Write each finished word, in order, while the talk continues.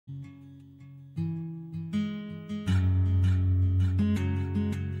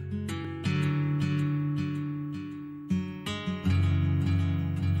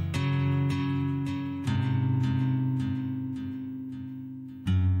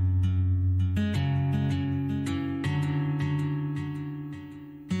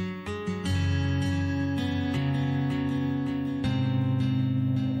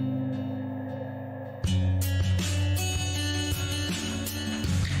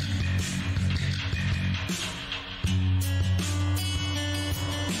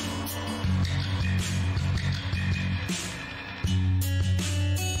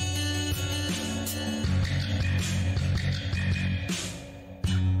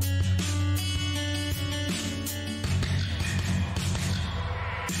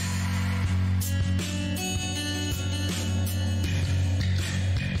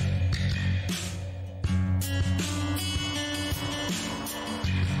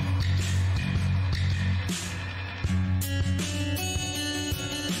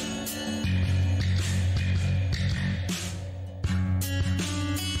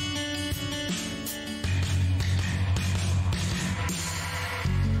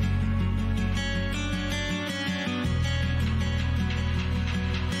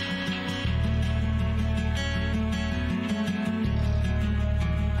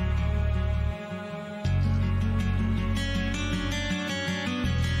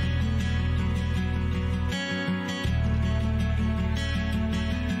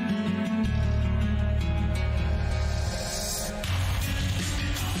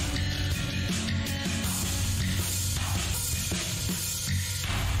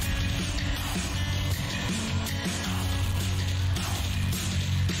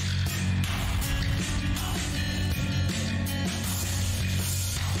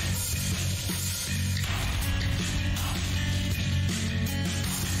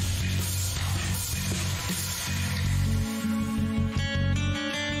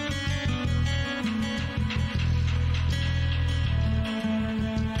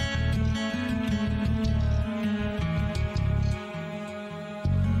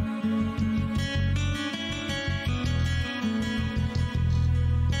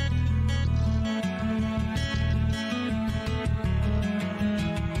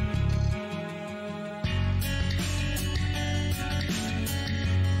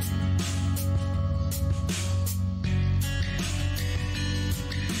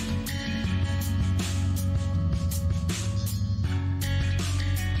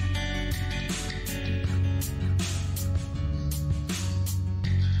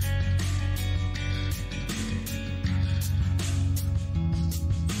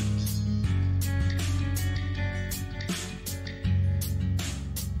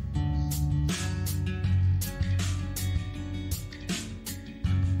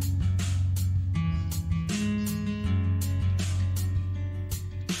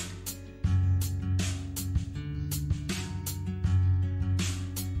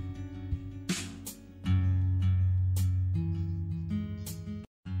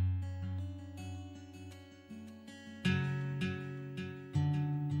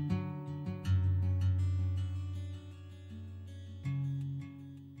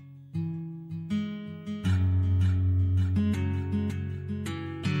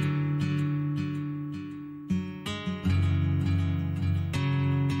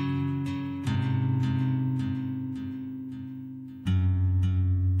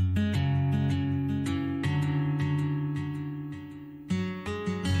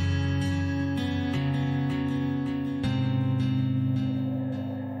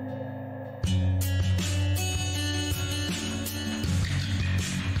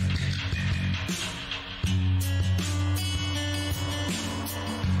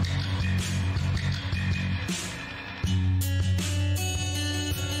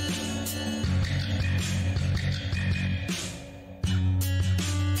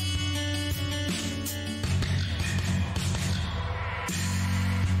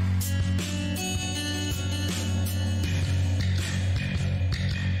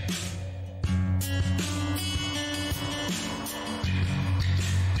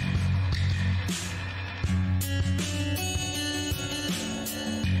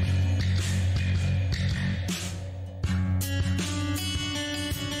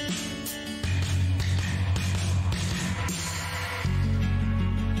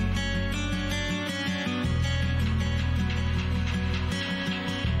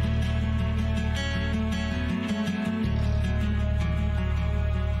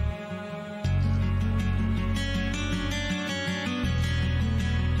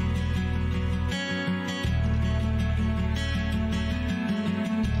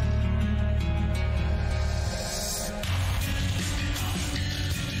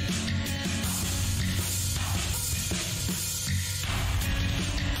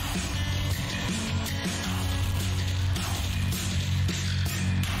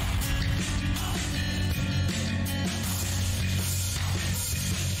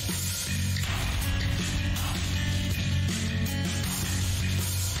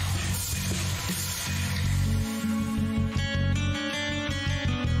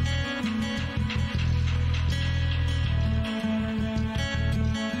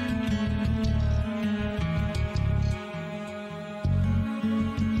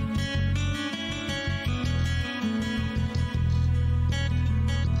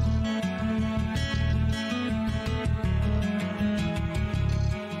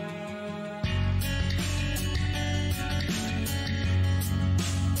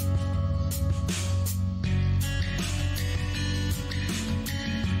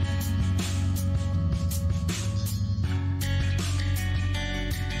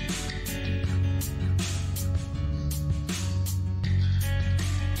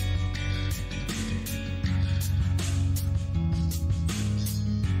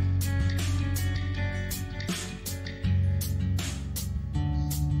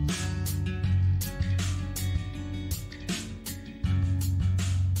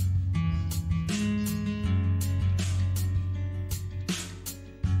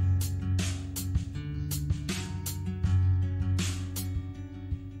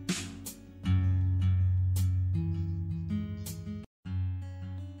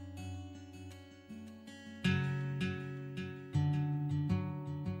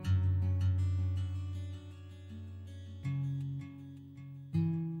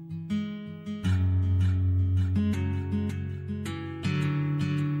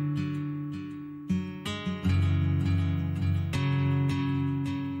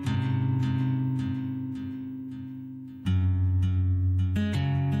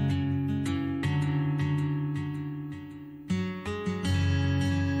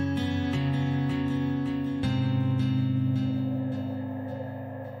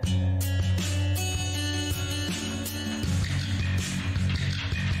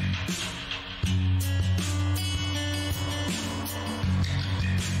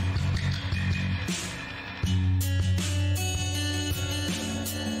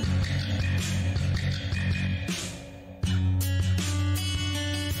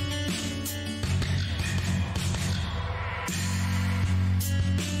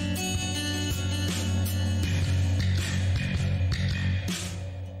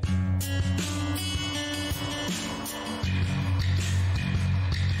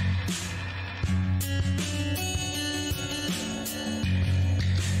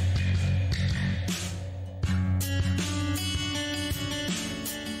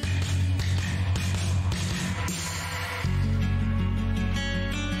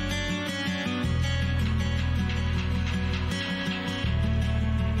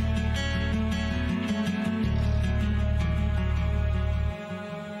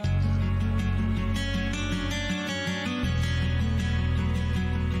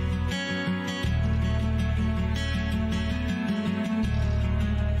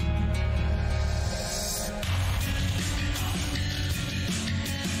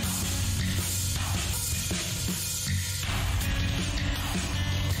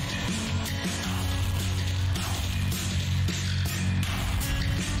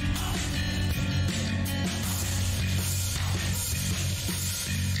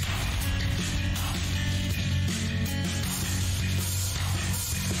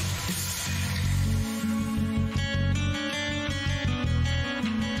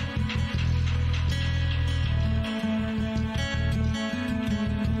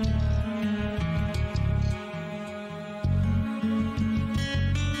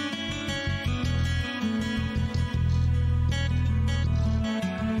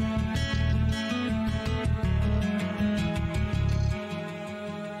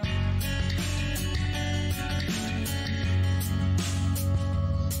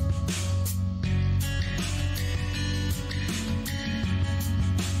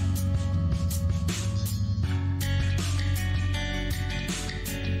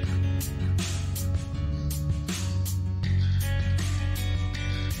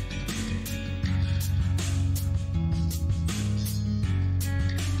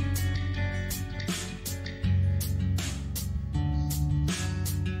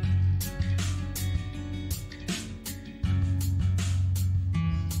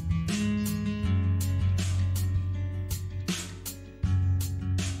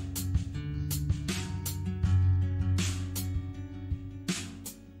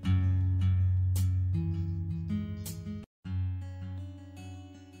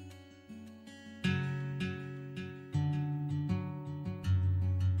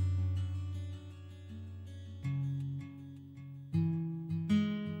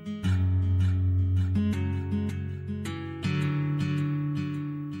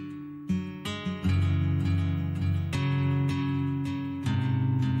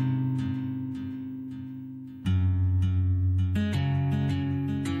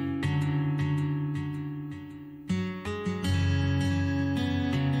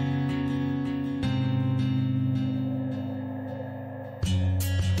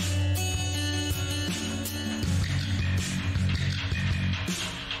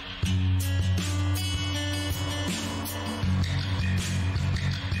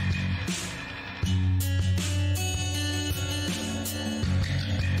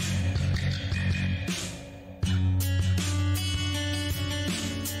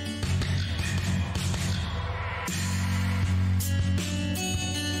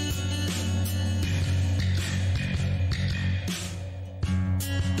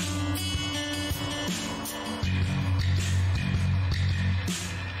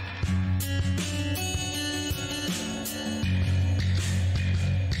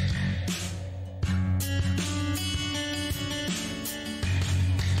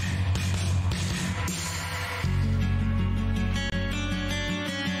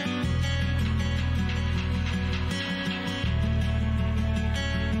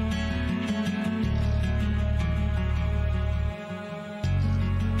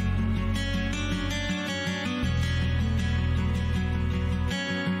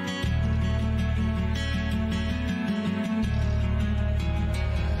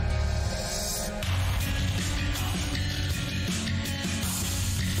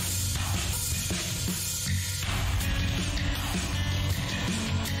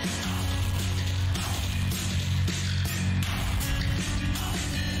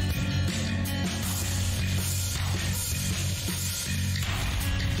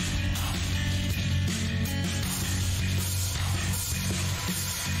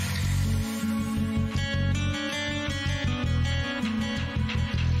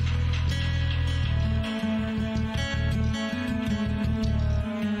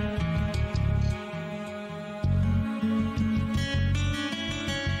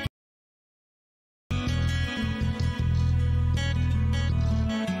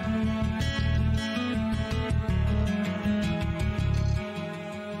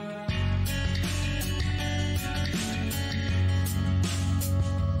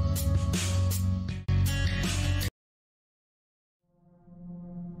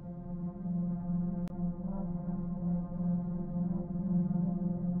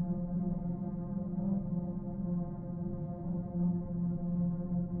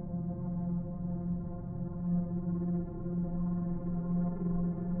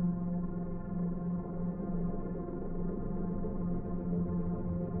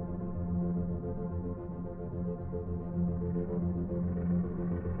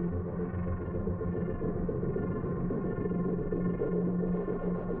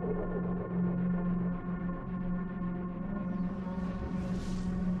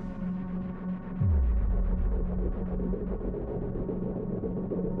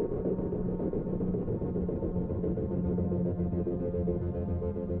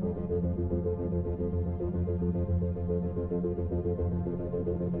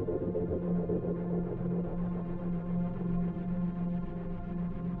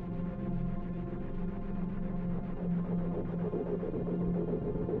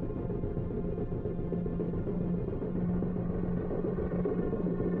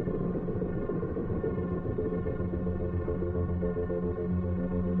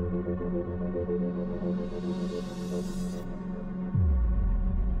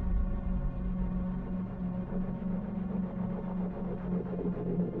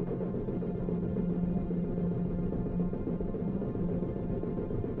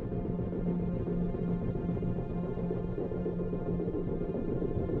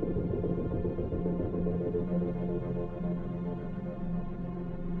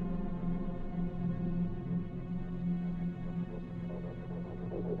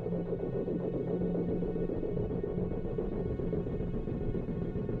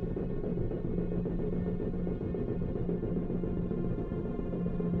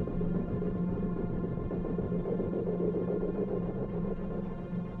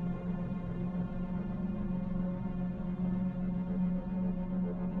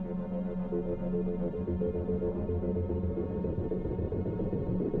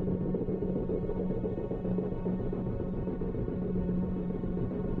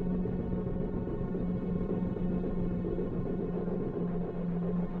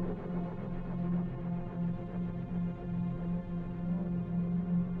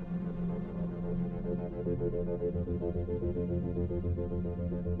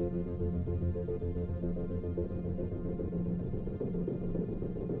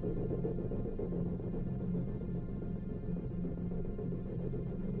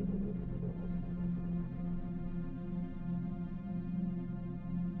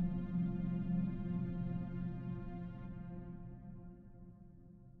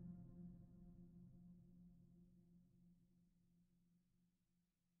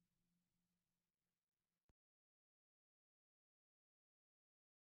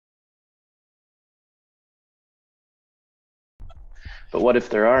But what if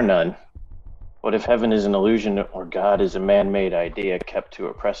there are none? What if heaven is an illusion or God is a man-made idea kept to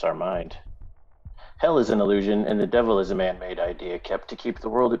oppress our mind? Hell is an illusion and the devil is a man-made idea kept to keep the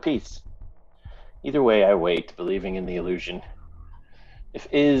world at peace. Either way, I wait, believing in the illusion. If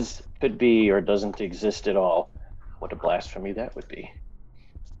is, could be, or doesn't exist at all, what a blasphemy that would be.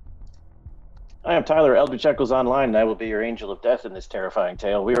 I am Tyler, Eldritch Echoes Online, and I will be your angel of death in this terrifying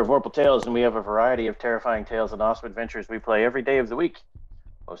tale. We are Vorpal Tales, and we have a variety of terrifying tales and awesome adventures we play every day of the week,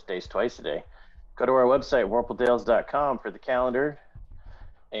 most days twice a day. Go to our website, vorpaltales.com, for the calendar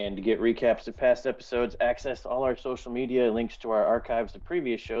and to get recaps of past episodes, access all our social media, links to our archives of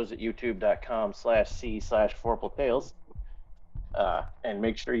previous shows at youtube.com/c/vorpaltales. And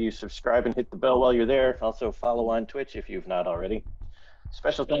make sure you subscribe and hit the bell while you're there. Also follow on Twitch if you've not already.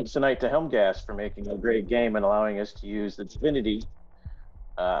 Special thanks tonight to Helmgast for making a great game and allowing us to use the Divinity.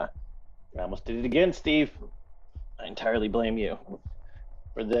 I almost did it again, Steve. I entirely blame you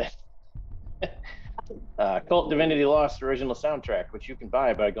for the Kult Divinity Lost original soundtrack, which you can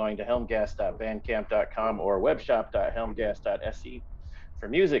buy by going to helmgast.bandcamp.com or webshop.helmgast.se. For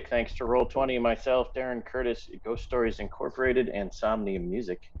music, thanks to Roll20, myself, Darren Curtis, Ghost Stories Incorporated, and Somnium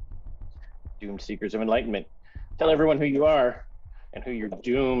Music. Doomed Seekers of Enlightenment. Tell everyone who you are and who you're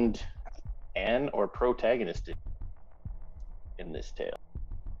doomed and or protagonisted in this tale.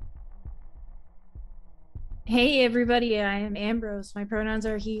 Hey everybody, I am Ambrose. My pronouns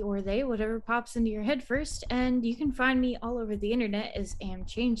are he or they, whatever pops into your head first, and you can find me all over the internet as Am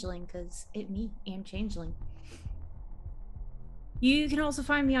Changeling, because me, Am Changeling. You can also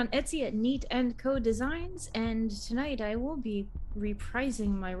find me on Etsy at Neat and Co Designs, and tonight I will be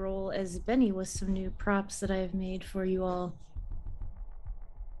reprising my role as Benny with some new props that I've made for you all.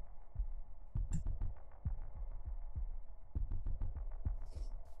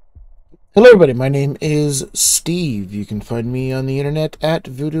 Hello everybody, my name is Steve. You can find me on the internet at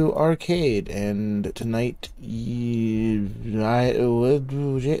Voodoo Arcade, and tonight You're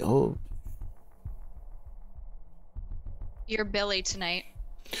Billy tonight.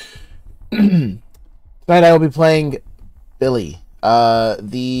 Tonight I will be playing Billy,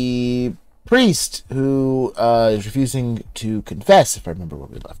 the priest who is refusing to confess, if I remember where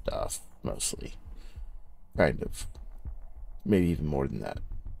we left off, mostly. Kind of. Maybe even more than that.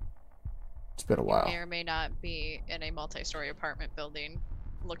 It's been a while. You may or may not be in a multi-story apartment building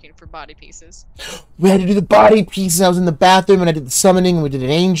looking for body pieces. We had to do the body pieces. I was in the bathroom and I did the summoning and we did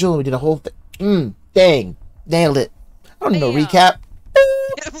an angel and we did a whole thing. Dang. Nailed it. I don't know, recap.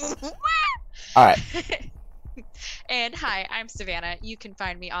 Alright. And hi, I'm Savannah. You can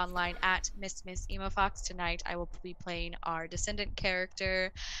find me online at Miss Emo Fox. Tonight I will be playing our descendant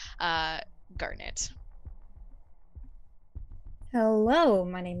character, Garnet. Hello,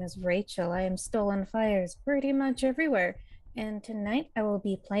 my name is Rachel. I am stolen fires pretty much everywhere. And tonight I will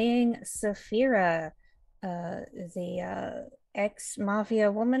be playing Saphira, the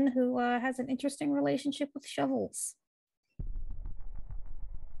ex-mafia woman who has an interesting relationship with shovels.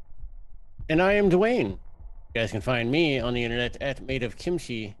 And I am Dwayne. You guys can find me on the internet at Made of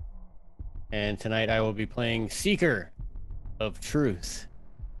Kimchi. And tonight I will be playing Seeker of Truth,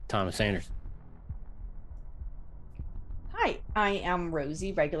 Thomas Anderson. Hi, I am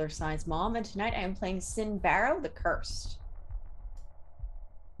Rosie, regular size mom, and tonight I am playing Sin Barrow, the Cursed.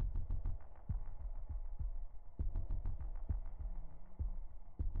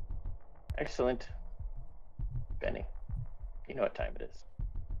 Excellent. Benny, you know what time it is.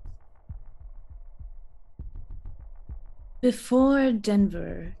 Before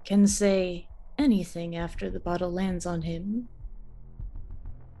Denver can say anything after the bottle lands on him,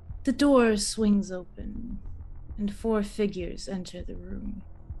 the door swings open and 4 figures enter the room.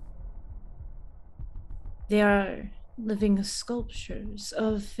 They are living sculptures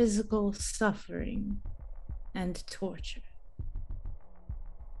of physical suffering and torture.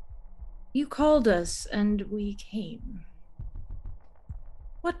 You called us and we came.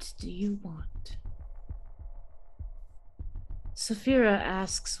 What do you want? Saphira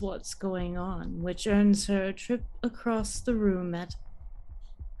asks what's going on, which earns her a trip across the room at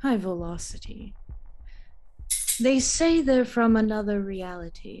high velocity. They say they're from another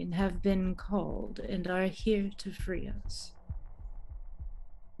reality and have been called and are here to free us.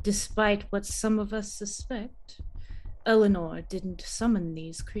 Despite what some of us suspect, Eleanor didn't summon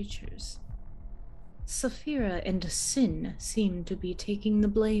these creatures. Saphira and Sin seem to be taking the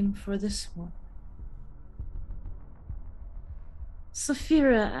blame for this one.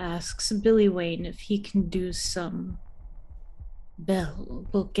 Saphira asks Billy Wayne if he can do some bell,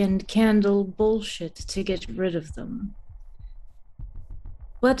 book, and candle bullshit to get rid of them.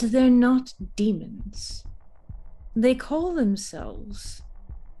 But they're not demons. They call themselves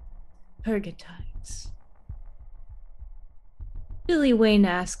Purgatides. Billy Wayne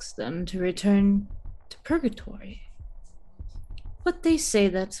asks them to return to Purgatory, but they say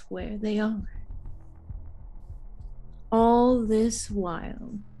that's where they are. All this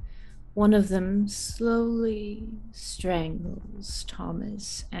while, one of them slowly strangles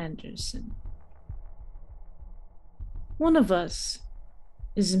Thomas Anderson. One of us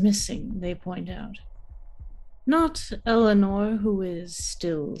is missing, they point out. Not Eleanor, who is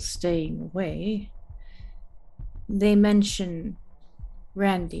still staying away. They mention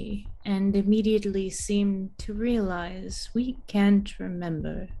Randy and immediately seem to realize we can't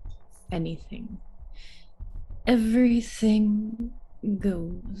remember anything. Everything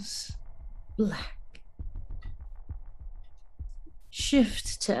goes black.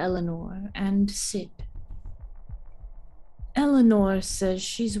 Shift to Eleanor and Sid. Eleanor says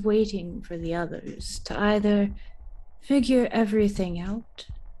she's waiting for the others to either figure everything out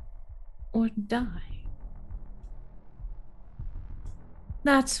or die.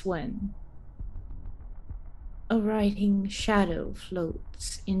 That's when a writing shadow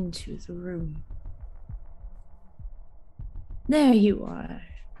floats into the room. There you are,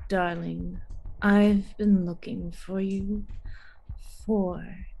 darling. I've been looking for you for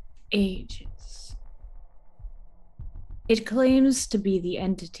ages. It claims to be the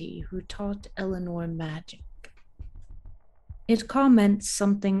entity who taught Eleanor magic. It comments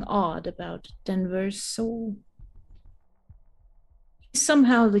something odd about Denver's soul. He's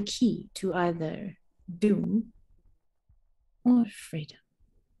somehow the key to either doom or freedom.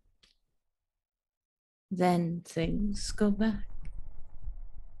 Then things go back.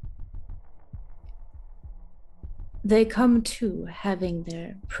 They come to having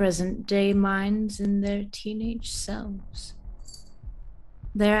their present-day minds in their teenage selves.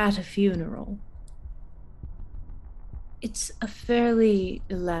 They're at a funeral. It's a fairly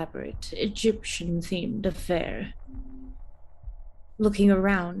elaborate Egyptian-themed affair. Looking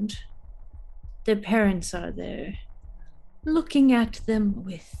around, their parents are there, looking at them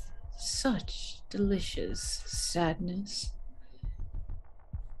with such delicious sadness.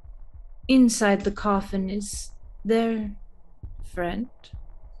 Inside the coffin is their friend,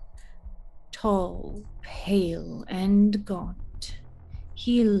 tall, pale, and gaunt.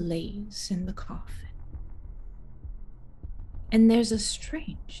 He lays in the coffin. And there's a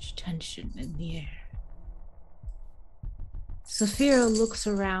strange tension in the air. Saphira looks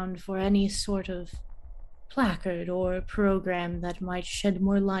around for any sort of placard or program that might shed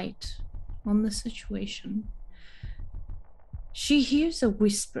more light on the situation. She hears a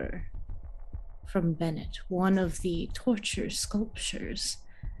whisper from Bennett, one of the torture sculptures,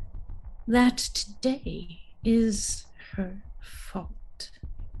 that today is her fault.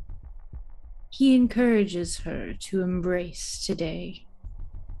 He encourages her to embrace today.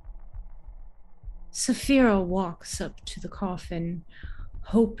 Saphira walks up to the coffin,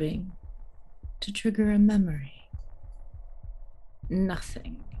 hoping to trigger a memory.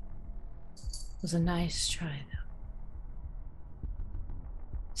 Nothing. It was a nice try, though.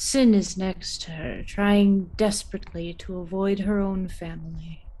 Sin is next to her, trying desperately to avoid her own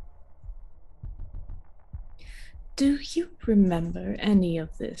family. Do you remember any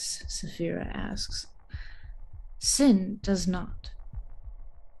of this? Saphira asks. Sin does not.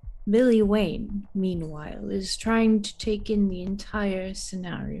 Billy Wayne, meanwhile, is trying to take in the entire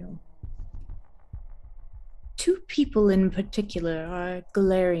scenario. Two people in particular are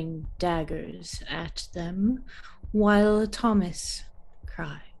glaring daggers at them, while Thomas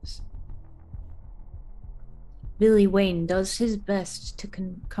cries. Billy Wayne does his best to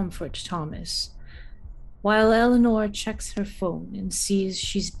comfort Thomas, while Eleanor checks her phone and sees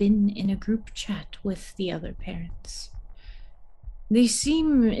she's been in a group chat with the other parents. They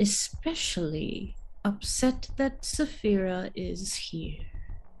seem especially upset that Saphira is here.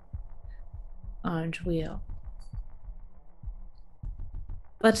 Aren't we all?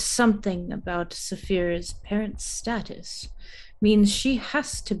 But something about Saphira's parents' status means she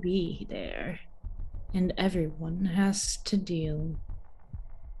has to be there, and everyone has to deal.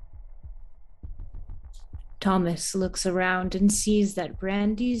 Thomas looks around and sees that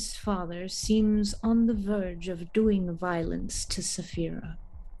Brandy's father seems on the verge of doing violence to Saphira.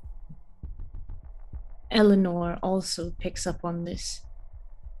 Eleanor also picks up on this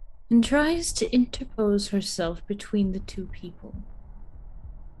and tries to interpose herself between the two people.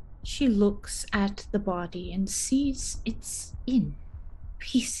 She looks at the body and sees it's in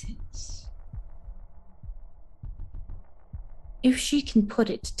pieces. If she can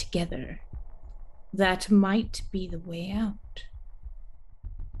put it together, that might be the way out.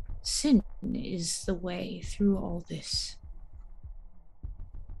 Sin is the way through all this.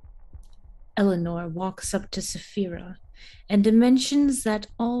 Eleanor walks up to Saphira and mentions that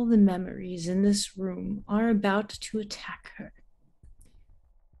all the memories in this room are about to attack her.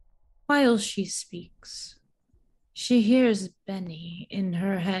 While she speaks, she hears Benny in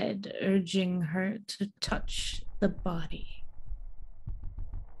her head urging her to touch the body.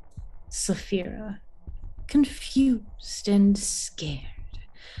 Saphira, confused and scared,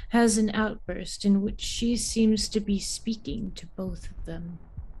 has an outburst in which she seems to be speaking to both of them.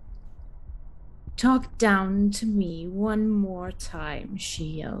 "Talk down to me one more time," she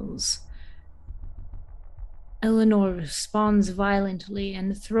yells. Eleanor responds violently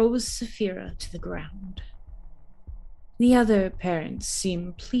and throws Saphira to the ground. The other parents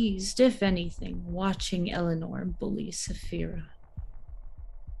seem pleased, if anything, watching Eleanor bully Saphira.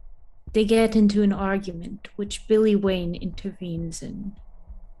 They get into an argument, which Billy Wayne intervenes in.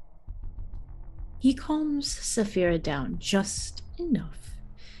 He calms Saphira down just enough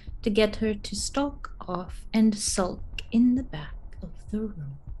to get her to stalk off and sulk in the back of the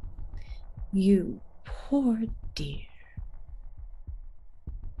room. You poor dear.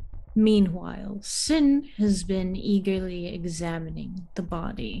 Meanwhile, Sin has been eagerly examining the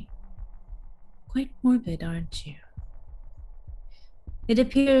body. Quite morbid, aren't you? It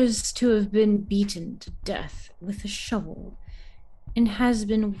appears to have been beaten to death with a shovel and has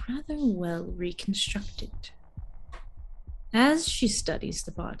been rather well reconstructed. As she studies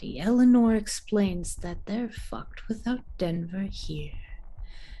the body, Eleanor explains that they're fucked without Denver here.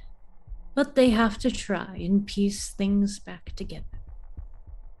 But they have to try and piece things back together.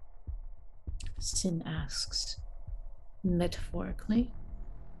 Sin asks, metaphorically.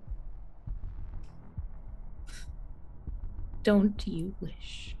 Don't you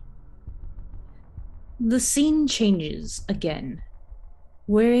wish? The scene changes again.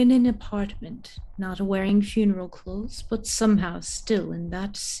 We're in an apartment, not wearing funeral clothes, but somehow still in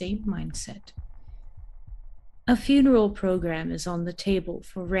that same mindset. A funeral program is on the table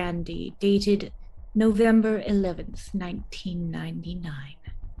for Randy, dated November 11th, 1999.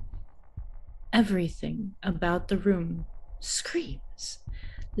 Everything about the room screams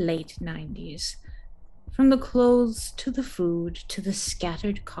late 90s. From the clothes to the food to the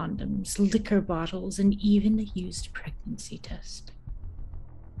scattered condoms, liquor bottles, and even a used pregnancy test.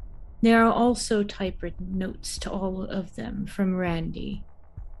 There are also typewritten notes to all of them from Randy.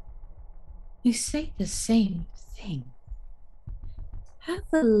 You say the same thing. Have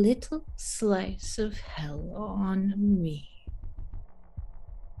a little slice of hell on me.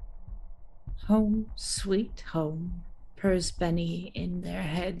 Home, sweet home, purrs Benny in their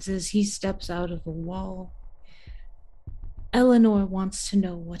heads as he steps out of the wall. Eleanor wants to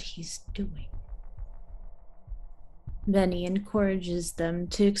know what he's doing. Benny encourages them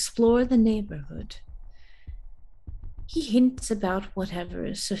to explore the neighborhood. He hints about whatever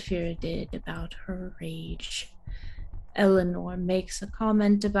Saphira did about her rage. Eleanor makes a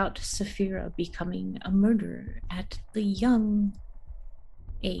comment about Saphira becoming a murderer at the young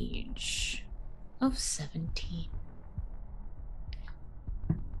age of 17.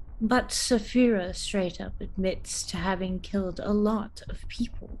 But Saphira straight up admits to having killed a lot of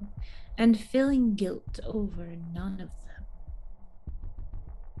people and feeling guilt over none of them.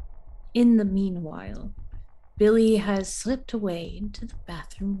 In the meanwhile, Billy has slipped away into the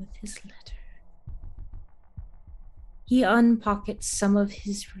bathroom with his letter. He unpockets some of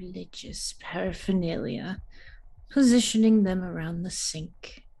his religious paraphernalia, positioning them around the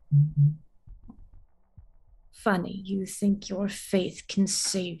sink. Funny, you think your faith can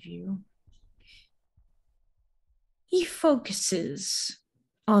save you. He focuses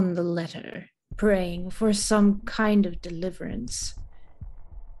on the letter, praying for some kind of deliverance.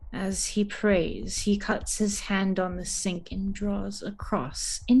 As he prays, he cuts his hand on the sink and draws a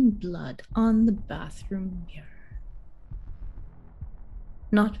cross in blood on the bathroom mirror.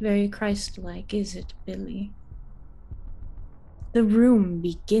 Not very Christ-like, is it, Billy? The room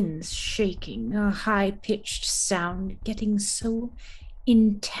begins shaking, a high-pitched sound getting so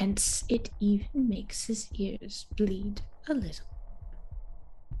intense it even makes his ears bleed a little.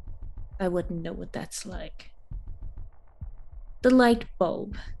 I wouldn't know what that's like. The light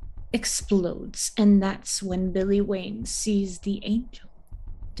bulb explodes, and that's when Billy Wayne sees the angel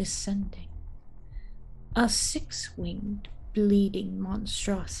descending. A six-winged, bleeding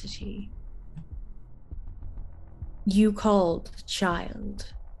monstrosity. You called,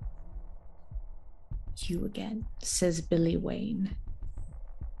 child. You again, says Billy Wayne.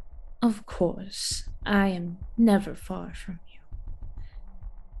 Of course, I am never far from you.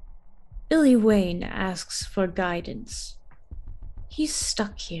 Billy Wayne asks for guidance. He's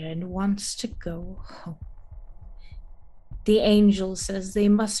stuck here and wants to go home. The angel says they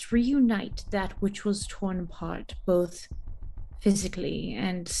must reunite that which was torn apart, both physically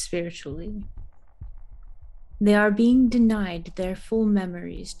and spiritually. They are being denied their full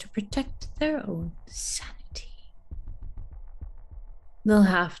memories to protect their own sanity. They'll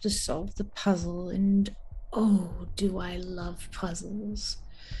have to solve the puzzle, and oh, do I love puzzles.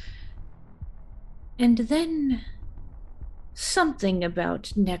 And then something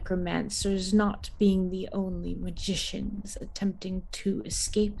about necromancers not being the only magicians attempting to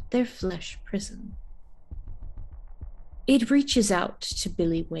escape their flesh prison. It reaches out to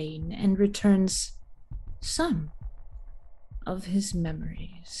Billy Wayne and returns some of his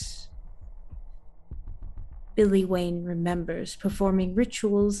memories. Billy Wayne remembers performing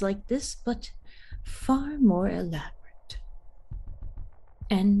rituals like this, but far more elaborate.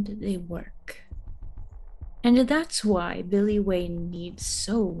 And they work. And that's why Billy Wayne needs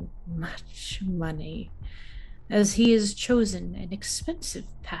so much money, as he has chosen an expensive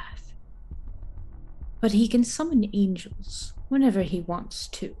path. But he can summon angels whenever he wants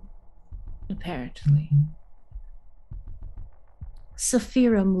to, apparently.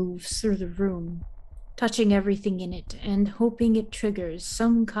 Saphira moves through the room, touching everything in it and hoping it triggers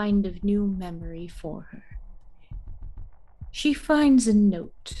some kind of new memory for her. She finds a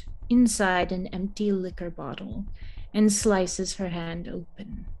note inside an empty liquor bottle and slices her hand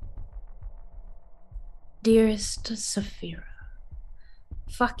open. Dearest Saphira,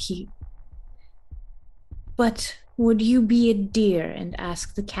 fuck you. But would you be a dear and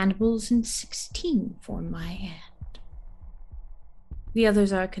ask the cannibals in 16 for my hand? The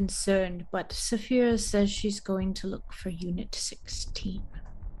others are concerned, but Saphira says she's going to look for Unit 16.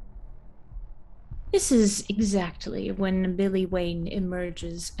 This is exactly when Billy Wayne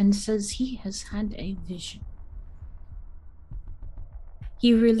emerges and says he has had a vision.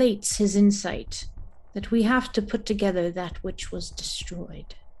 He relates his insight that we have to put together that which was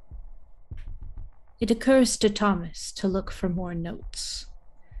destroyed. It occurs to Thomas to look for more notes.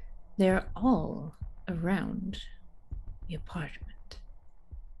 They're all around the apartment.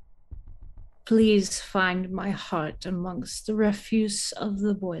 Please find my heart amongst the refuse of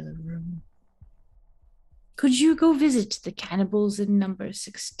the boiler room. Could you go visit the cannibals in number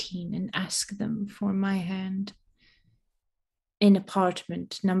 16 and ask them for my hand? In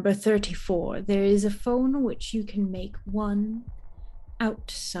apartment number 34, there is a phone which you can make one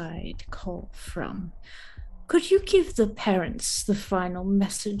outside call from. Could you give the parents the final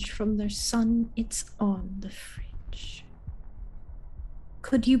message from their son? It's on the fridge.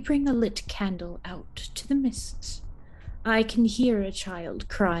 Could you bring a lit candle out to the mists? I can hear a child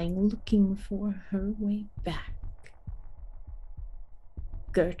crying, looking for her way back.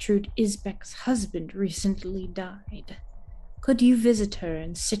 Gertrude Isbeck's husband recently died. Could you visit her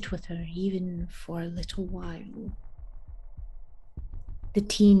and sit with her even for a little while? The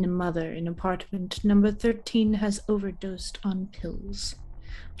teen mother in apartment number 13 has overdosed on pills.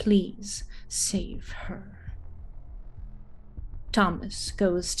 Please save her. Thomas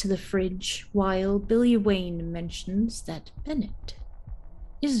goes to the fridge while Billy Wayne mentions that Bennett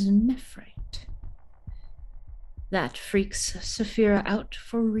is a nephrite. That freaks Saphira out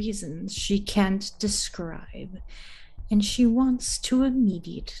for reasons she can't describe, and she wants to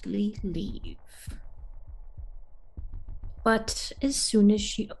immediately leave. But as soon as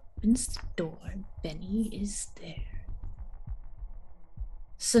she opens the door, Benny is there.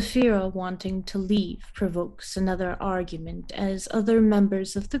 Saphira wanting to leave provokes another argument as other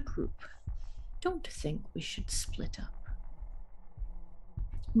members of the group don't think we should split up.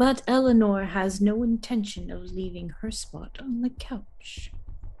 But Eleanor has no intention of leaving her spot on the couch.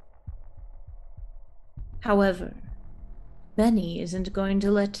 However, Benny isn't going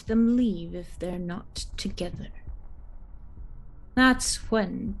to let them leave if they're not together. That's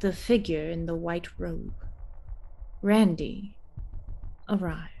when the figure in the white robe, Randy,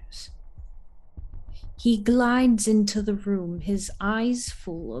 arrives. He glides into the room, his eyes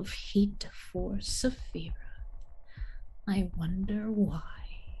full of hate for Saphira. I wonder why.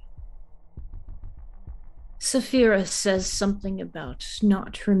 Saphira says something about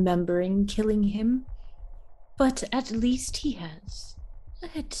not remembering killing him, but at least he has a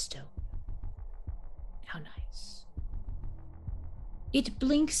headstone. How nice. It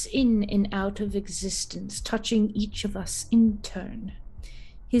blinks in and out of existence, touching each of us in turn.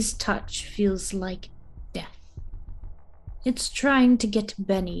 His touch feels like death. It's trying to get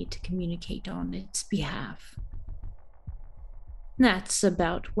Benny to communicate on its behalf. That's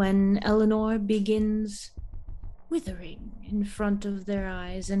about when Eleanor begins withering in front of their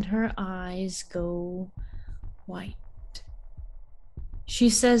eyes, and her eyes go white. She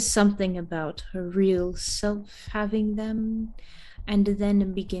says something about her real self having them, and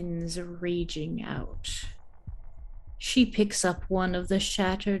then begins raging out. She picks up one of the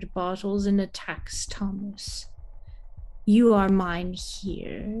shattered bottles and attacks Thomas. You are mine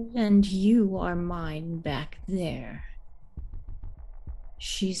here, and you are mine back there.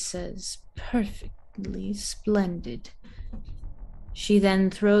 She says, perfectly splendid. She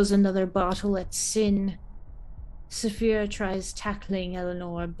then throws another bottle at Sin. Saphira tries tackling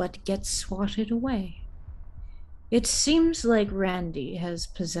Eleanor, but gets swatted away. It seems like Randy has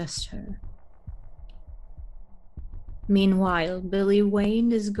possessed her. Meanwhile, Billy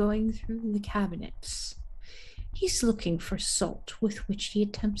Wayne is going through the cabinets. He's looking for salt with which he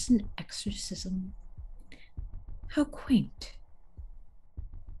attempts an exorcism. How quaint.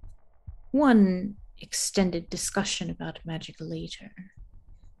 One extended discussion about magic later.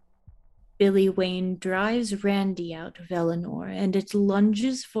 Billy Wayne drives Randy out of Eleanor, and it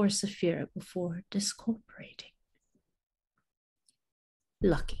lunges for Saphira before discorporating.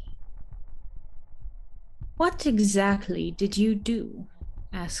 Lucky. What exactly did you do?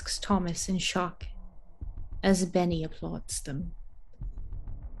 Asks Thomas in shock, as Benny applauds them.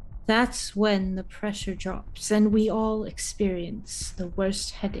 That's when the pressure drops, and we all experience the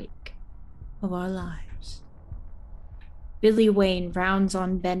worst headache of our lives. Billy Wayne rounds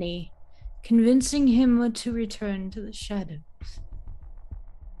on Benny, convincing him to return to the shadows.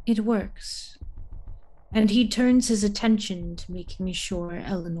 It works, and he turns his attention to making sure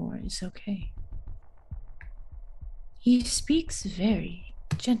Eleanor is okay. He speaks very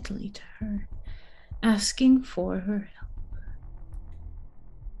gently to her, asking for her help.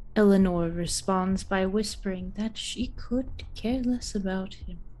 Eleanor responds by whispering that she could care less about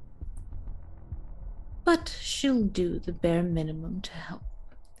him, but she'll do the bare minimum to help.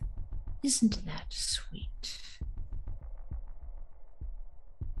 Isn't that sweet?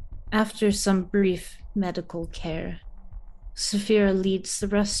 After some brief medical care, Saphira leads the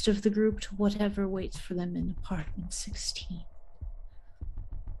rest of the group to whatever waits for them in apartment 16.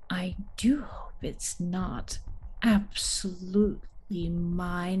 I do hope it's not absolutely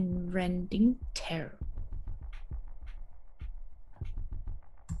mind-rending terror.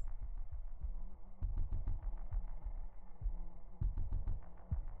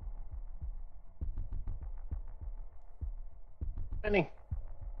 Benny.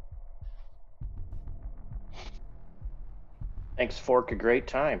 Thanks, Fork. A great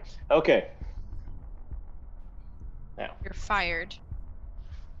time. Okay. Now, You're fired.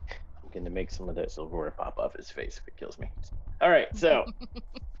 I'm going to make some of that silverware pop off his face if it kills me. All right, so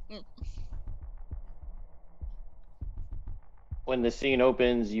when the scene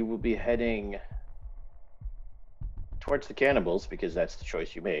opens, you will be heading towards the cannibals because that's the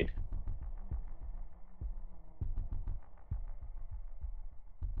choice you made.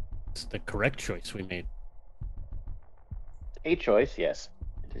 It's the correct choice we made. A choice, yes.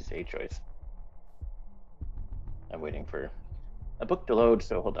 It is a choice. I'm waiting for a book to load,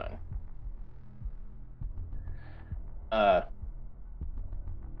 so hold on.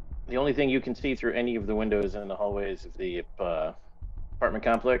 The only thing you can see through any of the windows in the hallways of the apartment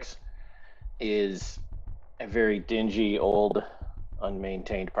complex is a very dingy, old,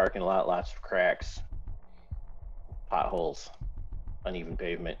 unmaintained parking lot, lots of cracks, potholes, uneven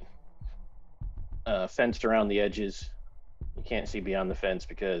pavement, fenced around the edges. You can't see beyond the fence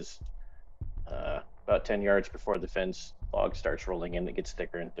because about 10 yards before the fence, fog starts rolling in. It gets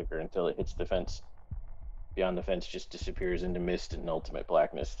thicker and thicker until it hits the fence. Beyond the fence just disappears into mist and ultimate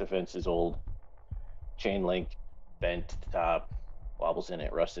blackness. The fence is old, chain link, bent top, wobbles in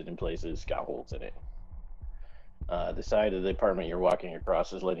it, rusted in places, got holes in it. The side of the apartment you're walking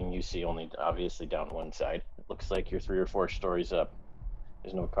across is letting you see only obviously down one side. It looks like you're 3 or 4 stories up.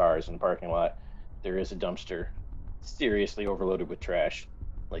 There's no cars in the parking lot. There is a dumpster seriously overloaded with trash,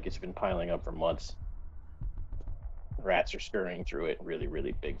 like it's been piling up for months. Rats are scurrying through it, really,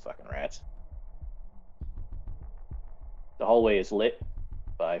 really big fucking rats. The hallway is lit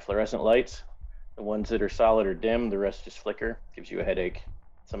by fluorescent lights. The ones that are solid are dim, the rest just flicker. Gives you a headache.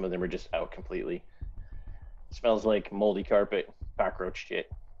 Some of them are just out completely. Smells like moldy carpet, cockroach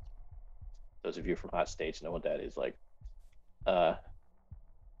shit. Those of you from hot states know what that is like.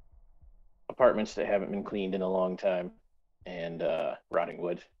 Apartments that haven't been cleaned in a long time, and rotting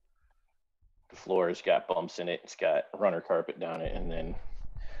wood. The floor's got bumps in it. It's got runner carpet down it, and then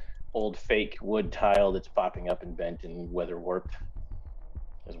old fake wood tile that's popping up and bent and weather warped.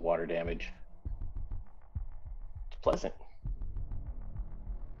 There's water damage. It's pleasant.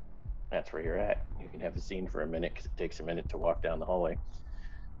 That's where you're at. You can have the scene for a minute because it takes a minute to walk down the hallway.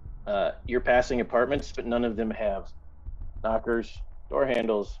 You're passing apartments, but none of them have knockers, door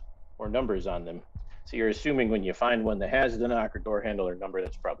handles, or numbers on them. So you're assuming when you find one that has the knocker, door handle, or number,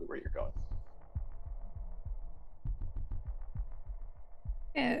 that's probably where you're going.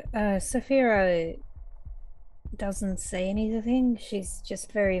 Yeah, Saphira doesn't say anything. She's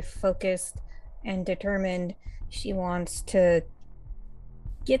just very focused and determined. She wants to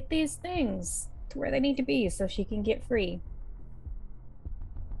get these things to where they need to be so she can get free.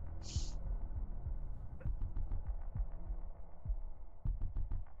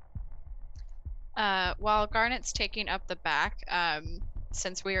 While Garnet's taking up the back,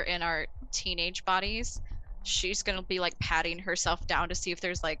 since we are in our teenage bodies, she's gonna be like patting herself down to see if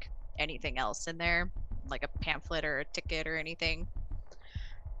there's like anything else in there, like a pamphlet or a ticket or anything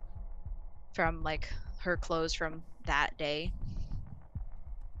from like her clothes from that day.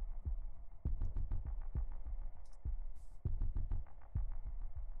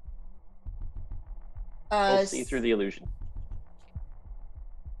 We'll see through the illusion.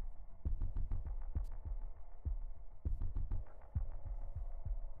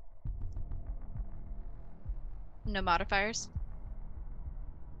 No modifiers.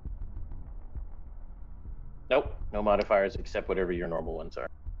 Nope, no modifiers except whatever your normal ones are.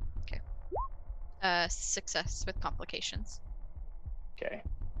 Success with complications. Okay.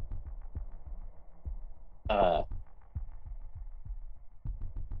 A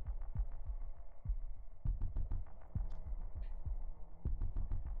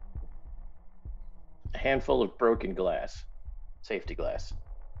handful of broken glass, safety glass,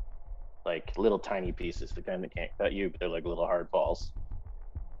 like little tiny pieces, the kind that can't cut you, but they're like little hard balls.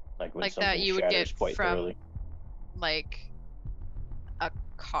 Like when Like something that you would shatters get quite from thoroughly. like a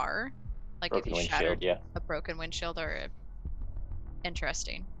car, like Broken if you windshield, shattered yeah. a broken windshield or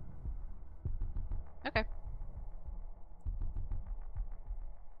interesting. Okay.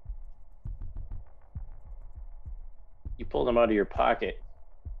 You pull them out of your pocket,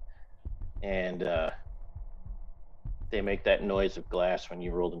 and they make that noise of glass when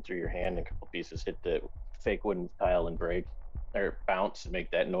you roll them through your hand. And a couple pieces hit the fake wooden tile and break, or bounce and make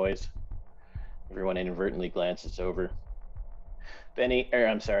that noise. Everyone inadvertently glances over.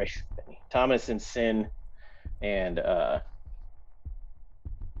 Thomas and Sin and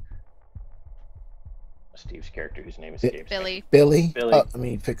Steve's character, whose name escapes me. Billy. Billy. Oh, let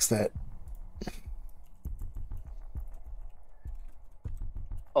me fix that.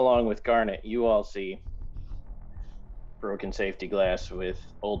 Along with Garnet, you all see broken safety glass with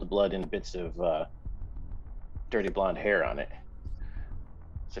old blood and bits of dirty blonde hair on it.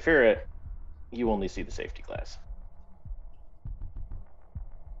 Saphira, you only see the safety glass.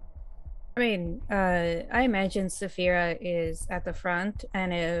 I mean, I imagine Saphira is at the front,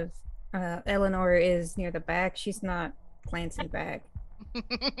 and if Eleanor is near the back, she's not glancing back.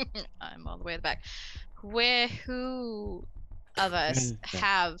 I'm all the way at the back. Who of us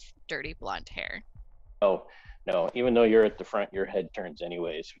have dirty blonde hair? Oh, no. Even though you're at the front, your head turns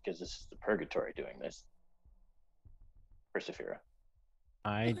anyways, because this is the purgatory doing this. For Saphira.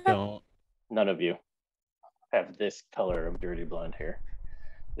 I don't. None of you have this color of dirty blonde hair.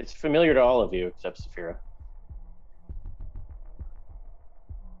 It's familiar to all of you except Saphira.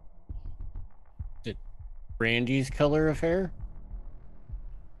 Is it Brandy's color of hair?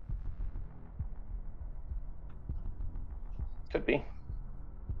 Could be.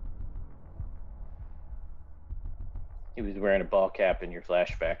 He was wearing a ball cap in your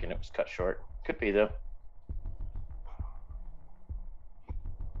flashback and it was cut short. Could be, though.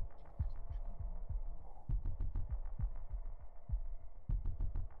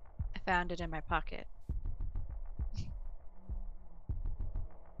 I found it in my pocket.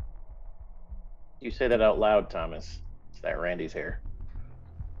 You say that out loud, Thomas. Is that Randy's hair?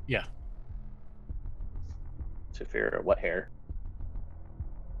 Yeah. Saphira, what hair?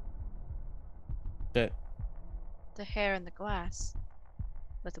 That The hair in the glass.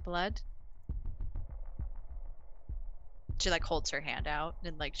 With the blood. She like holds her hand out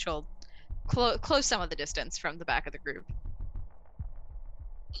and like she'll close some of the distance from the back of the group.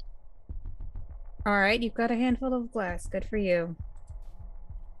 All right, you've got a handful of glass. Good for you.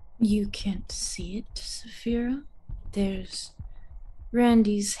 You can't see it, Saphira. There's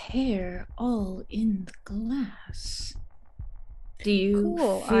Randy's hair all in the glass. Do you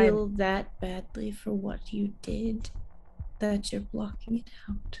Cool, feel that badly for what you did that you're blocking it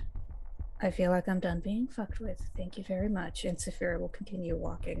out? I feel like I'm done being fucked with. Thank you very much. And Saphira will continue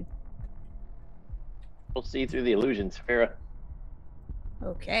walking. We'll see through the illusion, Saphira.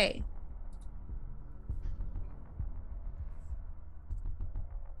 Okay.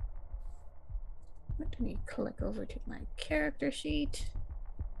 Let me click over to my character sheet.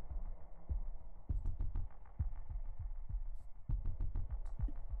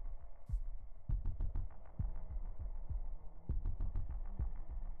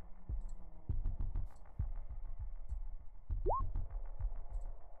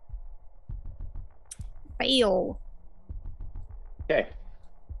 Fail. Okay.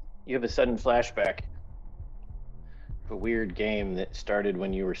 You have a sudden flashback of a weird game that started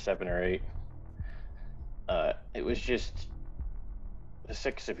when you were 7 or 8. It was just the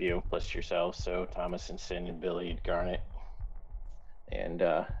 6 of you plus yourselves, so Thomas and Sin and Billy and Garnet, and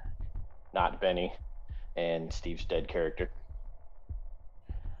not Benny, and Steve's dead character.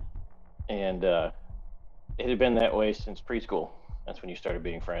 And it had been that way since preschool. That's when you started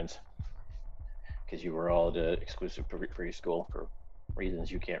being friends, because you were all at an exclusive preschool for reasons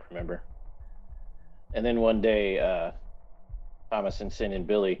you can't remember. And then one day, Thomas and Sin and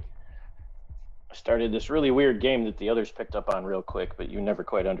Billy started this really weird game that the others picked up on real quick, but you never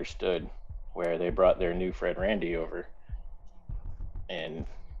quite understood, where they brought their new friend Randy over. And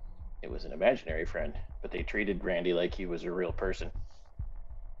it was an imaginary friend, but they treated Randy like he was a real person.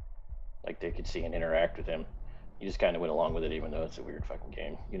 Like they could see and interact with him. You just kind of went along with it, even though it's a weird fucking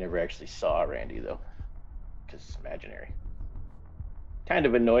game. You never actually saw Randy, though, because it's imaginary. Kind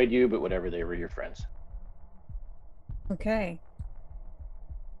of annoyed you, but whatever, they were your friends. Okay.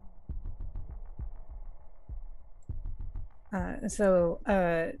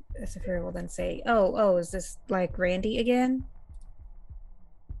 Saphira will then say, oh, is this like Randy again?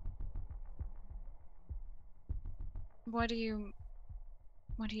 What do you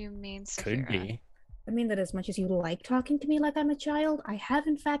mean, Saphira? could be. I mean that as much as you like talking to me like I'm a child, I have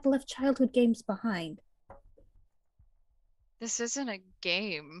in fact left childhood games behind. This isn't a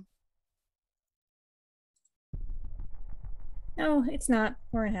game. No, it's not.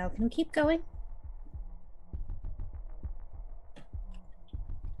 We're in hell. Can we keep going?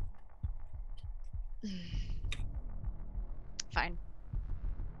 Fine.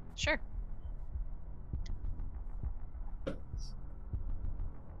 Sure.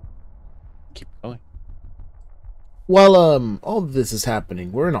 Keep going. While all of this is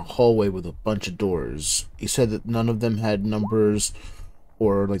happening, we're in a hallway with a bunch of doors. You said that none of them had numbers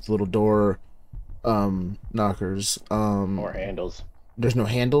or like the little door knockers. Or handles. There's no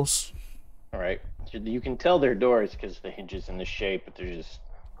handles. All right. You can tell they're doors because the hinges in the shape, but there's just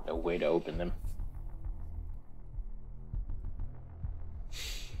no way to open them.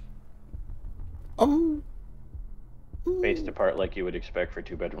 Spaced apart like you would expect for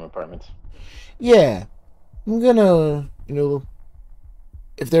 2-bedroom apartments. Yeah. I'm gonna,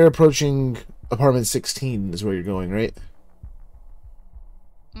 if they're approaching apartment 16 is where you're going, right?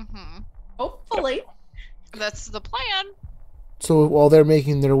 Mm-hmm. Hopefully. That's the plan. So while they're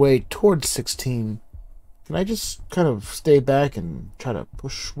making their way towards 16, can I just kind of stay back and try to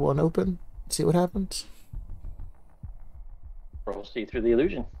push one open? See what happens? Roll see through the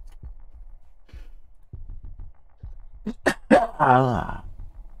illusion.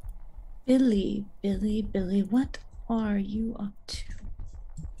 Billy, what are you up to?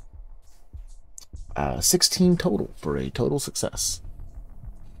 16 total for a total success.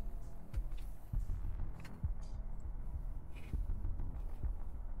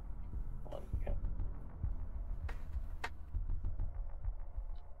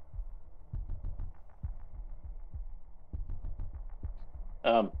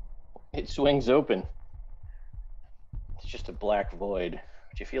 It swings open. It's just a black void,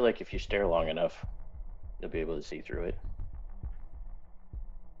 but you feel like if you stare long enough, you'll be able to see through it.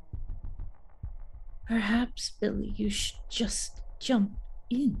 Perhaps, Billy, you should just jump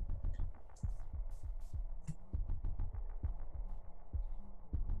in.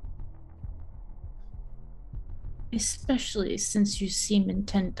 especially since you seem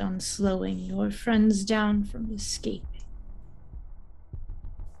intent on slowing your friends down from escaping.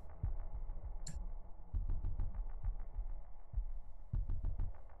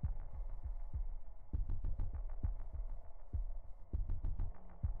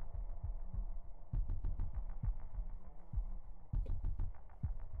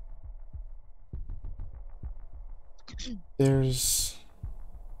 There's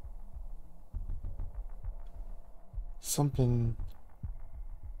something.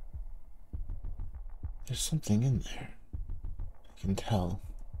 There's something in there. I can tell.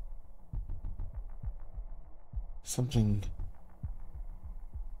 Something.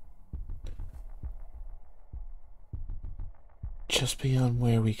 Just beyond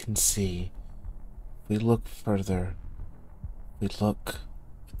where we can see. If we look further, we look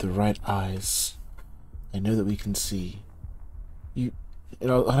with the right eyes. I know that we can see.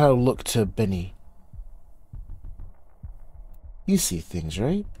 I'll look to Benny. You see things,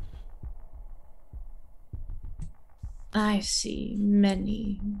 right? I see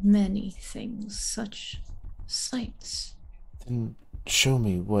many, many things, such sights. Then show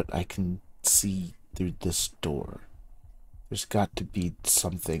me what I can see through this door. There's got to be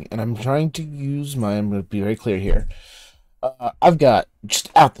something. And I'm trying to use I'm going to be very clear here. I've got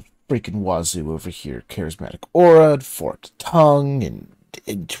just out the freaking wazoo over here. Charismatic aura, forked tongue, and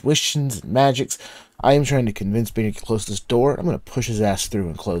intuitions and magics. I am trying to convince Benny to close this door. I'm going to push his ass through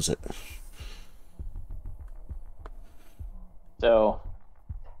and close it. So,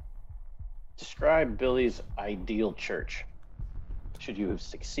 describe Billy's ideal church. Should you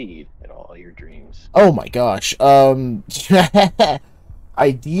succeed at all your dreams? Oh my gosh.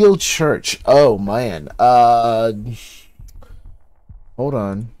 Ideal church. Oh man. Hold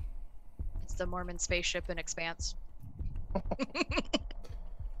on. It's the Mormon spaceship in Expanse.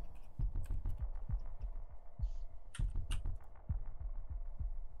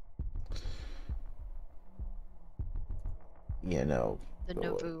 You know. The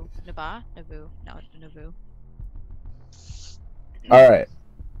Nauvoo. Naba? Nauvoo. No, Nauvoo. Alright.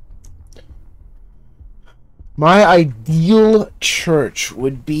 My ideal church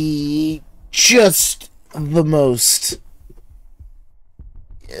would be just the most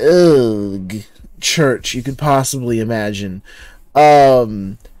church you could possibly imagine.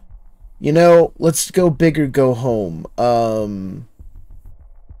 You know, let's go big or go home. I'm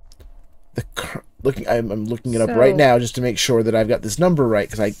looking it up right now just to make sure that I've got this number right,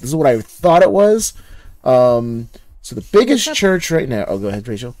 because this is what I thought it was. So the biggest church right now. Oh, go ahead,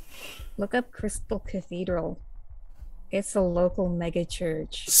 Rachel. Look up Crystal Cathedral. It's a local mega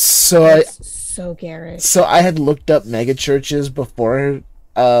church. So Garrett. So I had looked up mega churches before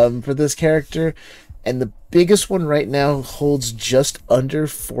for this character, and the biggest one right now holds just under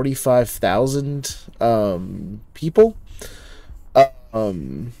 45,000 people.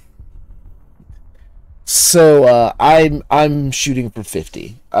 So I'm shooting for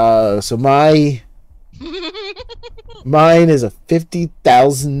 50. So mine is a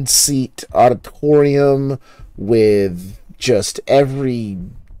 50,000 seat auditorium with just every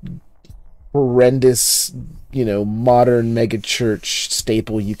horrendous, modern mega church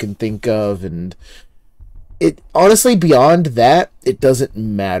staple you can think of, and it honestly, beyond that, it doesn't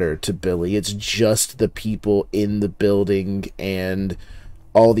matter to Billy. It's just the people in the building and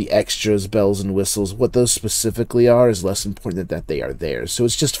all the extras, bells and whistles. What those specifically are is less important than that they are there. So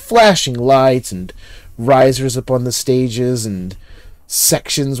it's just flashing lights and risers up on the stages and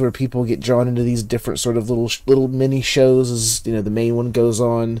sections where people get drawn into these different sort of little mini shows as the main one goes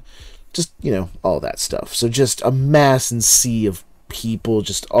on. Just all that stuff. So just a mass and sea of people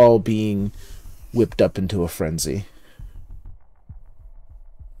just all being whipped up into a frenzy.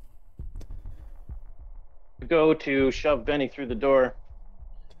 Go to shove Benny through the door.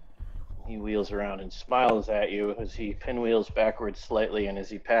 He wheels around and smiles at you as he pinwheels backwards slightly, and as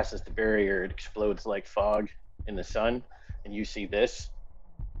he passes the barrier, it explodes like fog in the sun, and you see this.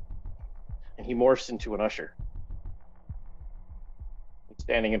 And he morphs into an usher.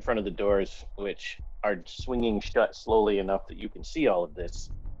 Standing in front of the doors, which are swinging shut slowly enough that you can see all of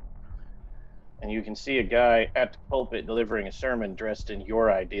this. And you can see a guy at the pulpit delivering a sermon dressed in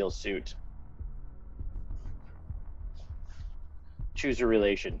your ideal suit. Choose your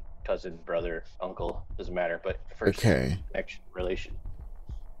relation. Cousin, brother, uncle, doesn't matter, but first connection, relation.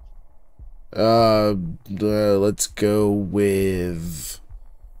 Let's go with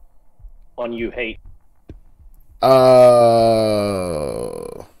one you hate.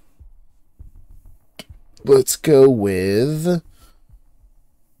 Let's go with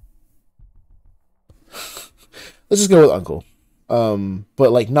let's just go with uncle.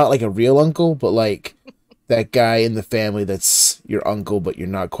 But not like a real uncle, but like that guy in the family that's your uncle, but you're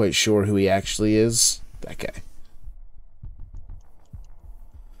not quite sure who he actually is. That guy.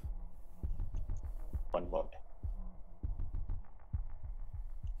 One moment.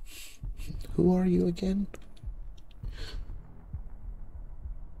 Who are you again?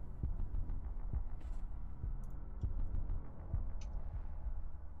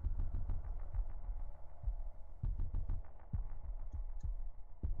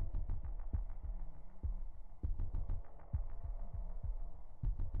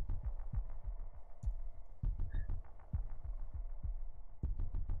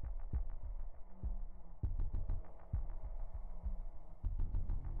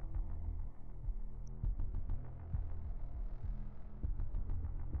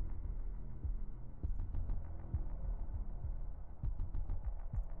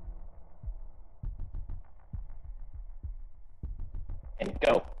 And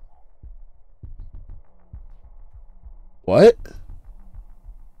go. What?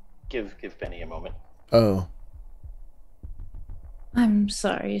 Give Benny a moment. Oh. I'm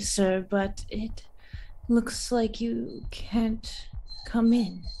sorry, sir, but it looks like you can't come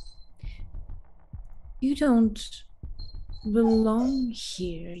in. You don't belong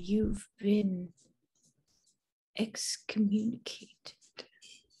here. You've been excommunicated.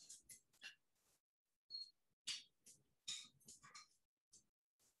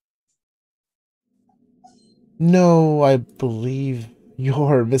 No, I believe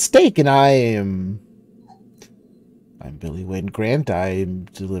you're mistaken. I'm Billy Wayne Grant. I'm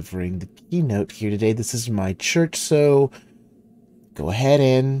delivering the keynote here today. This is my church, so go ahead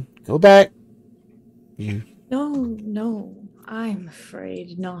and go back. You. No, I'm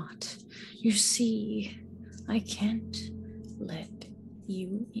afraid not. You see, I can't let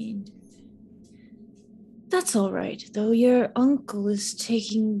you in. That's all right, though. Your uncle is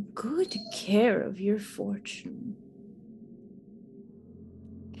taking good care of your fortune.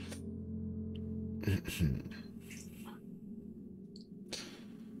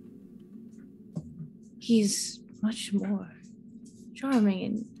 He's much more charming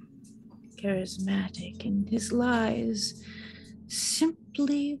and charismatic, and his lies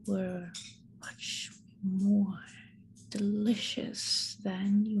simply were much more delicious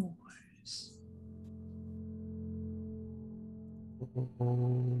than yours.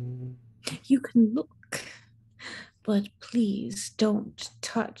 You can look, but please don't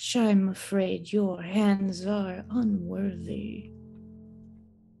touch. I'm afraid your hands are unworthy.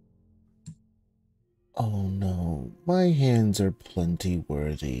 Oh no, my hands are plenty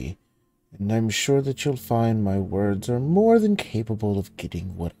worthy, and I'm sure that you'll find my words are more than capable of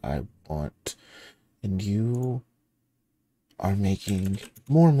getting what I want, and you are making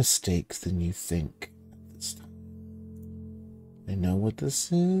more mistakes than you think at this time. I know what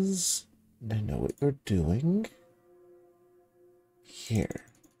this is, and I know what you're doing. Here,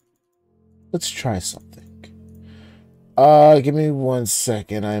 let's try something. Give me 1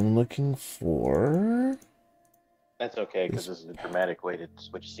 second. I'm looking for... That's okay, because this is a dramatic way to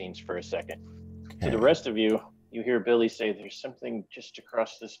switch scenes for a second. Okay. To the rest of you, you hear Billy say, "There's something just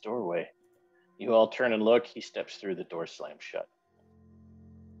across this doorway." You all turn and look. He steps through, the door slams shut,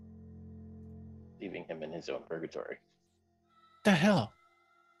 leaving him in his own purgatory. The hell?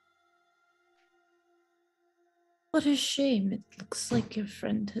 What a shame. It looks like your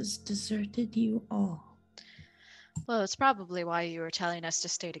friend has deserted you all. Well, it's probably why you were telling us to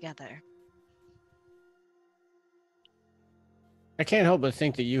stay together. I can't help but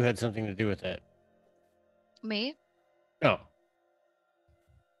think that you had something to do with that. Me? No.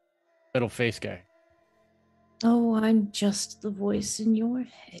 Little face guy. Oh, I'm just the voice in your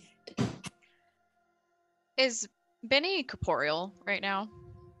head. Is Benny corporeal right now?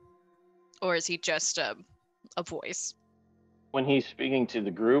 Or is he just a voice? When he's speaking to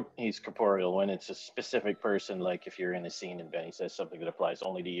the group, he's corporeal. When it's a specific person, like if you're in a scene and Benny says something that applies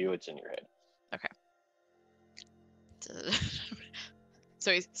only to you, it's in your head. Okay.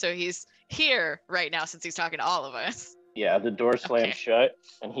 So he's here right now since he's talking to all of us. Yeah, the door slams Okay. shut,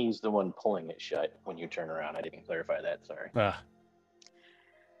 and he's the one pulling it shut when you turn around. I didn't clarify that, sorry.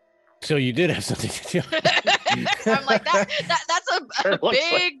 So you did have something to do. I'm like, that's a Sure looks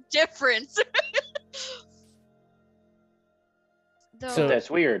big difference. Though, So- That's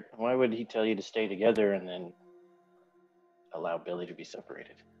weird. Why would he tell you to stay together and then allow Billy to be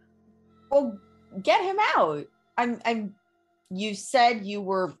separated? Well, get him out. You said you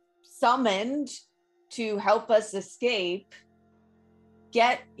were summoned to help us escape.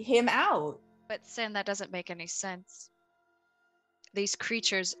 Get him out. but Sin, that doesn't make any sense. These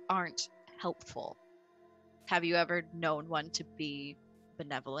creatures aren't helpful. Have you ever known one to be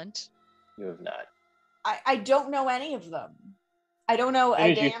benevolent? You have not. I don't know any of them. I don't know. As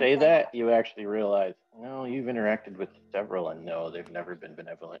soon as you damn say thing. that, you actually realize, no, you've interacted with several, and no, they've never been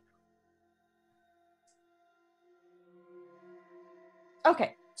benevolent.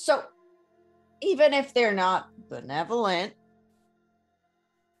 Okay, so even if they're not benevolent,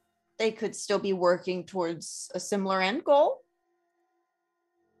 they could still be working towards a similar end goal.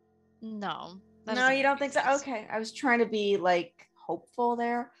 No. that No, doesn't you make don't any think so? sense. Okay, I was trying to be like hopeful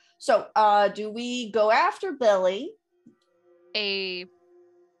there. So, do we go after Billy? A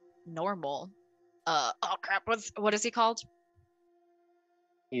normal. Oh crap! What is he called?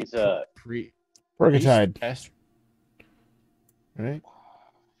 He's Purgatide. Astral. Right?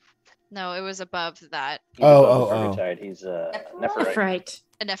 No, it was above that. he's above the Purgatide. He's Nephrite. Right.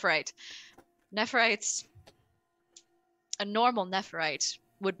 A Nephrite. Nephrites. A normal Nephrite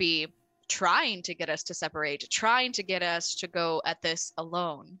would be trying to get us to separate, trying to get us to go at this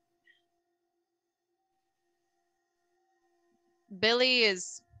alone. Billy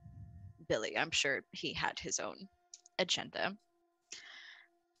is Billy. I'm sure he had his own agenda.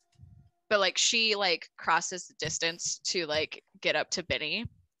 But like she like crosses the distance to like get up to Benny.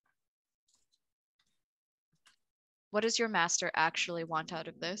 What does your master actually want out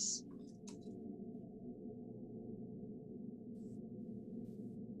of this?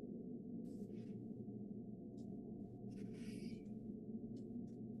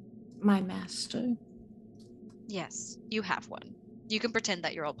 My master. Yes, you have one. You can pretend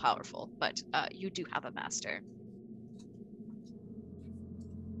that you're all powerful, but you do have a master.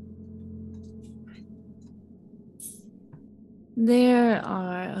 There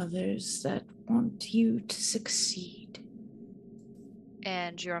are others that want you to succeed.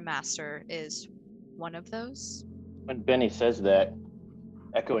 And your master is one of those? When Benny says that,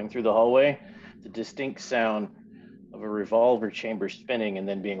 echoing through the hallway, the distinct sound of a revolver chamber spinning and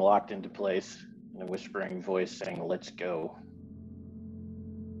then being locked into place, and a whispering voice saying, "Let's go."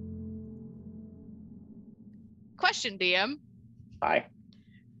 Question, DM. Hi.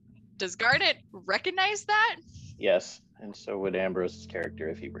 Does Garnet recognize that? Yes, and so would Ambrose's character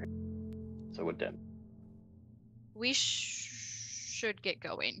if he were. So would Den. We should get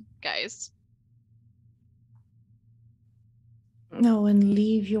going, guys. No, and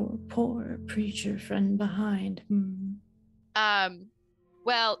leave your poor preacher friend behind.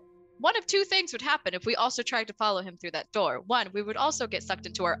 Well, one of two things would happen if we also tried to follow him through that door. One, we would also get sucked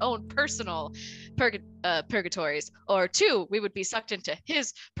into our own personal purgatories. Or two, we would be sucked into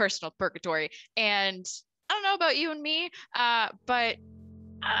his personal purgatory. And I don't know about you and me, but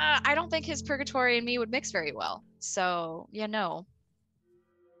I don't think his purgatory and me would mix very well. So, yeah, no.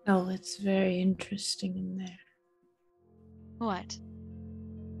 Oh, it's very interesting in there. What?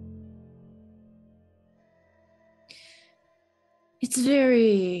 It's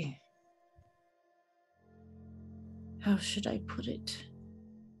very... How should I put it?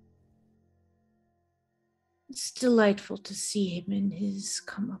 It's delightful to see him in his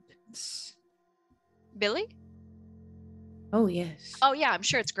comeuppance. Billy? Oh, yes. Oh, yeah, I'm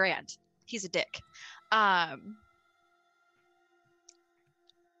sure it's grand. He's a dick. I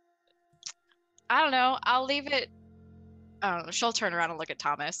don't know. I'll leave it. I don't know. She'll turn around and look at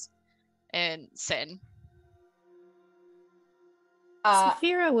Thomas and Sin.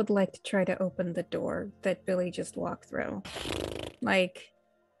 Saphira would like to try to open the door that Billy just walked through. Like,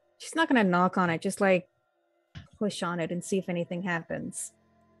 she's not gonna knock on it, just like push on it and see if anything happens.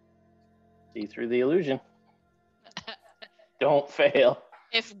 See through the illusion. Don't fail.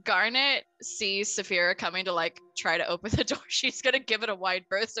 If Garnet sees Saphira coming to like try to open the door, she's gonna give it a wide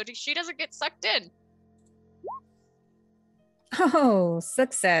berth so she doesn't get sucked in. Oh,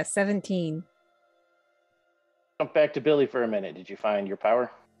 success, 17. Jump back to Billy for a minute. Did you find your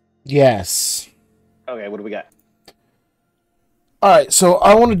power? Yes. Okay, what do we got? All right, so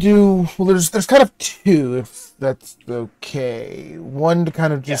I want to do. Well, there's kind of two, if that's okay. One to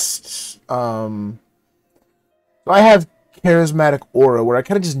kind of just I have charismatic aura where I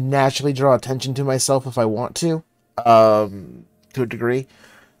kind of just naturally draw attention to myself if I want to a degree.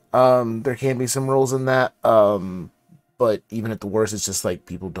 There can be some roles in that, but even at the worst, it's just like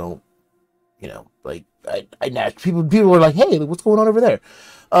people don't, like people are like, hey, what's going on over there?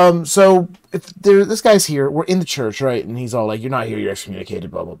 So if this guy's here, we're in the church, right? And he's all like, you're not here, you're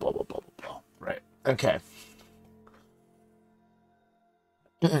excommunicated, blah, blah, blah, blah, blah, blah, blah. Right. Okay.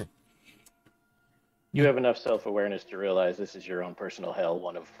 You have enough self-awareness to realize this is your own personal hell,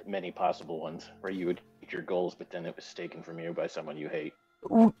 one of many possible ones, where you would meet your goals, but then it was taken from you by someone you hate.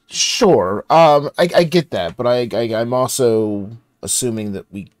 Sure. I get that, but I'm also assuming that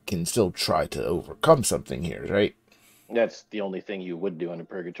we can still try to overcome something here, right? That's the only thing you would do in a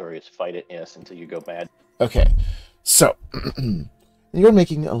purgatory is fight it, yes, until you go mad. Okay, so you're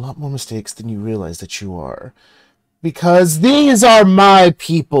making a lot more mistakes than you realize that you are. Because these are my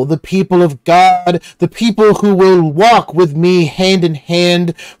people, the people of God, the people who will walk with me hand in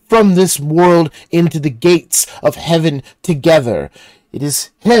hand from this world into the gates of heaven together. It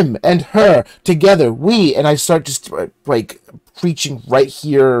is him and her together, we, and I start just like preaching right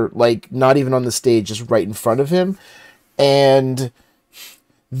here, like not even on the stage, just right in front of him. And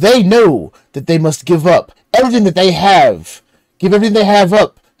they know that they must give up everything that they have. Give everything they have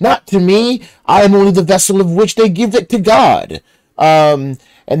up. Not to me. I am only the vessel of which they give it to God. And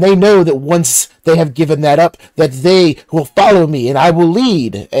they know that once they have given that up, that they will follow me and I will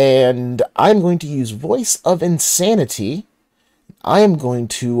lead. And I'm going to use Voice of Insanity. I am going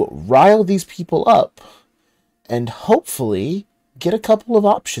to rile these people up and hopefully get a couple of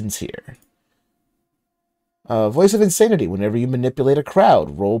options here. Voice of Insanity. Whenever you manipulate a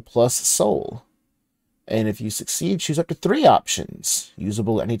crowd, roll plus soul. And if you succeed, choose up to 3 options,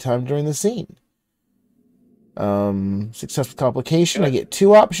 usable anytime during the scene. Success with complication, I get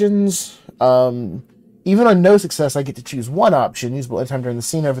 2 options. Even on no success, I get to choose 1 option, usable anytime during the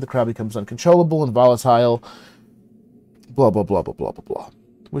scene. However, the crowd becomes uncontrollable and volatile. Blah, blah, blah, blah, blah, blah, blah.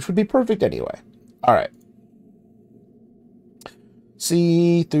 Which would be perfect anyway. Alright.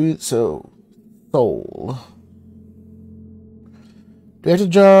 See through, so, soul. Do I have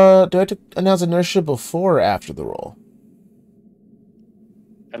to announce inertia before or after the roll?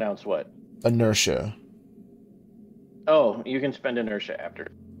 Announce what? Inertia. Oh, you can spend inertia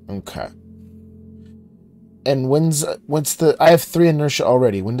after. Okay. And when's the... I have 3 inertia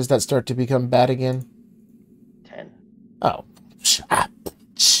already. When does that start to become bad again? 10. Oh.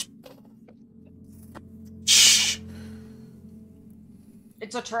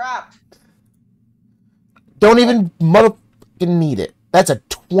 It's a trap. Don't even motherfucking need it. That's a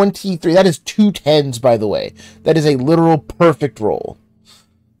 23. That is 2 10s, by the way. That is a literal perfect roll.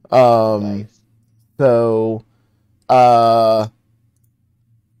 Nice. So, yeah.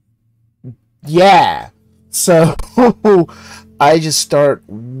 So, I just start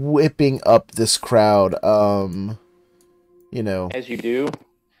whipping up this crowd. You know. As you do,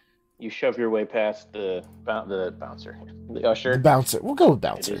 you shove your way past the bouncer, the usher. The bouncer. We'll go with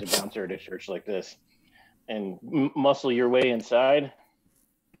bouncer. It is a bouncer at a church like this. And muscle your way inside.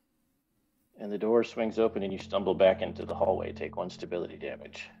 And the door swings open and you stumble back into the hallway. Take 1 stability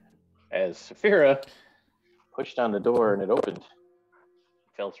damage. As Saphira pushed on the door and it opened.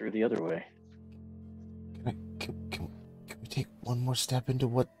 Fell through the other way. Can we take one more step into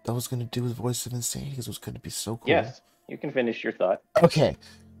what that was going to do with Voice of Insanity? Because it was going to be so cool. Yes, you can finish your thought. Okay.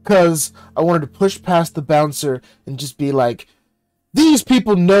 Because I wanted to push past the bouncer and just be like, these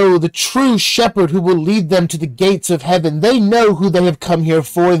people know the true shepherd who will lead them to the gates of heaven. They know who they have come here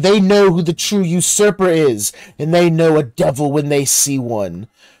for. They know who the true usurper is. And they know a devil when they see one.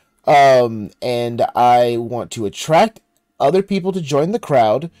 And I want to attract other people to join the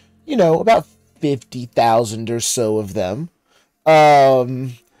crowd. You know, about 50,000 or so of them.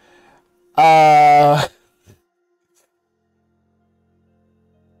 And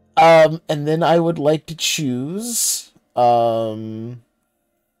then I would like to choose...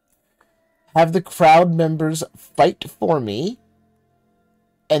 have the crowd members fight for me,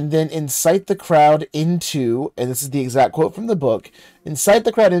 and then incite the crowd into, and this is the exact quote from the book, incite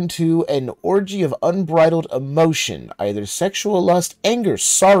the crowd into an orgy of unbridled emotion, either sexual lust, anger,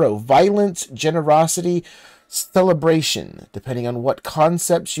 sorrow, violence, generosity, celebration, depending on what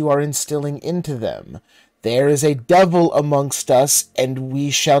concepts you are instilling into them. There is a devil amongst us, and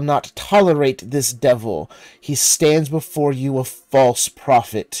we shall not tolerate this devil. He stands before you a false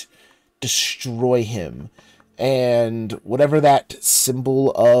prophet. Destroy him. And whatever that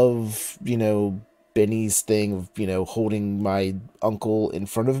symbol of, you know, Benny's thing of, you know, holding my uncle in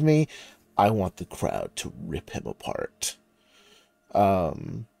front of me, I want the crowd to rip him apart.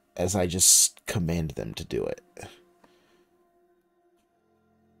 As I just command them to do it.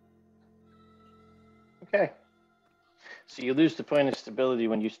 Okay. So you lose the point of stability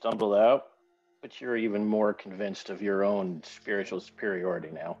when you stumble out, but you're even more convinced of your own spiritual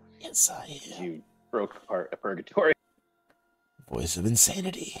superiority now. Yes, I am. You broke apart a purgatory. Voice of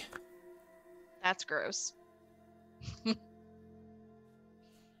Insanity. That's gross.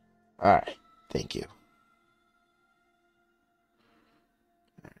 Alright, thank you.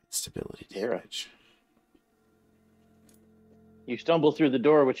 Alright, stability damage. You stumble through the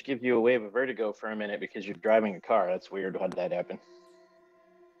door, which gives you a wave of vertigo for a minute because you're driving a car. That's weird. How did that happen?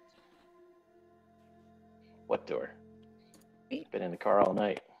 What door? It's been in the car all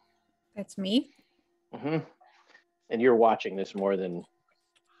night. That's me. Mm-hmm. And you're watching this more than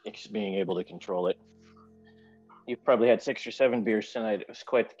being able to control it. You've probably had 6 or 7 beers tonight. It was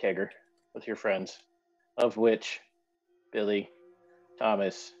quite the kegger with your friends, of which Billy,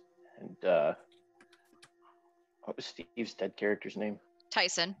 Thomas, and what was Steve's dead character's name?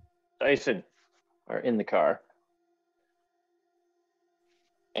 Tyson. Tyson are in the car.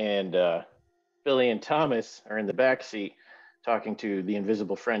 And Billy and Thomas are in the back seat talking to the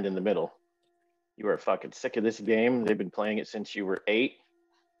invisible friend in the middle. You are fucking sick of this game. They've been playing it since you were 8.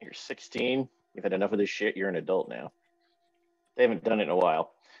 You're 16. You've had enough of this shit. You're an adult now. They haven't done it in a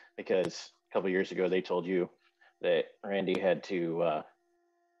while because a couple years ago they told you that Randy had to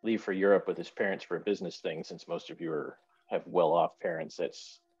leave for Europe with his parents for a business thing. Since most of you have well-off parents,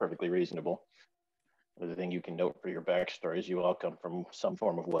 that's perfectly reasonable. The thing you can note for your backstory is you all come from some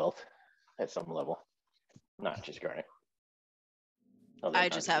form of wealth at some level, not just Garnet. I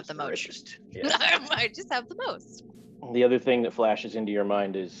just have the most. Richest. Yeah. I just have the most. The other thing that flashes into your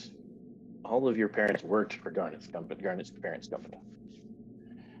mind is all of your parents worked for Garnet's parents' company.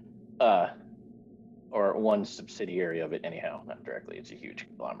 Or one subsidiary of it anyhow, not directly. It's a huge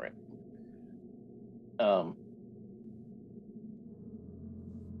conglomerate.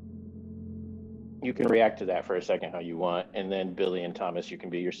 You can react to that for a second how you want, and then Billy and Thomas, you can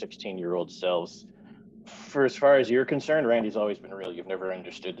be your 16-year-old selves. For as far as you're concerned, Randy's always been real. You've never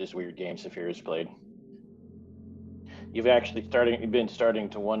understood this weird game Saphira's played. You've actually been starting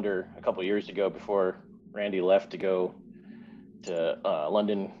to wonder a couple years ago, before Randy left to go to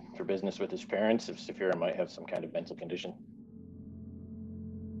London for business with his parents, if Saphira might have some kind of mental condition.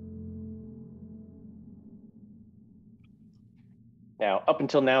 Now, up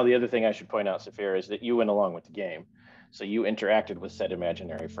until now, the other thing I should point out, Saphira, is that you went along with the game. So you interacted with said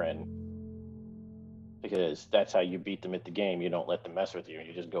imaginary friend, because that's how you beat them at the game. You don't let them mess with you.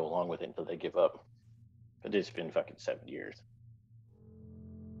 You just go along with it until they give up. But it's been fucking 7 years.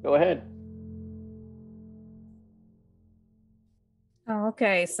 Go ahead. Oh,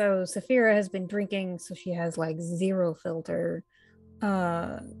 okay. So Saphira has been drinking, so she has like 0 filter.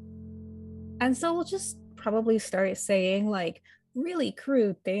 And so we'll just probably start saying like really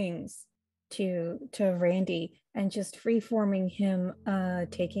crude things to Randy, and just free-forming him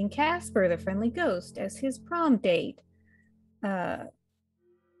taking Casper, the friendly ghost, as his prom date.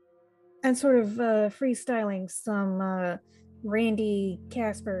 And sort of freestyling some Randy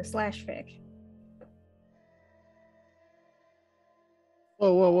Casper slash fic.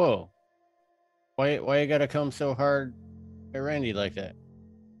 Whoa. Why you gotta come so hard at Randy like that?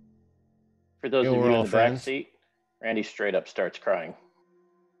 For those of we're you in all the friends. back seat, Randy straight up starts crying.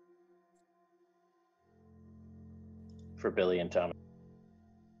 For Billy and Thomas.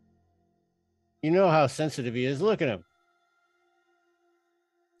 You know how sensitive he is. Look at him.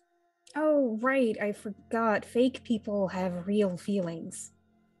 Oh, right. I forgot. Fake people have real feelings.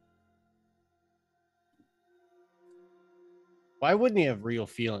 Why wouldn't he have real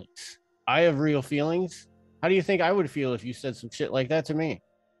feelings? I have real feelings. How do you think I would feel if you said some shit like that to me?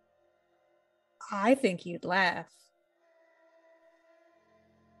 I think you'd laugh.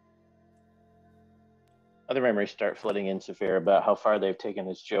 Other memories start flooding in, Saphira, about how far they've taken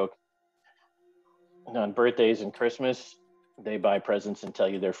this joke. And on birthdays and Christmas, they buy presents and tell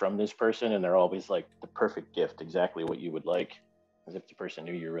you they're from this person, and they're always like the perfect gift, exactly what you would like, as if the person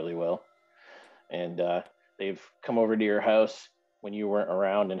knew you really well. And they've come over to your house when you weren't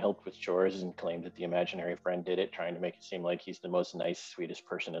around and helped with chores, and claimed that the imaginary friend did it, trying to make it seem like he's the most nice, sweetest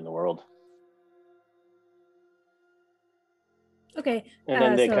person in the world. Okay. And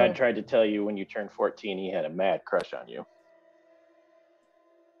then they kind of tried to tell you when you turned 14, he had a mad crush on you.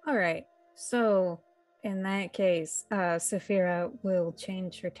 All right. So in that case, Saphira will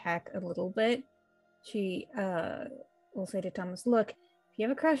change her tack a little bit. She will say to Thomas, look, if you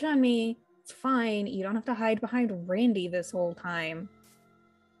have a crush on me, it's fine. You don't have to hide behind Randy this whole time.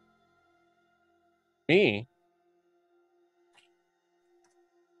 Me?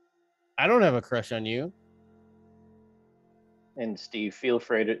 I don't have a crush on you. And Steve, feel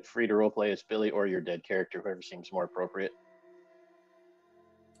free to roleplay as Billy or your dead character, whoever seems more appropriate.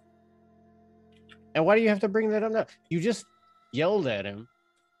 And why do you have to bring that up now? You just yelled at him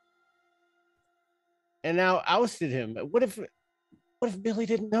and now ousted him. What if Billy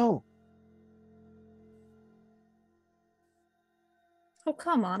didn't know? Oh,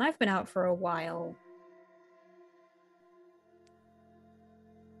 come on. I've been out for a while.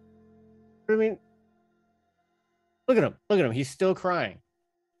 I mean, look at him. He's still crying.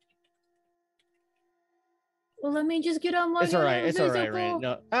 Well, let me just get on my It's all right. physical. Randy.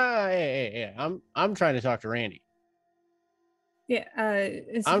 No, hey. I'm trying to talk to Randy. Yeah,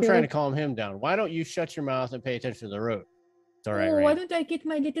 I'm trying to calm him down. Why don't you shut your mouth and pay attention to the road? It's all right, Oh, Rain. why don't I get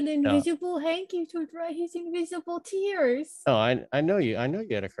my little invisible hanky to dry his invisible tears? Oh, I know you. I know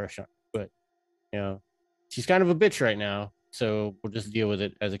you had a crush on her, but you know, she's kind of a bitch right now. So we'll just deal with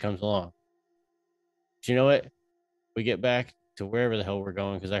it as it comes along. But you know what? We get back to wherever the hell we're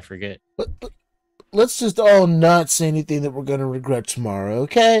going because I forget. But let's just all not say anything that we're gonna regret tomorrow,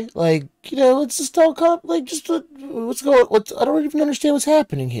 okay? Like, let's just all what's going. I don't even understand what's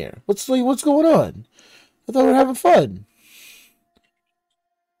happening here. What's going on? I thought we were having fun.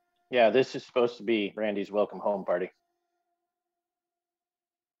 Yeah, this is supposed to be Randy's welcome home party.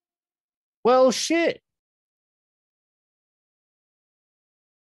 Well, shit.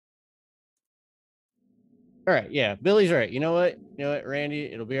 All right, yeah, Billy's right. You know what,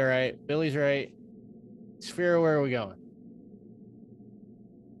 Randy? It'll be all right. Billy's right. Sphera, where are we going?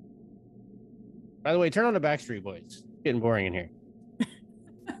 By the way, turn on the Backstreet Boys. It's getting boring in here.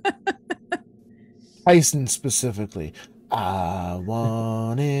 Tyson specifically. I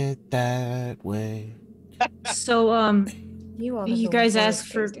want it that way. So, You guys asked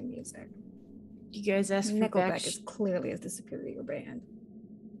for music. You guys asked for Nickelback is clearly the superior band.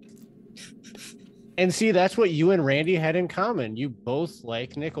 And see, that's what you and Randy had in common. You both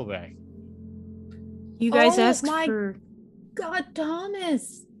like Nickelback. You guys asked for... God,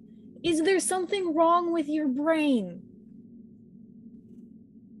 Thomas! Is there something wrong with your brain?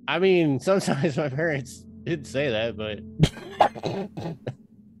 I mean, sometimes my parents did say that, but...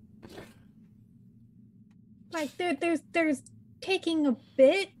 Like, there's taking a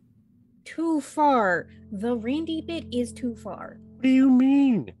bit too far. The Randy bit is too far. What do you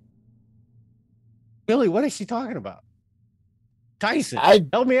mean? Billy, what is she talking about? Tyson,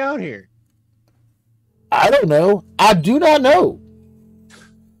 help me out here. I don't know. I do not know.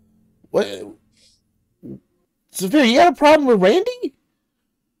 What? Sophia, you got a problem with Randy?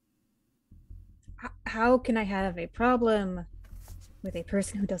 How can I have a problem with a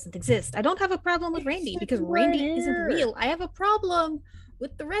person who doesn't exist? I don't have a problem with Randy because Randy isn't real. I have a problem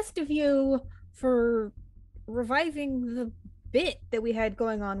with the rest of you for reviving the bit that we had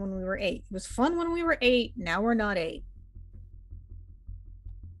going on when we were 8. It was fun when we were 8. Now we're not 8.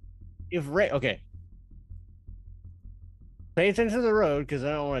 Okay. Pay attention to the road because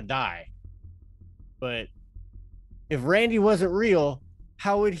I don't want to die. But if Randy wasn't real,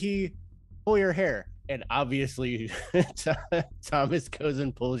 how would he pull your hair? And obviously, Thomas goes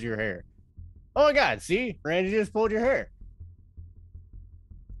and pulls your hair. Oh my God! See, Randy just pulled your hair.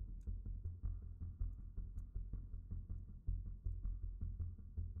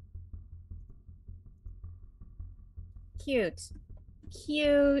 Cute.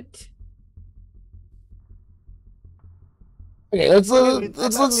 Okay, let's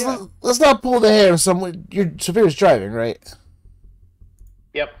not pull the hair of someone. Sophia's driving, right?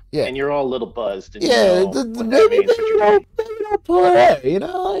 Yep. Yeah. And you're all a little buzzed. And yeah. Maybe don't pull her hair. Maybe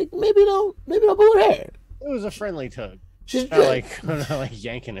don't pull her hair. It was a friendly tug. She's not like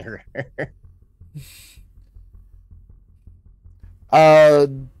yanking her hair.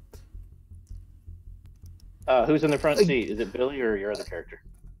 Who's in the front seat? Is it Billy or your other character?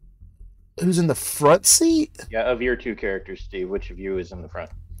 Who's in the front seat? Yeah, of your two characters, Steve, which of you is in the front?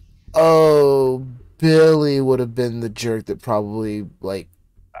 Oh, Billy would have been the jerk that probably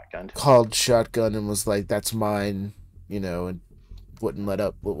called shotgun and was like, "That's mine," and wouldn't let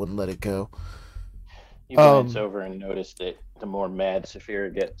it go. You glance over and notice that the more mad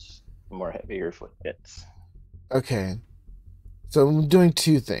Saphira gets, the more heavy your foot gets. Okay. So I'm doing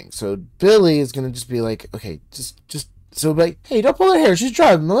two things. So Billy is gonna just be like, okay, just so like, hey, don't pull her hair. She's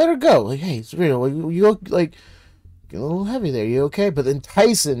driving. Let her go. Like, hey, Sabrina, you like get a little heavy there. You okay? But then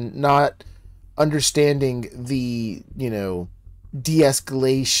Tyson, not understanding the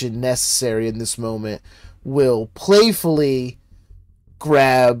de-escalation necessary in this moment, will playfully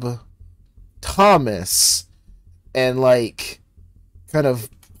grab Thomas and kind of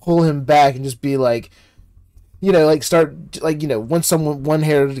pull him back and just be like, start once one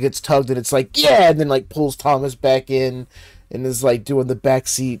hair gets tugged and it's like, yeah, and then pulls Thomas back in and is doing the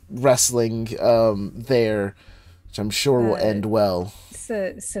backseat wrestling there, which I'm sure will end well.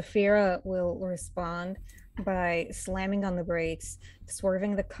 So Saphira will respond by slamming on the brakes,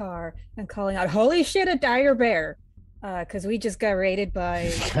 swerving the car, and calling out, "Holy shit, a dire bear!" Because we just got raided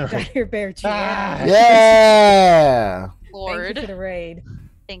by dire bear GM. Yeah. Lord. Thank you for the raid.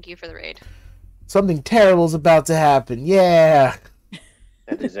 Thank you for the raid. Something terrible is about to happen. Yeah.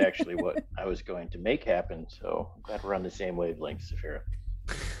 That is actually what I was going to make happen, so I'm glad we're on the same wavelength, Saphira.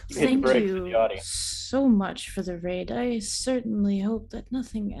 Thank you so much for the raid. I certainly hope that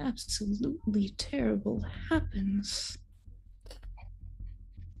nothing absolutely terrible happens.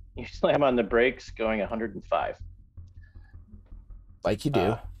 You slam on the brakes going 105. Like you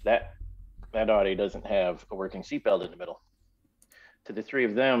do. That Audi doesn't have a working seatbelt in the middle. To the three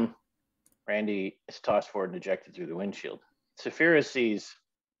of them, Randy is tossed forward and ejected through the windshield. Saphira sees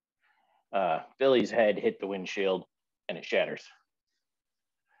Billy's head hit the windshield and it shatters.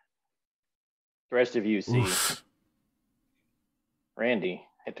 The rest of you see Randy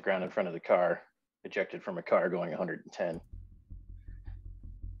hit the ground in front of the car, ejected from a car going 110.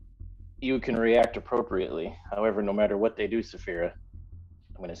 You can react appropriately. However, no matter what they do, Saphira,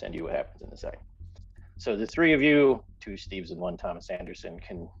 I'm going to send you what happens in a second. So the three of you, 2 Steves and 1 Thomas Anderson,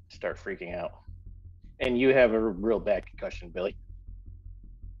 can start freaking out. And you have a real bad concussion, Billy.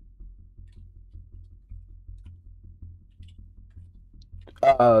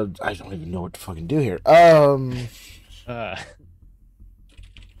 I don't even know what to fucking do here.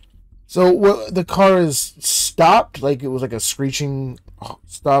 So the car is stopped, like it was like a screeching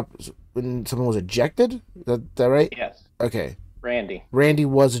stop when someone was ejected? Is that right? Yes. Okay. Randy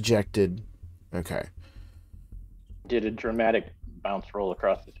was ejected. Okay. Did a dramatic bounce roll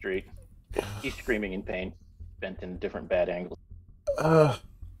across the street. He's screaming in pain, bent in different bad angles.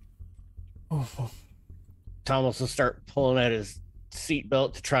 Thomas will start pulling at his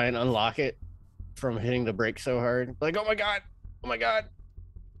seatbelt to try and unlock it from hitting the brake so hard. Like, oh my god.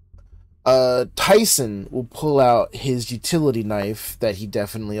 Tyson will pull out his utility knife that he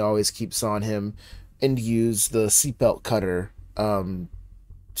definitely always keeps on him and use the seatbelt cutter to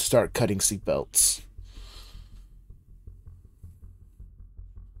start cutting seatbelts.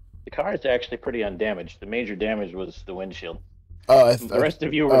 The car is actually pretty undamaged. The major damage was the windshield. The rest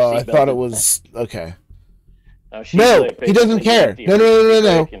of you were I thought it was... Okay. No, he doesn't care.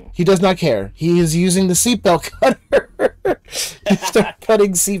 No. He does not care. He is using the seatbelt cutter to start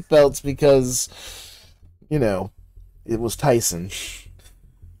cutting seatbelts because, it was Tyson.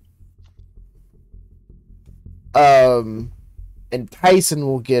 And Tyson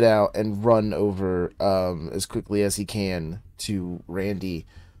will get out and run over as quickly as he can to Randy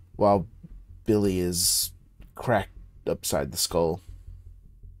while Billy is cracked upside the skull.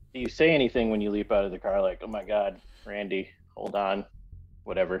 Do you say anything when you leap out of the car, like, oh my god, Randy, hold on,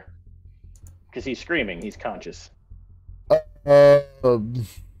 whatever? Because he's screaming, he's conscious. Yeah. Oh,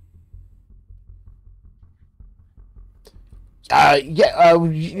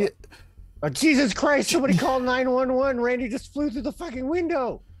 Jesus Christ, somebody call 911. Randy just flew through the fucking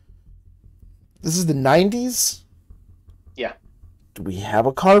window. This is the 90s? Yeah. Do we have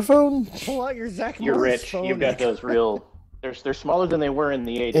a car phone? Pull out your Zach You're Morris rich. phone. You've got those real... They're smaller than they were in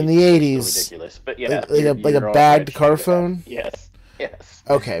the 80s. In the 80s. So ridiculous. But yeah. Like a bagged car phone? Yes.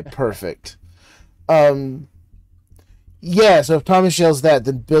 Okay, perfect. Yeah, so if Thomas yells that,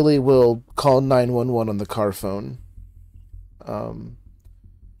 then Billy will call 911 on the car phone.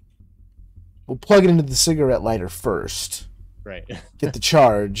 We'll plug it into the cigarette lighter first. Right. Get the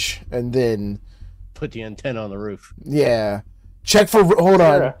charge, and then... Put the antenna on the roof. Yeah. Check for... Hold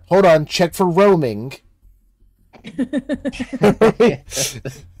on. Check for roaming. Are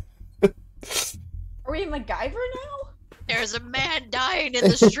we MacGyver now? There's a man dying in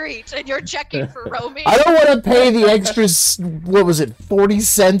the street, and you're checking for roaming. I don't want to pay the extra, what was it, 40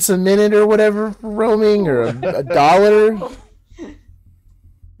 cents a minute or whatever for roaming, or a dollar? It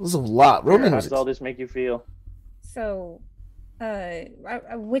was a lot. Roaming How was... does all this make you feel? So,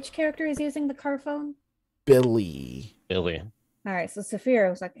 which character is using the car phone? Billy. All right, so Saphira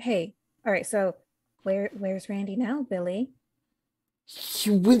was like, hey, all right, so where's Randy now, Billy? He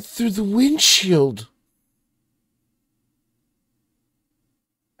went through the windshield.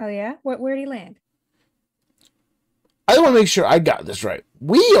 Oh, yeah? Where'd he land? I want to make sure I got this right.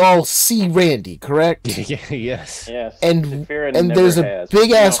 We all see Randy, correct? Yes. And there's a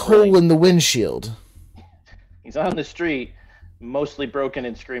big-ass hole in the windshield. He's on the street, mostly broken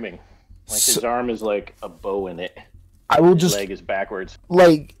and screaming. Like his arm is like a bow in it. His leg is backwards.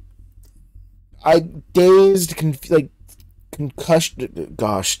 Like, dazed, concussion.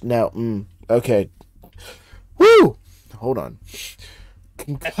 Gosh, now, okay. Woo! Hold on.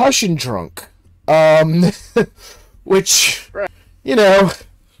 Concussion drunk. Which,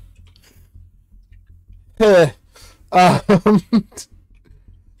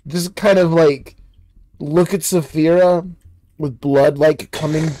 just kind of like look at Saphira with blood like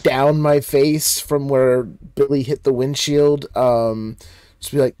coming down my face from where Billy hit the windshield.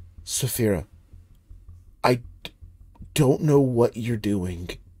 Just be like, Saphira, I don't know what you're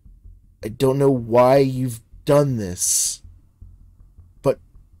doing. I don't know why you've done this. But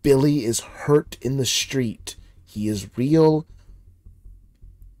Billy is hurt in the street. He is real.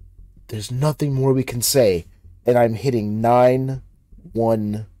 There's nothing more we can say. And I'm hitting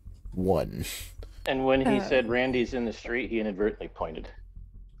 911. And when he Uh, said Randy's in the street, he inadvertently pointed.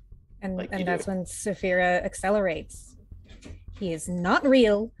 And, Like you and that's do. when Saphira accelerates. He is not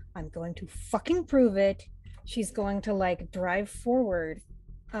real. I'm going to fucking prove it. She's going to like drive forward,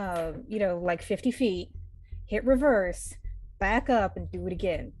 like 50 feet, hit reverse, back up, and do it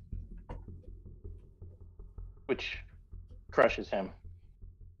again. Which crushes him.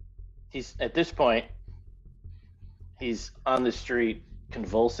 He's at this point, he's on the street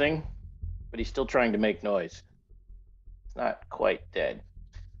convulsing, but he's still trying to make noise. It's not quite dead.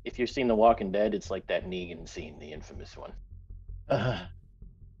 If you've seen The Walking Dead, it's like that Negan scene, the infamous one.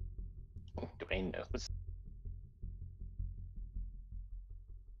 Dwayne knows.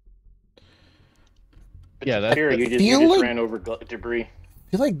 But Yeah, that's Saphira, I you feel just like- ran over debris.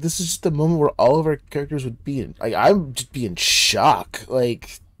 I feel like this is just the moment where all of our characters would be in. Like, I'm just be in shock.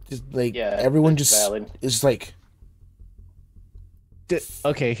 Like, just like Yeah, everyone that's just valid. is like,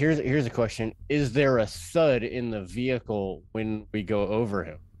 Okay, here's a question. Is there a thud in the vehicle when we go over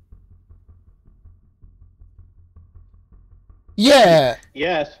him? yeah.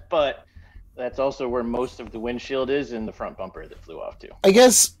 Yes, but that's also where most of the windshield is in the front bumper that flew off too. I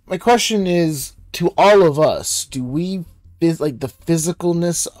guess my question is to all of us: do we like the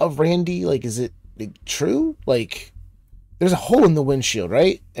physicalness of Randy? Like, is it like, true? Like, there's a hole in the windshield,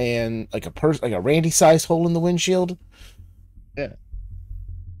 right? And like like a Randy-sized hole in the windshield, Yeah.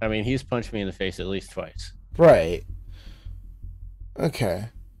 I mean, he's punched me in the face at least twice. right? Okay.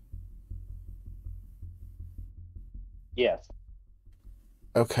 Yes.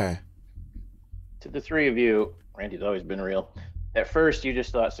 Okay. To the three of you, Randy's always been real. At first, you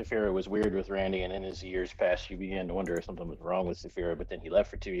just thought Saphira was weird with Randy, and then as the years passed, you began to wonder if something was wrong with Saphira, but then he left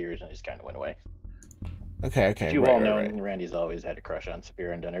for 2 years and it just kind of went away. Okay. But you right, all right, know right. Randy's always had a crush on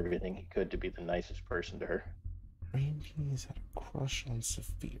Saphira and done everything he could to be the nicest person to her. Randy's had a crush on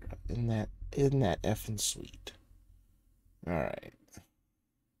Saphira. Isn't that effing sweet? All right.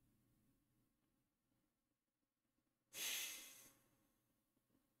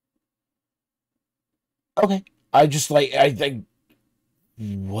 Okay. I just like I think.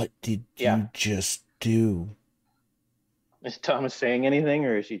 What did Yeah. you just do? Is Thomas saying anything,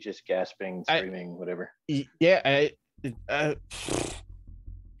 or is he just gasping, I- screaming, whatever? Yeah,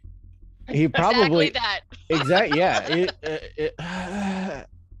 he probably Exactly that. Yeah.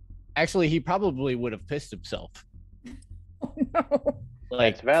 Actually, he probably would have pissed himself. Oh no.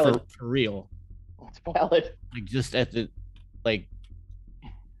 Like That's valid. for real. It's valid. Like just at the like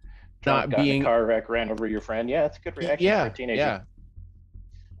Drunk, not got in being a car wreck, ran over your friend. Yeah, it's a good reaction for yeah, a teenager. yeah.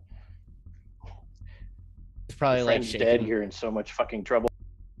 It's probably Your like friend's shaking. dead. You're in so much fucking trouble.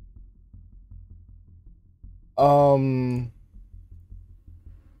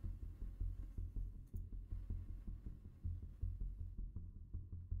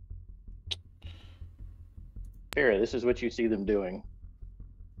 Saphira, this is what you see them doing.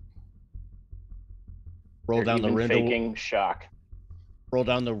 roll They're down the even window. faking shock. Roll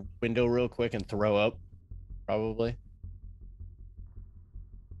down the window real quick and throw up. Probably.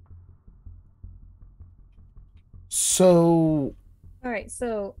 So All right,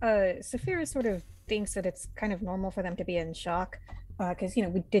 so Saphira sort of thinks that it's kind of normal for them to be in shock, because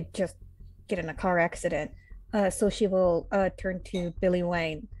we did just get in a car accident. So she will turn to Billy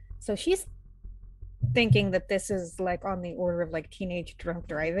Wayne. So she's thinking that this is like on the order of like teenage drunk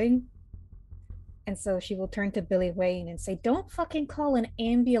driving. And so she will turn to Billy Wayne and say, "Don't fucking call an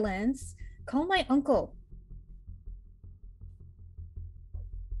ambulance. Call my uncle.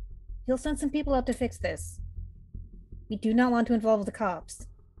 He'll send some people out to fix this. We do not want to involve the cops."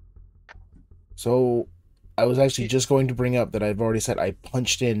 So I was actually just going to bring up that I've already said I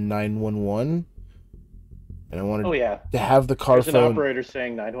punched in 911 and I wanted Oh yeah. to have the car There's an phone. operator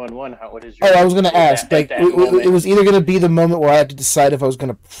saying 911. What is your? Oh, I was going to ask. at Like, that it moment? was either going to be the moment where I had to decide if I was going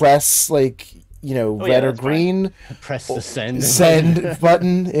to press, like, yeah, red or that's fine. green, Press the send send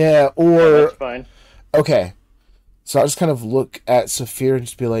button. Yeah, Yeah, or that's fine. okay. So I'll just kind of look at Saphira and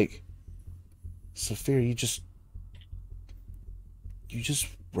just be like, Saphira, you just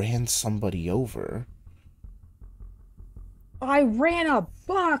ran somebody over. I ran a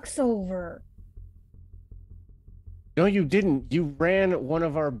box over. No, you didn't. You ran one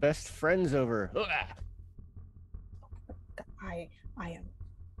of our best friends over. I am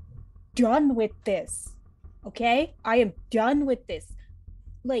done with this. Okay? I am done with this.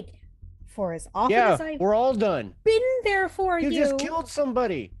 Like, for as often Yeah, as I've we're all done. been there for You you, just killed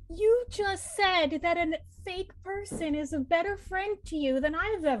somebody. you just said that a fake person is a better friend to you than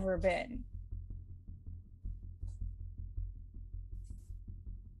I've ever been.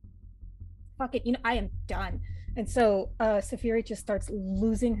 Fuck it, I am done. And so Saphira just starts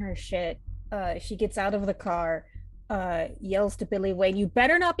losing her shit She gets out of the car, yells to Billy Wayne, "You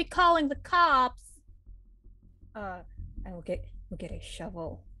better not be calling the cops!" And we'll get a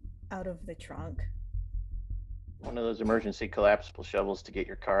shovel out of the trunk. One of those emergency collapsible shovels to get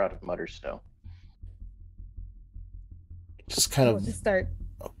your car out of mud or snow. Just kind We'll of just start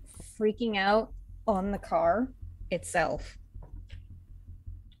freaking out on the car itself.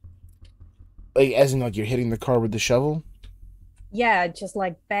 like, as in, like, you're hitting the car with the shovel. Yeah, just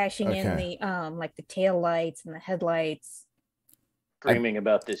like bashing in Okay. the like the tail lights and the headlights. Screaming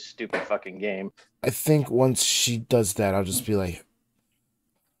about this stupid fucking game. I think once she does that, I'll just be like,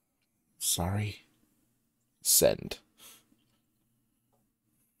 sorry. Send.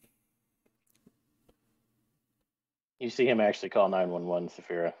 You see him actually call 911,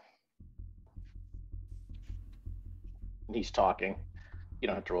 Saphira. And he's talking. You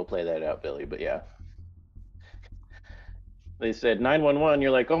don't have to roleplay that out, Billy, but yeah. They said 911.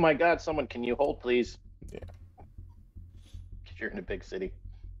 You're like, oh my God, someone, can you hold, please? Yeah. Because you're in a big city.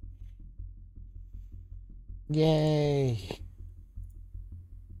 Yay.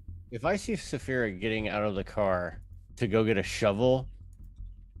 If I see Saphira getting out of the car to go get a shovel,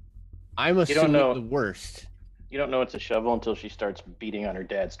 I'm assuming know. the worst. You don't know it's a shovel until she starts beating on her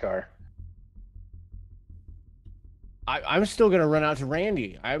dad's car. I'm still going to run out to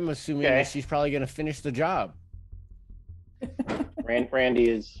Randy. I'm assuming Okay. that she's probably going to finish the job. Randy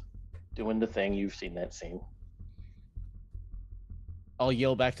is doing the thing. You've seen that scene. I'll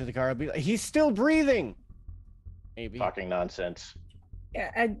yell back to the car. I'll be like, he's still breathing. Maybe. Talking nonsense.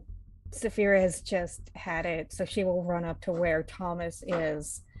 Yeah, Saphira has just had it, so she will run up to where Thomas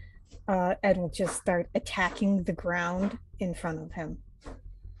is, and will just start attacking the ground in front of him.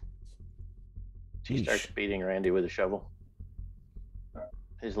 She starts beating Randy with a shovel.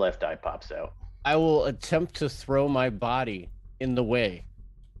 His left eye pops out. I will attempt to throw my body in the way.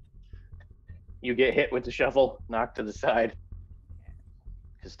 You get hit with the shovel, knocked to the side.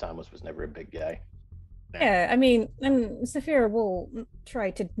 Because Thomas was never a big guy. Yeah, I mean, and Saphira will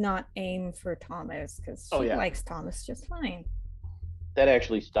try to not aim for Thomas because she likes Thomas just fine. That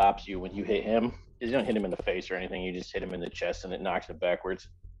actually stops you when you hit him. You don't hit him in the face or anything. You just hit him in the chest and it knocks him backwards.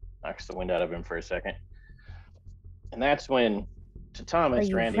 Knocks the wind out of him for a second. And that's when, to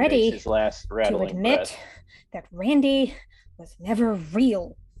Thomas, Randy makes his last rattling to admit breath. that Randy was never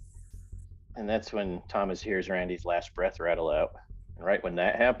real? And that's when Thomas hears Randy's last breath rattle out. And right when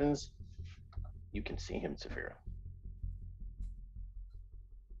that happens, you can see him, Saphira.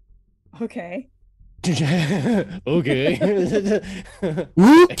 Okay. Okay. Oops.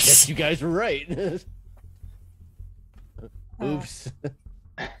 I guess you guys were right. Oops.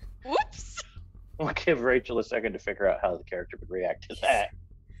 Whoops. We'll give Rachel a second to figure out how the character would react to that.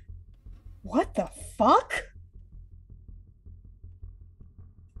 What the fuck?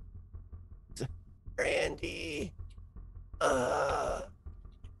 Randy.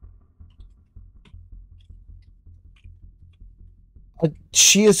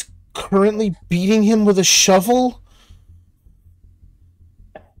 She is currently beating him with a shovel?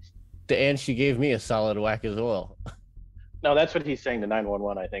 And she gave me a solid whack as well. No, that's what he's saying to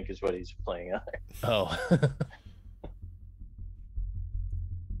 911, I think, is what he's playing on. Oh.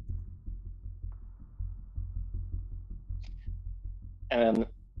 And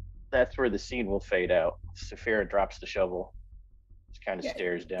that's where the scene will fade out. Saphira drops the shovel. Just kind of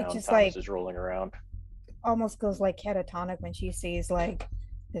stares down. Thomas is rolling around. Almost goes like catatonic when she sees like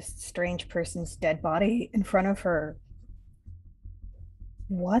this strange person's dead body in front of her.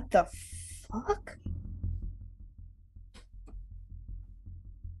 What the fuck?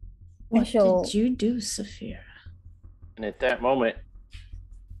 What did you do, Saphira? And at that moment,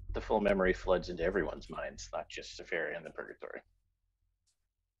 the full memory floods into everyone's minds, not just Saphira in the purgatory.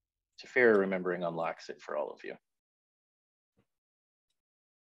 Saphira remembering unlocks it for all of you.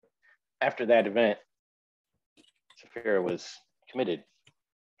 After that event, Saphira was committed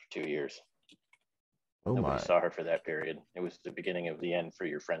for 2 years. Oh Nobody my. saw her for that period. It was the beginning of the end for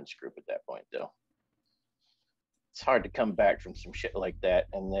your friends group at that point, though. It's hard to come back from some shit like that,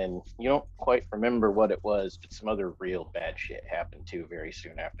 and then you don't quite remember what it was, but some other real bad shit happened too very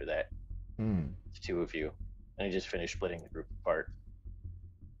soon after that. The two of you, and you just finished splitting the group apart.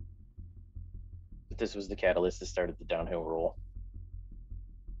 But this was the catalyst that started the downhill roll.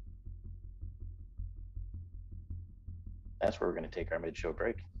 That's where we're going to take our mid-show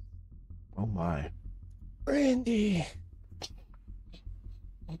break. Oh my. Randy.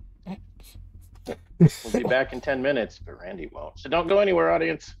 We'll be back in 10 minutes, but Randy won't. So don't go anywhere,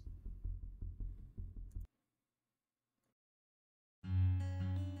 audience.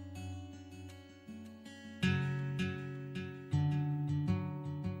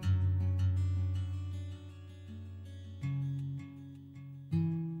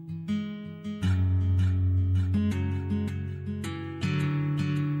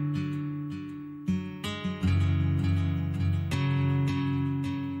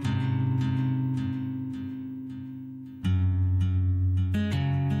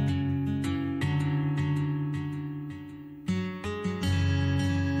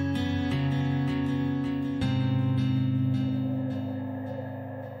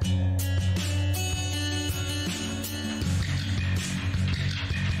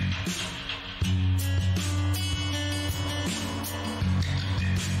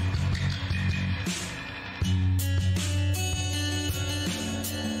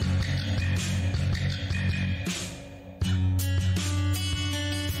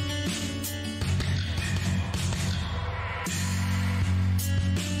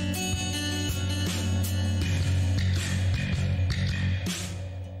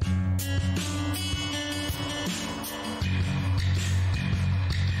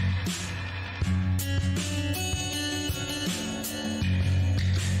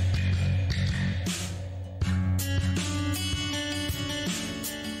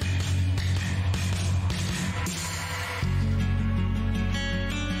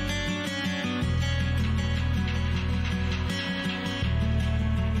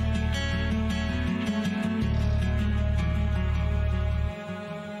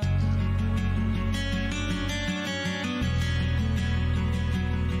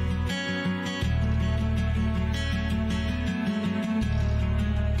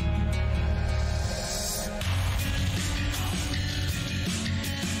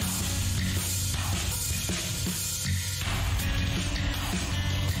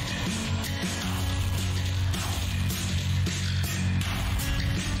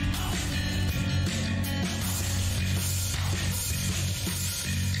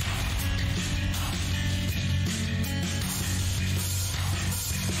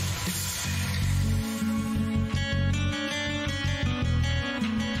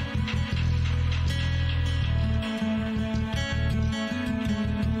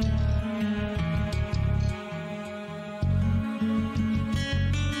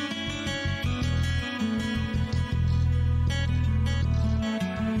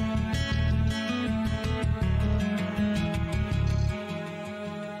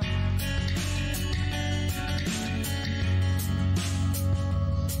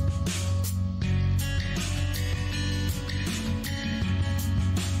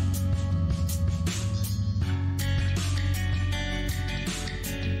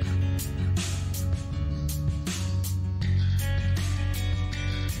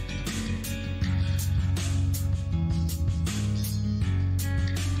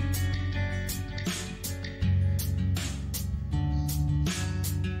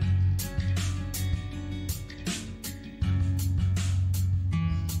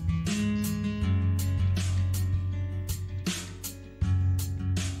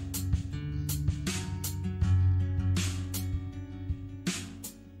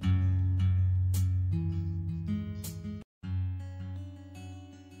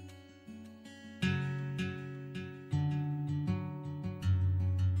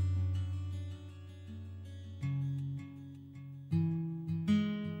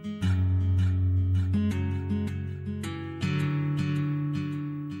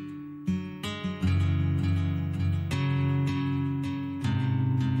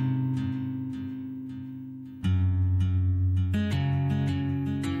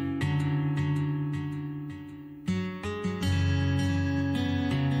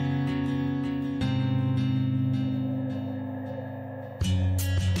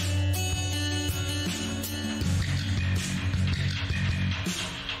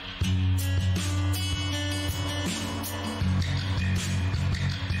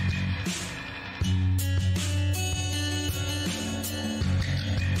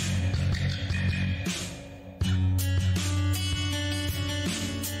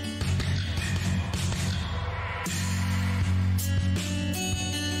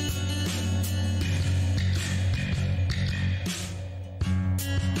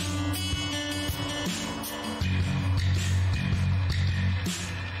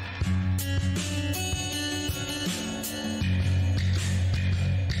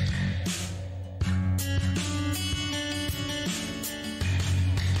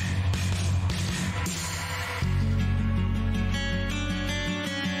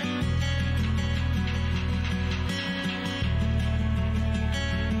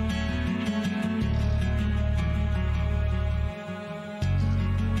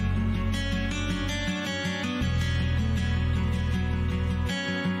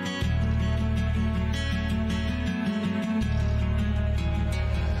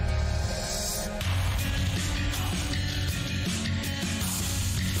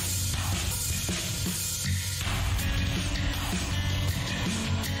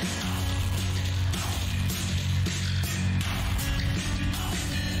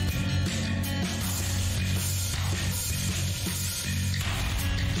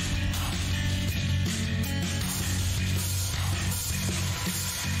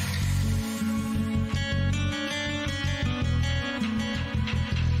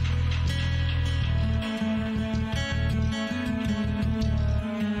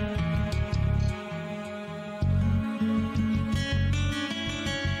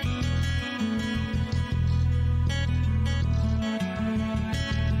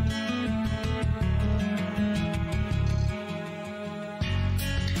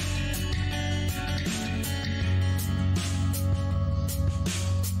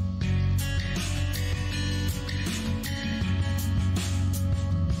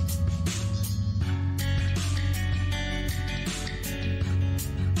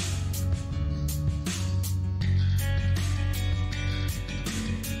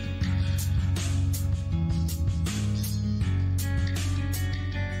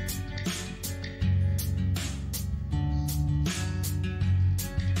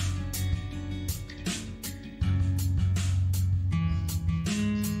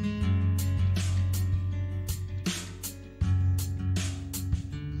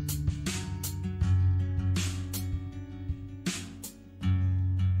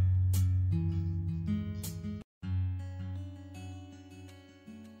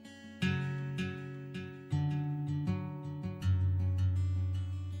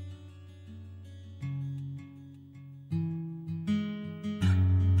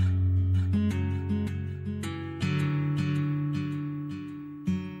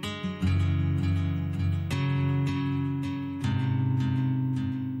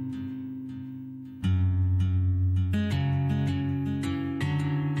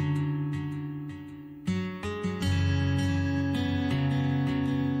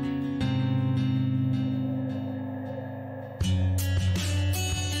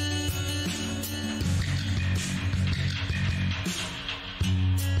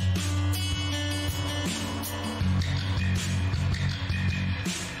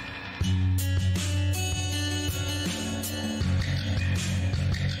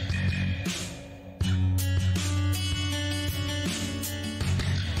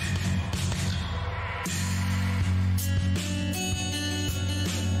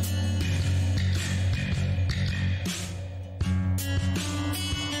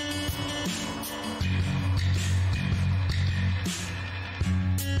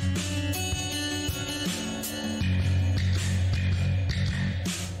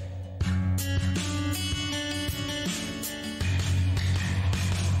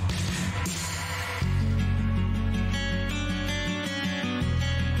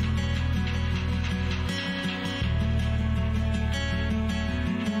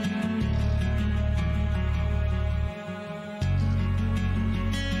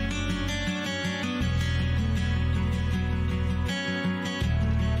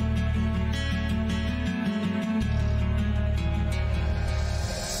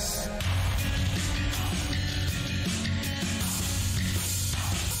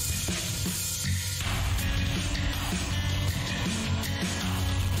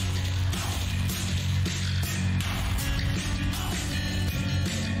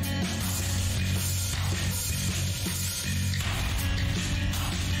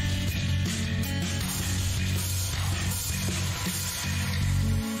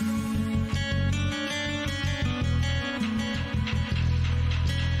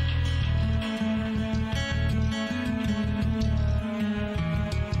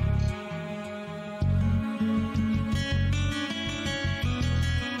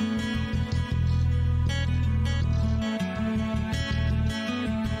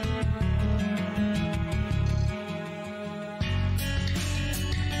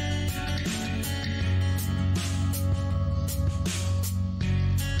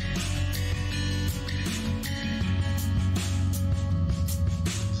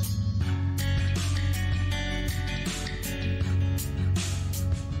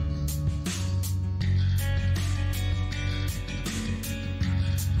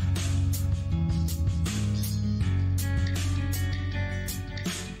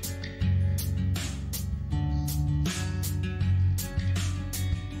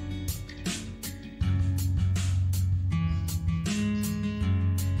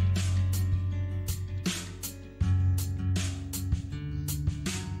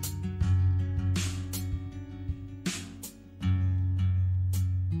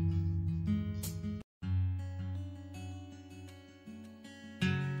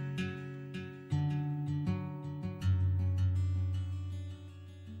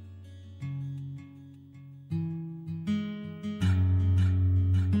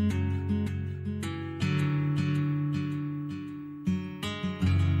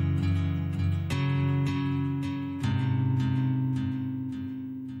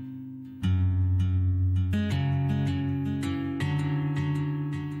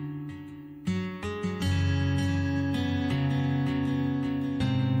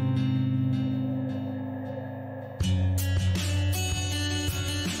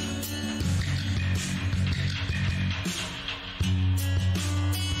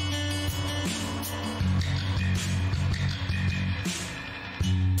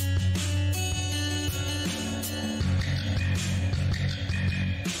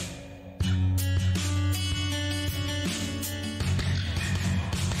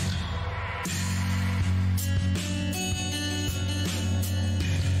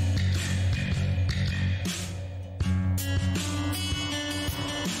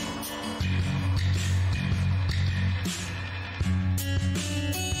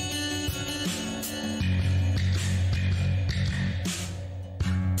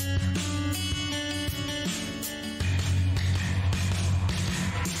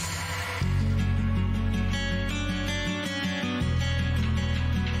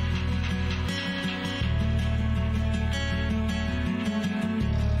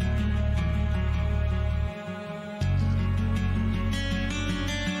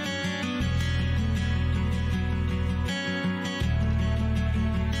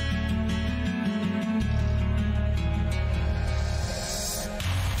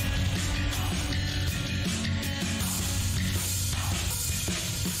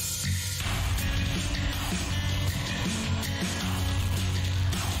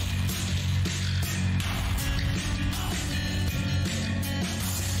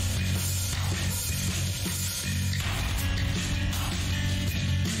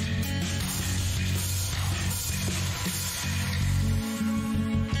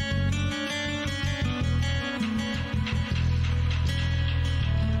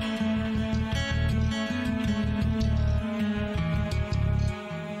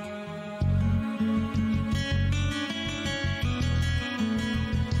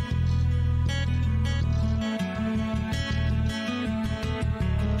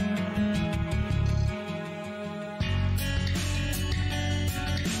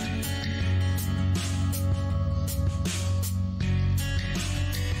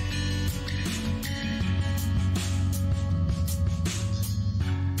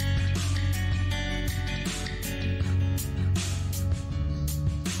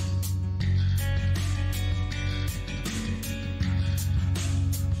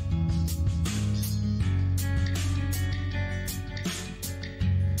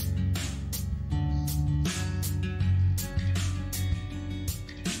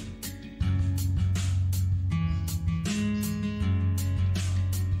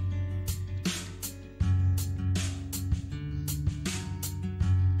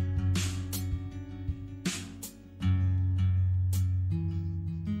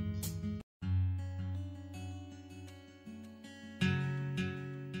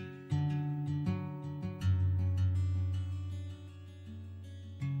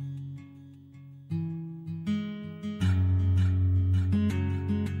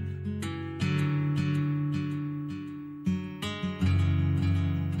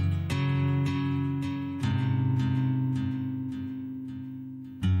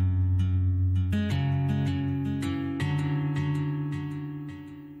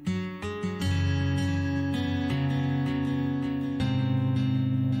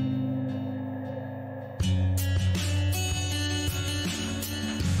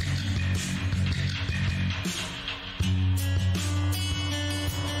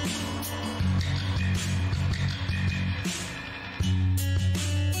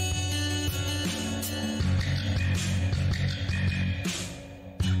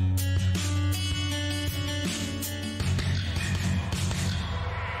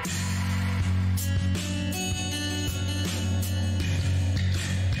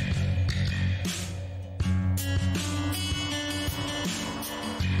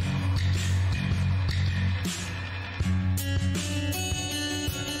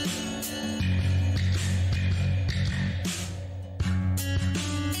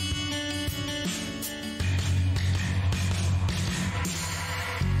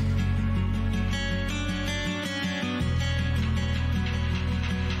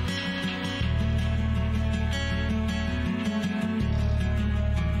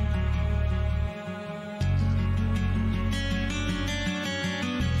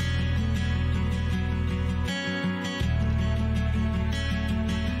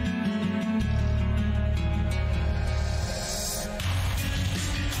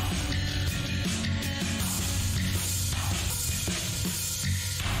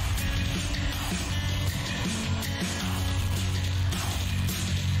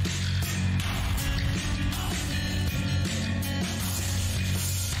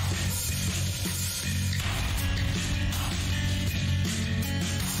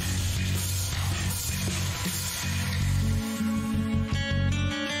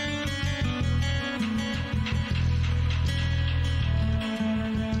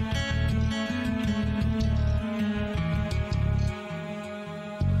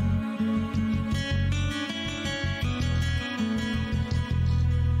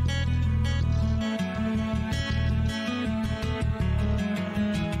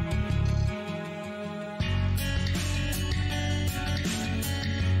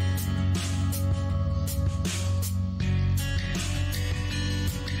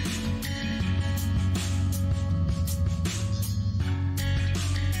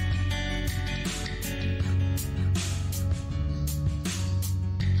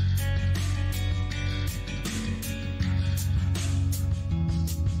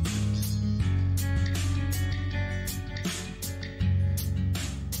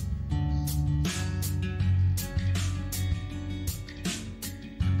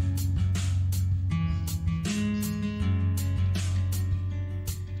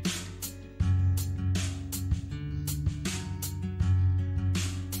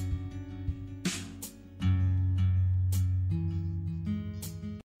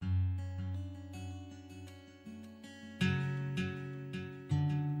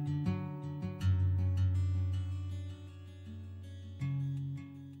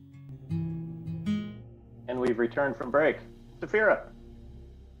 we've returned from break. Saphira,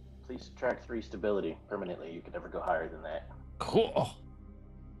 please subtract 3 stability permanently. You can never go higher than that. Cool. Oh,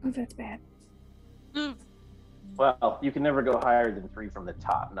 that's bad. Well, you can never go higher than 3 from the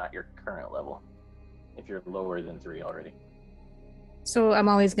top, not your current level. If you're lower than 3 already. So I'm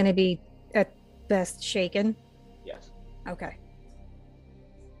always going to be at best shaken? Yes. Okay.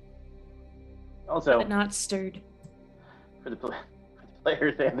 Also, But not stirred. for the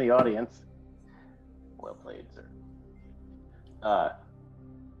players and the audience, well played, sir.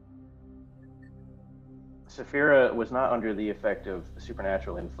 Saphira was not under the effect of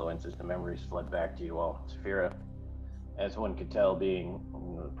supernatural influences. The memories flood back to you all. Saphira, as one could tell, being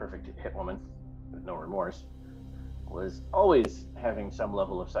a perfect hit woman with no remorse, was always having some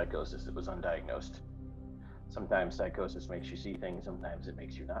level of psychosis that was undiagnosed. Sometimes psychosis makes you see things, sometimes it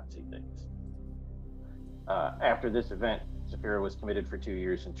makes you not see things. After this event, Saphira was committed for 2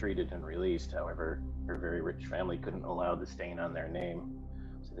 years and treated and released. However, her very rich family couldn't allow the stain on their name,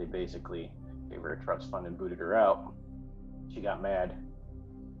 so they basically gave her a trust fund and booted her out. She got mad,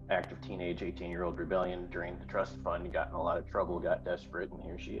 active teenage 18-year-old rebellion, drained the trust fund, got in a lot of trouble, got desperate, and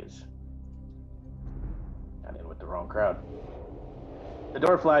here she is. Got in with the wrong crowd. The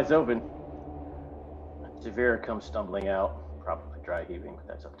door flies open. Saphira comes stumbling out, probably dry heaving, but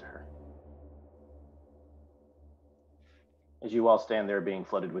that's up to her. As you all stand there being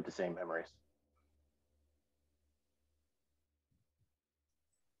flooded with the same memories.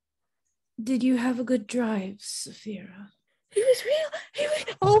 Did you have a good drive, Saphira? He was real.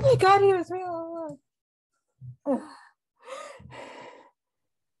 Oh my god, he was real. Oh.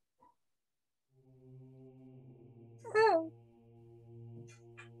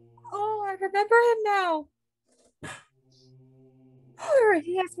 Oh, I remember him now. Oh,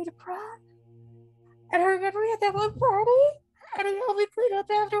 he asked me to prom. And I remember we had that one party. And he helped me clean up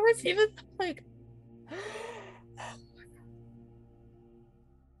afterwards. He was like...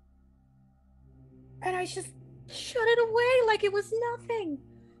 And I just shut it away like it was nothing.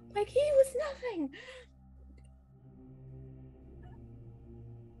 Like he was nothing.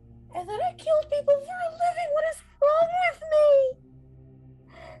 And then I killed people for a living. What is wrong with me?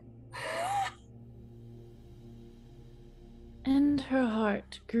 And her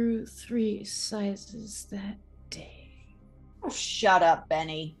heart grew 3 sizes that day. Oh, shut up,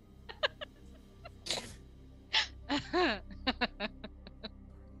 Benny.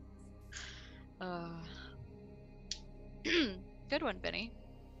 Good one, Benny.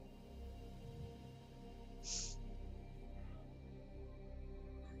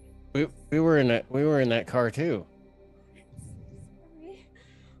 We were in that car too. Sorry.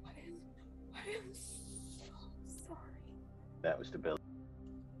 I am so sorry. That was stability.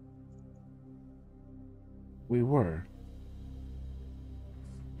 We were.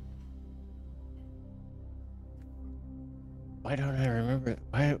 Why don't I remember?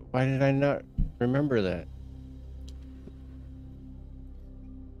 Why did I not remember that?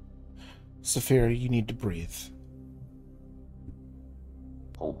 Saphira, you need to breathe.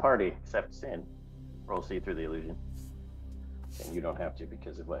 Whole party, except Sin. Roll see through the illusion. And you don't have to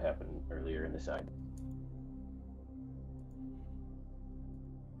because of what happened earlier in the side.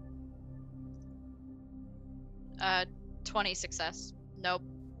 Uh, 20 success. Nope.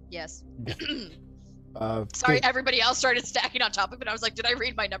 Yes. Sorry, Everybody else started stacking on top of it. I was like, did I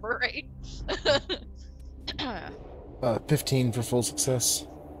read my number right? 15 for full success.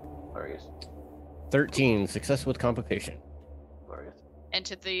 Glorious. 13 success with complication. Glorious. And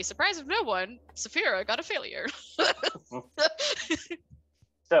to the surprise of no one, Saphira got a failure.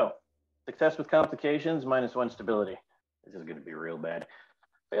 So, success with complications, -1 stability. This is going to be real bad.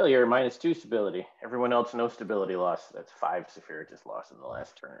 Failure, -2 stability. Everyone else, no stability loss. That's 5 Saphira just lost in the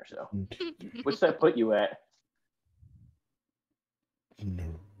last turn or so. What's that put you at?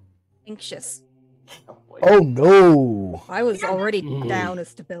 No. Anxious. Oh, boy. Oh no! I was already down a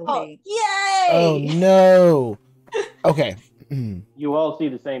stability. Yay! Oh no! Okay. You all see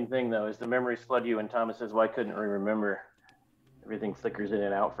the same thing, though, as the memories flood you, and Thomas says, why couldn't we remember? Everything flickers in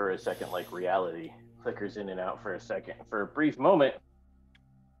and out for a second, like reality flickers in and out for a second. For a brief moment,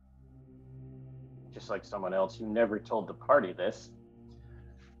 just like someone else who never told the party this,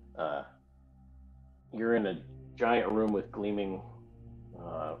 you're in a giant room with gleaming,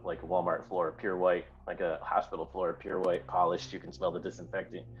 like a Walmart floor, pure white, like a hospital floor, pure white, polished. You can smell the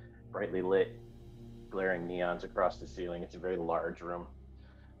disinfectant, brightly lit, glaring neons across the ceiling. It's a very large room.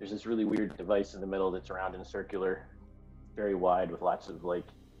 There's this really weird device in the middle that's round and circular, very wide, with lots of like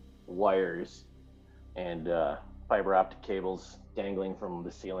wires and fiber optic cables dangling from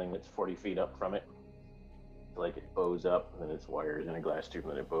the ceiling that's 40 feet up from it. Like it bows up, and then it's wires in a glass tube,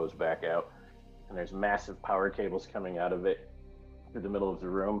 and then it bows back out. and there's massive power cables coming out of it through the middle of the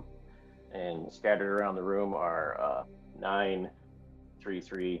room. And scattered around the room are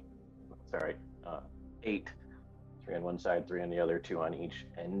 8, 3 on one side, 3 on the other, 2 on each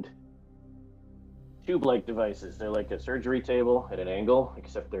end. Tube-like devices. They're like a surgery table at an angle,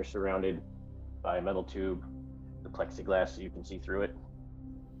 except they're surrounded by a metal tube, the plexiglass, so you can see through it.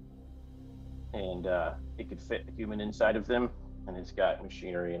 And it could fit a human inside of them, and it's got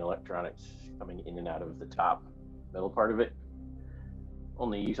machinery and electronics coming in and out of the top middle part of it.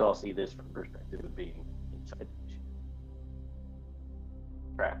 Only you all see this from the perspective of being inside the machine.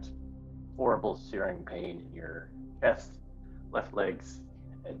 Trapped. Horrible searing pain in your chest, left legs,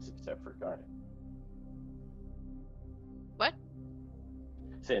 heads, except for Garnet. What?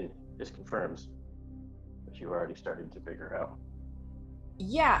 Sin, this confirms what you already started to figure out.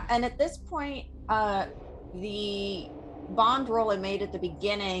 Yeah, and at this point, the bond roll I made at the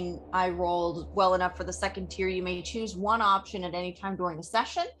beginning, I rolled well enough for the second tier. You may choose one option at any time during the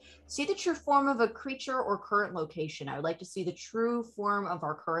session. See the true form of a creature or current location. I would like to see the true form of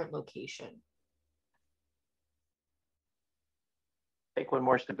our current location. Take 1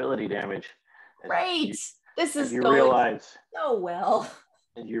 more stability damage. Great! This is you going realize so well.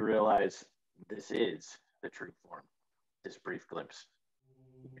 And you realize this is the true form. This brief glimpse.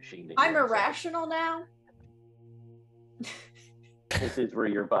 Machine that I'm you're inside. irrational now. This is where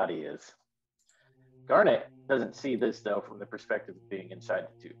your body is. Garnet doesn't see this, though, from the perspective of being inside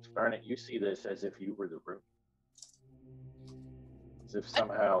the tubes. Garnet, you see this as if you were the room. As if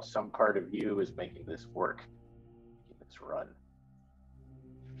somehow some part of you is making this work, making this run.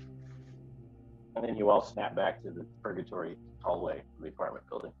 And then you all snap back to the purgatory hallway of the apartment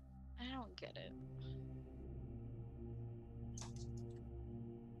building. I don't get it.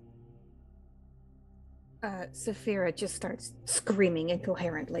 Saphira just starts screaming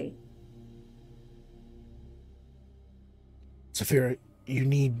incoherently. Saphira, you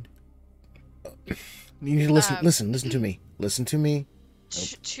need to listen to me. Listen to me.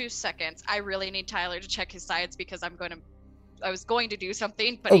 2 seconds. I really need Tyler to check his science because I was going to do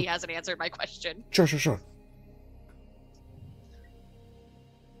something, but he hasn't answered my question. Sure.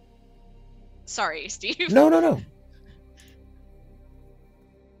 Sorry, Steve. No.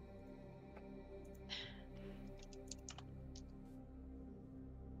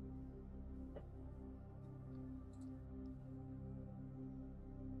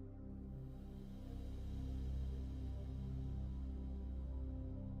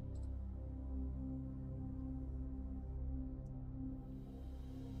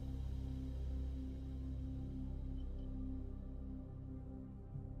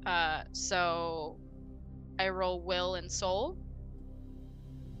 So I roll will and soul.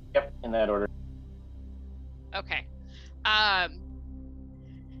 Yep, in that order. Okay.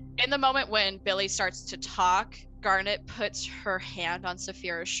 In the moment when Billy starts to talk, Garnet puts her hand on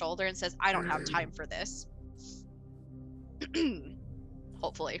Saphira's shoulder and says, I don't have time for this.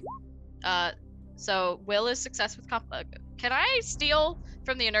 Hopefully. So will is success with can I steal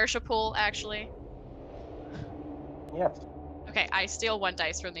from the inertia pool, actually? Yes. Okay, I steal 1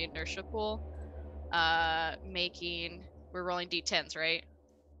 dice from the inertia pool. We're rolling d10s, right?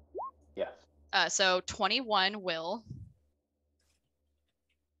 Yes. So 21 will.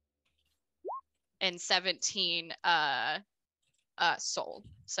 And 17 soul.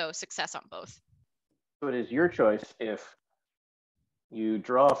 So success on both. So it is your choice if you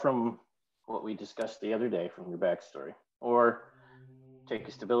draw from what we discussed the other day from your backstory, or take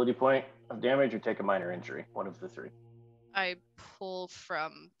a stability point of damage, or take a minor injury. One of the 3. I pull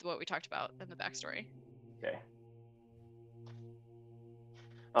from what we talked about in the backstory. Okay.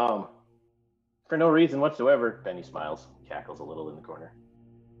 For no reason whatsoever, Benny smiles, cackles a little in the corner.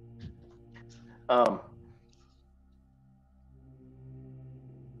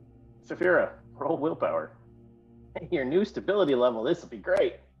 Saphira, roll willpower. Your new stability level, this will be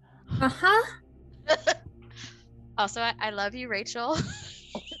great. Uh-huh. Also, I love you, Rachel.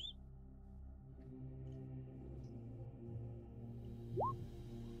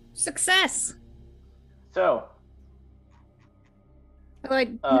 Success. So,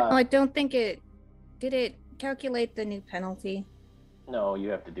 I don't think it did. It calculate the new penalty. no, you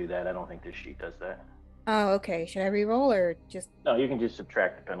have to do that. I don't think this sheet does that. Oh, okay. Should I re-roll or just? No, you can just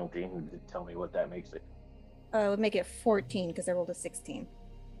subtract the penalty and tell me what that makes it. It would make it 14 because I rolled a 16.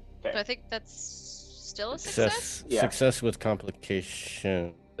 Okay. So I think that's still a success. Yeah. Success with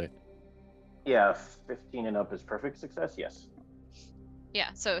complication. Yeah, 15 and up is perfect success. Yes. Yeah,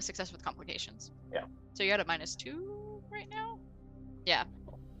 so success with complications. Yeah. So you're at a -2 right now? Yeah.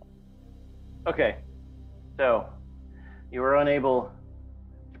 Okay. So, you were unable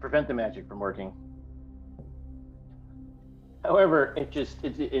to prevent the magic from working, However,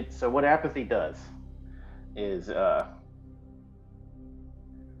 so what apathy does is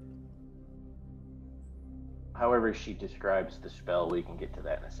however she describes the spell, we can get to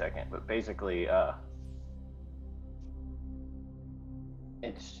that in a second. But basically,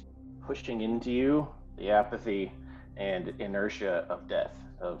 it's pushing into you the apathy and inertia of death,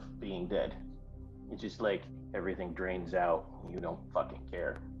 of being dead. It's just like everything drains out. You don't fucking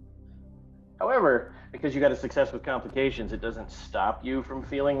care. However, because you got a success with complications, it doesn't stop you from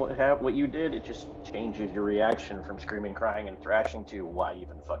feeling what you did. It just changes your reaction from screaming, crying, and thrashing to why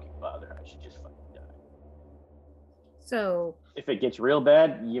even fucking bother? I should just fucking die. So if it gets real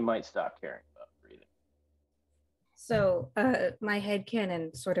bad, you might stop caring about breathing. So my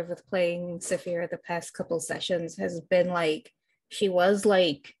headcanon sort of with playing Saphira the past couple sessions has been like, she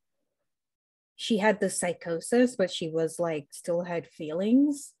had the psychosis, but she was like, still had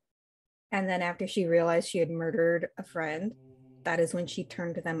feelings. And then after she realized she had murdered a friend, that is when she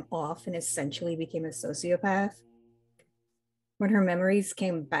turned them off and essentially became a sociopath. When her memories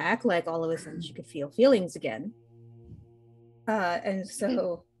came back, like all of a sudden she could feel feelings again. And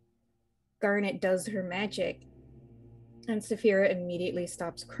so Garnet does her magic, and Saphira immediately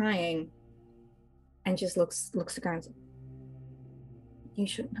stops crying and just looks at Garnet. You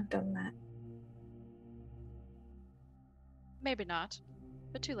shouldn't have done that. Maybe not,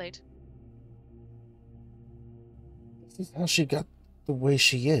 but too late. This is how she got the way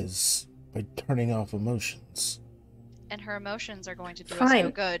she is, by turning off emotions. And her emotions are going to do us Fine.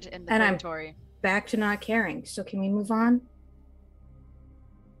 no good in the And I'm purgatory. back to not caring. So can we move on?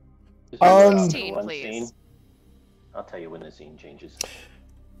 Just remember 16, one please. scene. I'll tell you when the scene changes.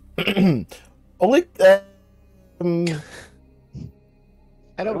 Only. I don't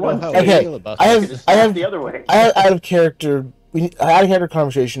know how Okay, I feel about I have- this. I have- the other way. I have out of character. Out of character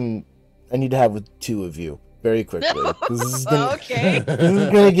conversation. I need to have with two of you very quickly. This is gonna, Okay.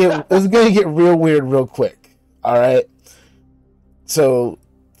 this is gonna get real weird real quick. All right. So,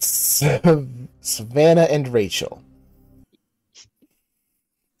 Savannah and Rachel.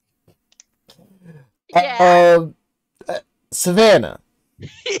 Yeah. Savannah,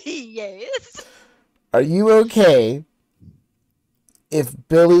 Yes. are you okay if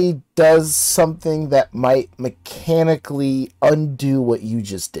Billy does something that might mechanically undo what you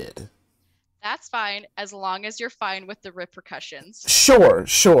just did? That's fine, as long as you're fine with the repercussions. Sure.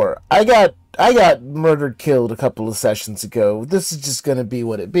 I got murdered, killed a couple of sessions ago. This is just gonna be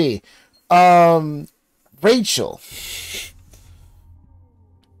what it be. Rachel,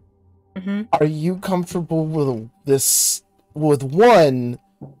 are you comfortable with this? With one,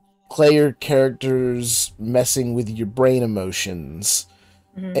 player characters messing with your brain emotions,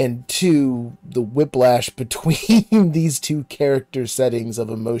 and two, the whiplash between these two character settings of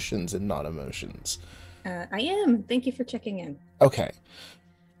emotions and non-emotions. I am. Thank you for checking in. Okay.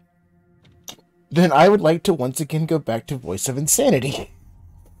 Then I would like to once again go back to Voice of Insanity.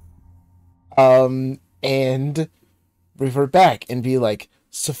 And revert back and be like,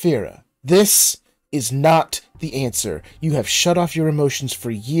 Saphira, this is not the answer. You have shut off your emotions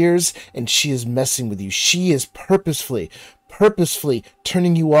for years, and she is messing with you. She is purposefully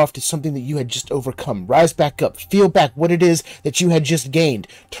turning you off to something that you had just overcome. Rise back up. Feel back what it is that you had just gained.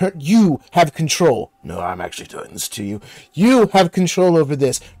 You have control. No, I'm actually doing this to you. You have control over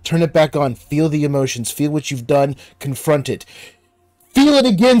this. Turn it back on. Feel the emotions. Feel what you've done. Confront it. Feel it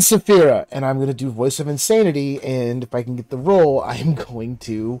again, Saphira. And I'm going to do Voice of Insanity, and if I can get the roll, I'm going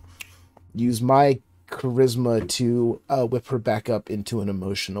to use my charisma to whip her back up into an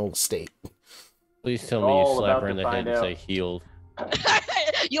emotional state. Please tell me you All slap about her in to the head find and out. say healed.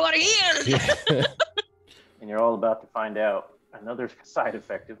 You want to heal? And you're all about to find out another side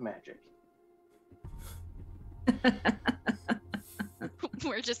effect of magic.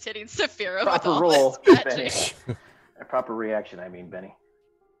 We're just hitting Saphira with Proper all roll, this Benny. magic. A proper reaction, I mean, Benny.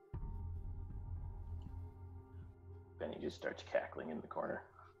 Benny just starts cackling in the corner.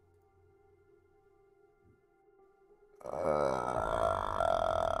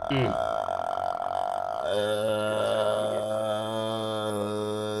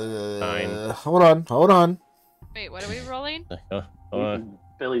 Hold on. Wait, what are we rolling?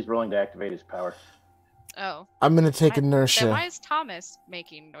 Billy's rolling to activate his power. Oh. I'm gonna take Then inertia. why is Thomas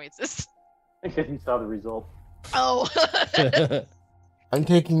making noises? Because he saw the result. Oh. I'm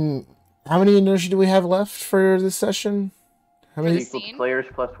taking. How many inertia do we have left for this session? How For many the Equal to scene? players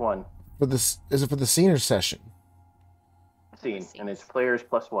plus one. for this? Is it for the senior session? Scene, and it's players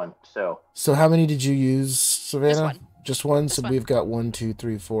plus one. So how many did you use, Savannah? one. Just one. Just So one. we've got 1, 2,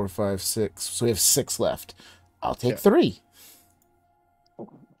 3, 4, 5, 6. So we have 6 left. I'll take Yeah. 3.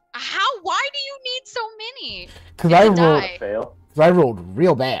 How? Why do you need so many? Because You I could rolled. die. Fail. Because I rolled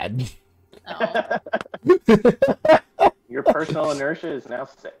real bad. Oh. Your personal inertia is now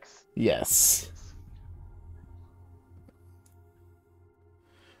 6. Yes.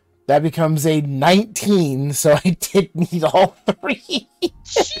 That becomes a 19, so I did need all 3.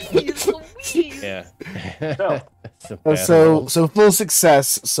 Jeez Louise. Yeah. So- That's a bad So roll. full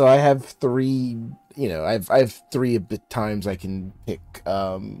success. So I have 3. You know, I have 3 times I can pick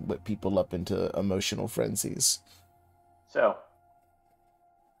whip people up into emotional frenzies. So,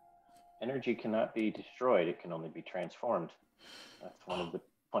 energy cannot be destroyed, it can only be transformed. That's one of the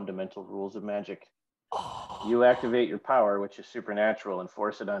fundamental rules of magic. You activate your power, which is supernatural, and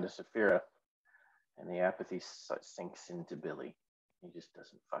force it onto Saphira, and the apathy sinks into Billy. He just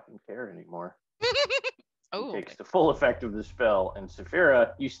doesn't fucking care anymore. Oh. He takes the full effect of the spell, and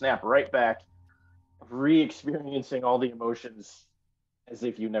Saphira, you snap right back, re-experiencing all the emotions as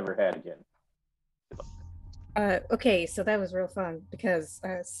if you never had again. Okay, so that was real fun because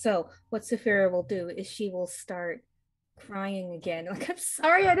so what Saphira will do is she will start crying again. Like, I'm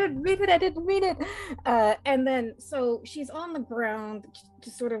sorry, I didn't mean it. And then so she's on the ground,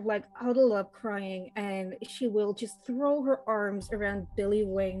 just sort of like huddled up crying, and she will just throw her arms around Billy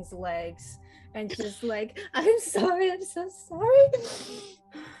Wang's legs and just like, I'm sorry, I'm so sorry.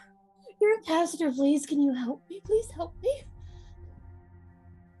 You're a caster, please. Can you help me? Please help me.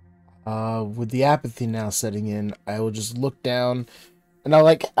 With the apathy now setting in, I will just look down, and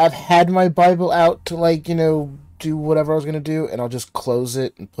I've had my Bible out to do whatever I was gonna do, and I'll just close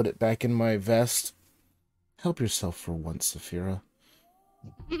it and put it back in my vest. Help yourself for once, Saphira.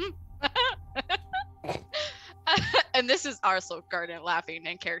 And this is Arslo Garden laughing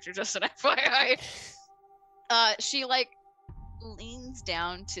in character, just an FYI. She leans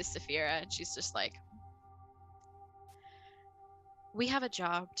down to Saphira and she's just like, we have a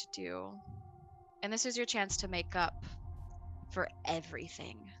job to do, and this is your chance to make up for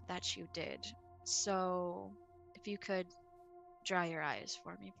everything that you did. So if you could dry your eyes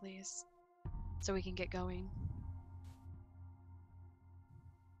for me, please, so we can get going.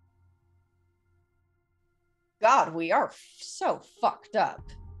 God, we are so fucked up.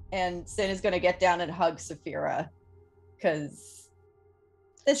 And Sin is going to get down and hug Saphira because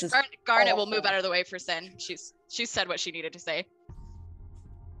this is Garnet will move awful. out of the way for Sin. She's said what she needed to say.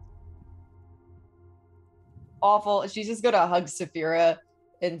 awful. She's just going to hug Saphira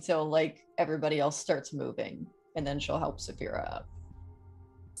until everybody else starts moving, and then she'll help Saphira up.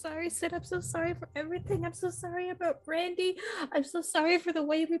 Sorry, Sid. I'm so sorry for everything. I'm so sorry about Brandy. I'm so sorry for the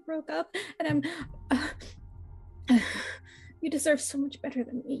way we broke up. And you deserve so much better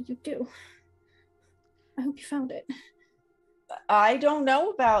than me. You do. I hope you found it. I don't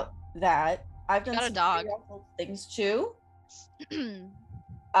know about that. I've done Got a some dog. pretty awful things too.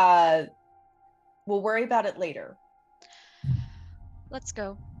 We'll worry about it later. Let's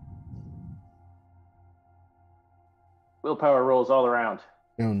go. Willpower rolls all around.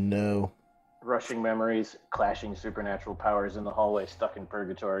 Oh no. Rushing memories, clashing supernatural powers in the hallway, stuck in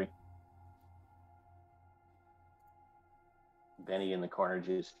purgatory. Benny in the corner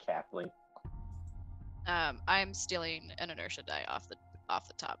just cackling. I'm stealing an inertia die off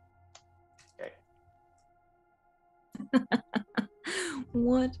the top. Okay.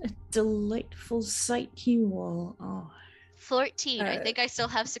 What a delightful sight you all are. 14. I think I still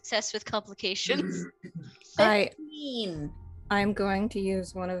have success with complications. 15. I'm going to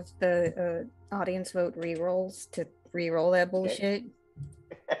use one of the audience vote rerolls to reroll that bullshit.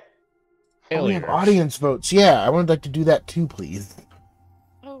 Oh, we have Failure. audience votes. Yeah, I would like to do that too, please.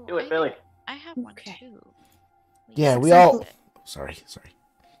 Oh, Do it, Billy. I have one Okay. too. Yeah, we Successful. all. Sorry.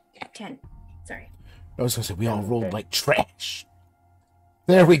 Yeah, 10. Sorry. I was gonna say we all rolled Okay. like trash.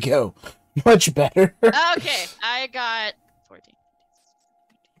 There we go. Much better. Okay, I got 14.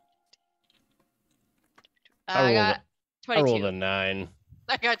 I got I 22. rolled a 9.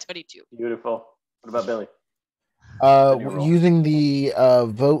 I got 22. Beautiful. What about Billy? you roll? Using the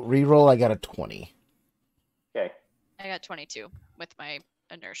vote reroll, I got a 20. Okay. I got 22 with my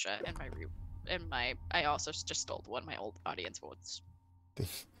inertia and my I also just stole one of my old audience votes.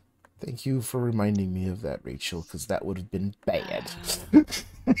 Thank you for reminding me of that, Rachel, because that would have been bad.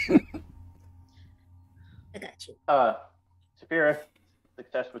 I got you. Saphira,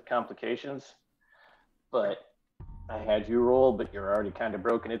 success with complications, but I had you roll, but you're already kind of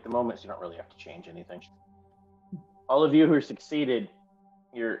broken at the moment, so you don't really have to change anything. All of you who succeeded,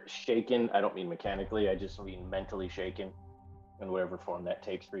 you're shaken. I don't mean mechanically, I just mean mentally shaken in whatever form that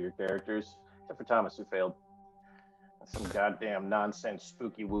takes for your characters, except for Thomas, who failed. That's some goddamn nonsense,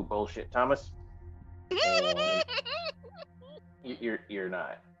 spooky woo bullshit. Thomas, you're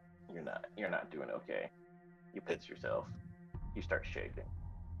not. You're not doing okay. You pinch yourself. You start shaking.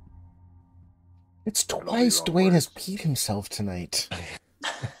 It's Don't know twice your own Dwayne has words. peed himself tonight.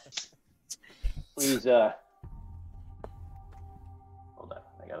 Please, hold on.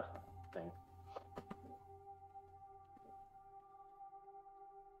 I got a thing.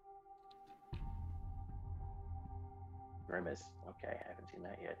 Grimace. Okay, I haven't seen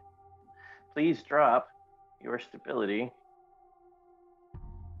that yet. Please drop your stability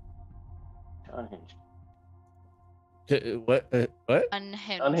to unhinged. What? What?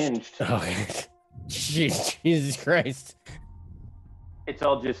 Unhinged. Unhinged. Oh, jeez, Jesus Christ. It's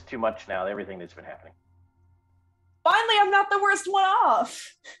all just too much now, everything that's been happening. Finally, I'm not the worst one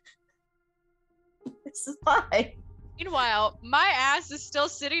off. This is fine. Meanwhile, my ass is still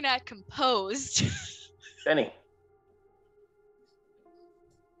sitting at composed. Benny.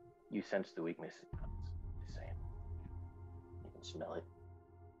 You sense the weakness. Just saying. You can smell it.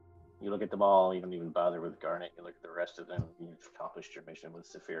 You look at them all, you don't even bother with Garnet. You look at the rest of them, you've accomplished your mission with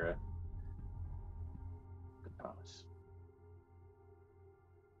Saphira. Good promise.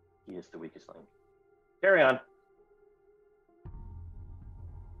 He is the weakest link. Carry on.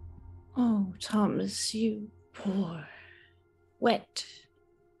 Oh, Thomas, you poor, wet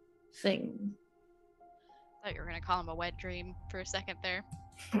thing. Thought you were gonna call him a wet dream for a second there.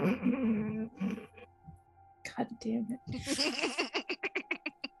 God damn it.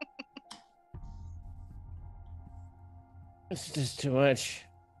 This is just too much.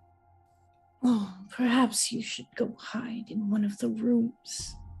 Oh, perhaps you should go hide in one of the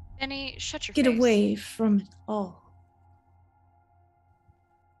rooms. Benny, shut your Get face. away from it all.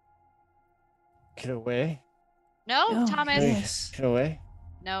 Get away. No, Oh, Thomas. yes. Get away.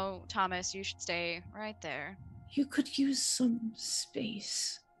 No, Thomas, you should stay right there. You could use some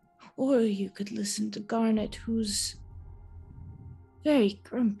space. Or you could listen to Garnet, who's very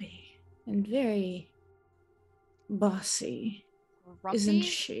grumpy and very bossy, isn't Grumpy?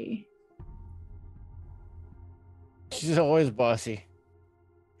 she? She's always bossy.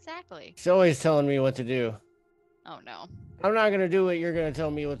 Exactly. She's always telling me what to do. Oh no. I'm not gonna do what you're gonna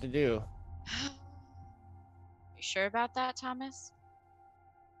tell me what to do. You sure about that, Thomas?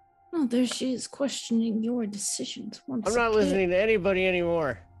 Oh, there she is questioning your decisions once I'm not again. listening to anybody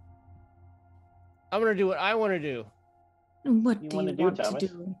anymore. I'm gonna do what I want to do. And what You do wanna you do, want to Thomas?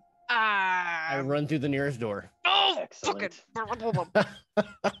 do? I run through the nearest door. Oh, Excellent. fucking.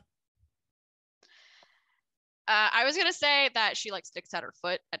 I was gonna say that she like sticks out her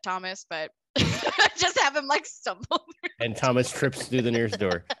foot at Thomas, but just have him like stumble. And Thomas trips through the nearest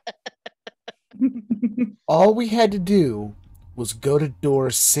door. All we had to do was go to door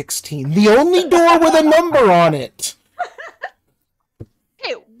 16. The only door with a number on it.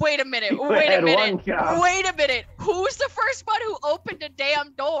 Hey, wait a minute. You Wait a had minute. one job. Wait a minute. Who's the first one who opened a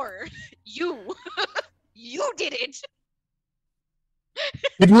damn door? You. You did it.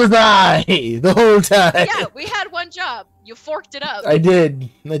 It was I the whole time. Yeah, we had one job. You forked it up. I did.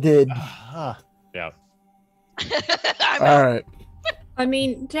 Yeah. I'm All out. right. I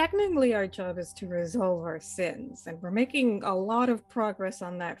mean, technically, our job is to resolve our sins, and we're making a lot of progress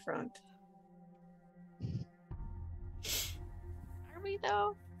on that front. Are we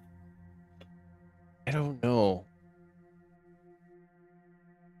though? I don't know.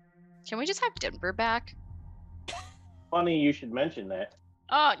 Can we just have Denver back? Funny you should mention that.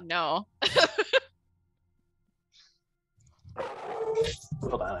 Oh no.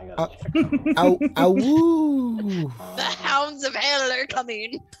 Hold on, I gotta check. Ow, ow, woo. The hounds of hell are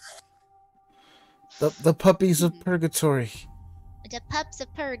coming. The puppies of purgatory. The pups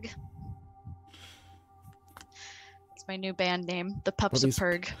of Purg. It's my new band name. The Pups Puppies- of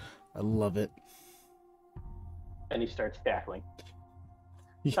Purg. I love it. And he starts cackling.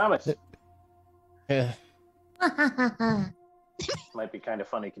 Thomas, Yeah. might be kind of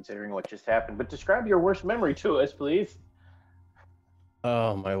funny considering what just happened, but describe your worst memory to us, please.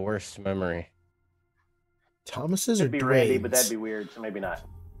 Oh, my worst memory. Thomas's or Could be Randy, Drade's? but that'd be weird, so maybe not. It's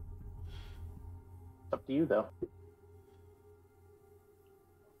up to you, though.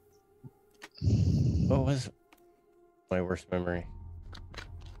 What was my worst memory?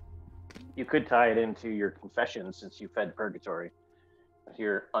 You could tie it into your confession since you fed purgatory.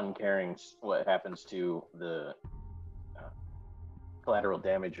 Here, uncaring what happens to the collateral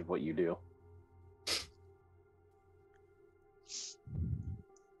damage of what you do.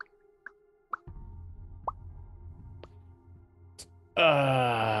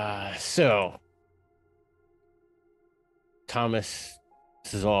 So Thomas,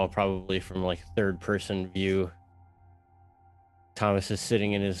 this is all probably from like third person view. Thomas is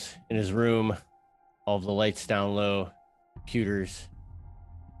sitting in his room, all of the lights down low, computers,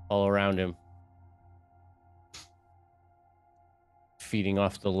 all around him, feeding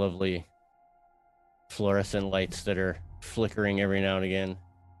off the lovely fluorescent lights that are flickering every now and again.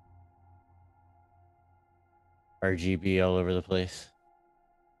 RGB all over the place.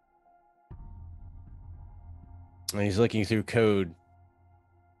 And he's looking through code.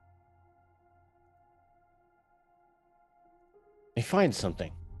 He finds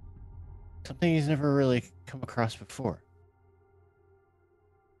something. Something he's never really come across before.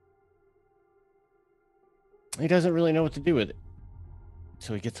 He doesn't really know what to do with it.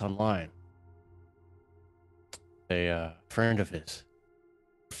 So he gets online. A friend of his,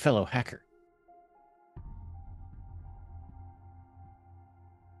 fellow hacker.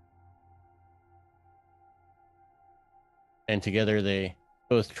 And together they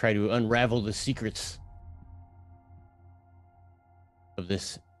both try to unravel the secrets of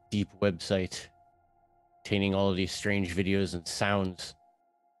this deep website containing all of these strange videos and sounds.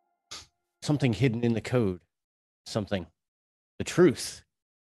 Something hidden in the code. Something. The truth.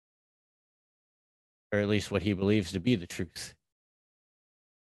 Or at least what he believes to be the truth.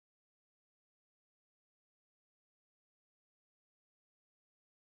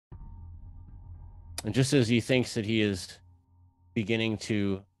 And just as he thinks that he is beginning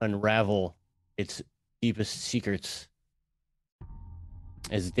to unravel its deepest secrets,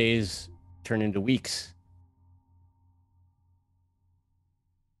 as days turn into weeks,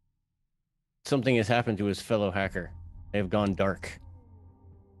 something has happened to his fellow hacker. They have gone dark.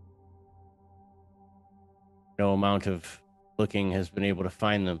 No amount of looking has been able to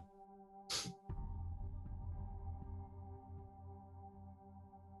find them.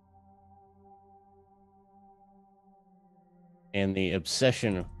 And the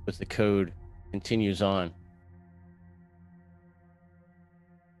obsession with the code continues on.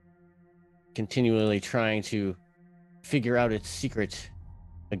 Continually trying to figure out its secret,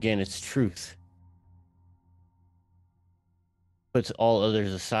 again, its truth. Puts all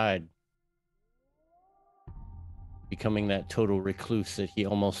others aside, becoming that total recluse that he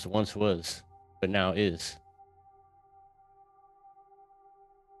almost once was, but now is.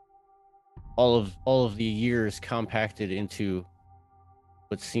 All of the years compacted into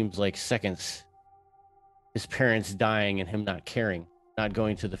what seems like seconds. His parents dying and him not caring, not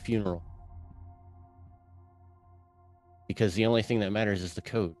going to the funeral. Because the only thing that matters is the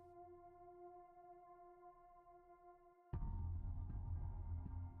code.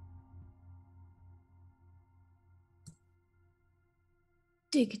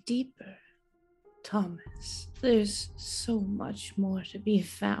 Dig deeper, Thomas. There's so much more to be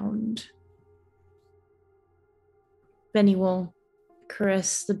found. Benny will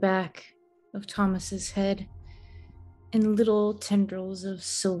caress the back of Thomas's head, and little tendrils of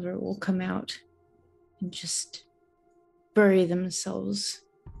silver will come out and just bury themselves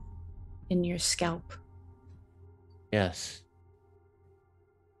in your scalp. Yes.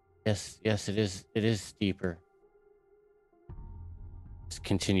 Yes, it is deeper. Just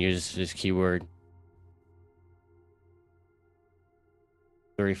continues his keyword.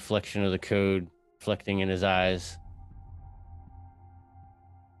 The reflection of the code reflecting in his eyes.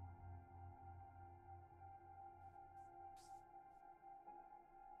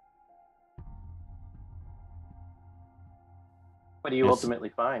 What do you Yes. ultimately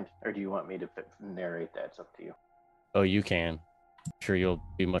find? Or do you want me to narrate that? It's up to you. Oh, you can. I'm sure you'll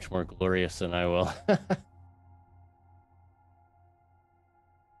be much more glorious than I will.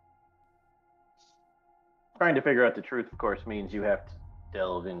 Trying to figure out the truth, of course, means you have to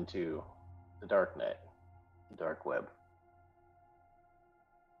delve into the dark net, the dark web.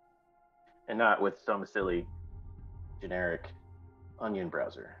 And not with some silly generic onion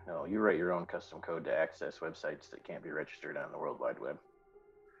browser. No, you write your own custom code to access websites that can't be registered on the World Wide Web.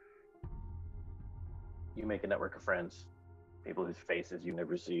 You make a network of friends, people whose faces you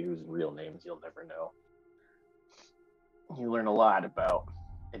never see, whose real names you'll never know. You learn a lot about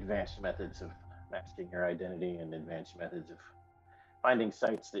advanced methods of masking your identity and advanced methods of finding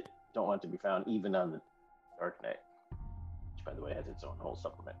sites that don't want to be found even on the darknet, which, by the way, has its own whole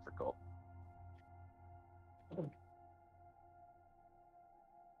supplement for Kult.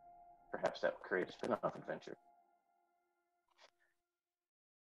 Perhaps that will create a spin-off adventure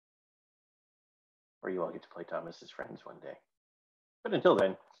where you all get to play Thomas as friends one day. But until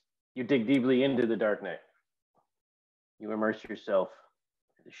then, you dig deeply into the darknet. You immerse yourself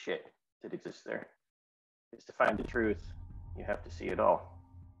in the shit that exists there. Because to find the truth, you have to see it all.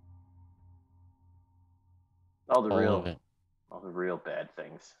 All the real bad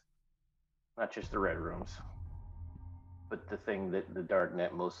things. Not just the red rooms, but the thing that the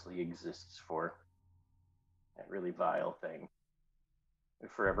darknet mostly exists for. That really vile thing It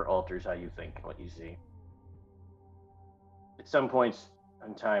forever alters how you think and what you see. At some points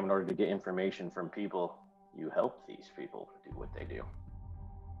in time, in order to get information from people, you help these people do what they do.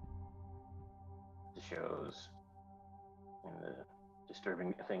 The shows and the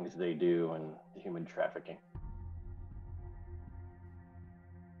disturbing things they do and the human trafficking.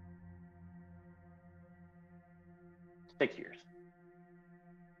 It takes years.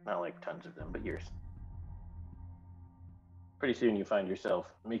 Not like tons of them, but years. Pretty soon you find yourself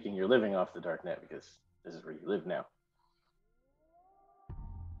making your living off the darknet because this is where you live now.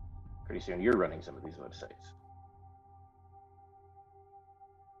 Pretty soon you're running some of these websites.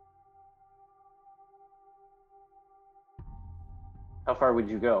 How far would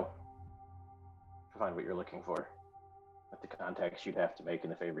you go to find what you're looking for? With the contacts you'd have to make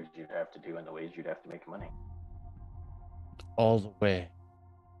and the favors you'd have to do and the ways you'd have to make money? All the way.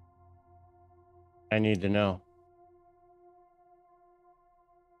 I need to know.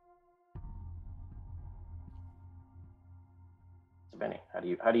 So Benny,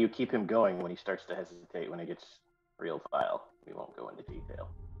 how do you keep him going when he starts to hesitate, when it gets real vile? We won't go into detail.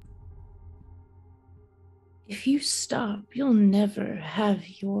 If you stop, you'll never have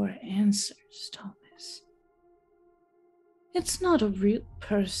your answers, Thomas. It's not a real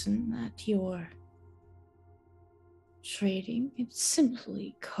person that you're trading. It's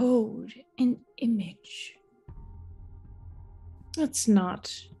simply code and image. That's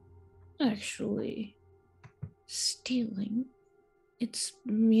not actually stealing. It's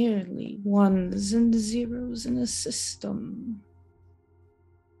merely ones and zeros in a system.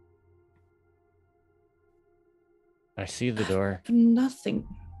 I see the door. Nothing.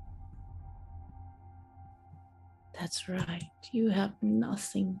 That's right. You have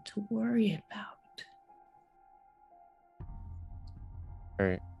nothing to worry about.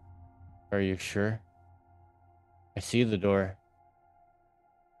 Are you sure? I see the door.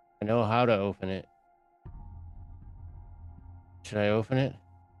 I know how to open it. Should I open it?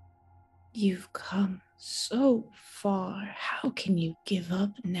 You've come so far. How can you give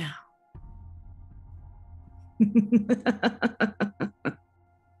up now?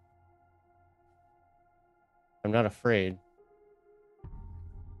 I'm not afraid.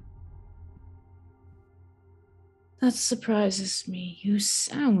 That surprises me. You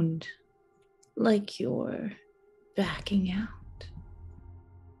sound like you're backing out.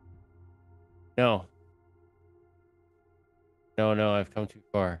 No. No, I've come too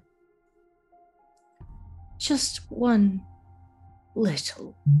far. Just one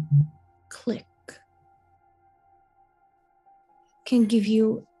little click can give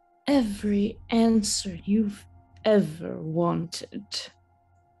you every answer you've ever wanted.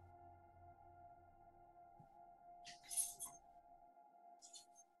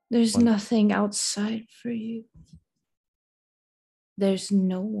 There's nothing outside for you. There's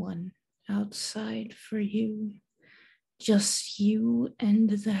no one outside for you. Just you and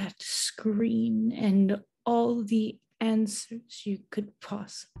that screen and all the answers you could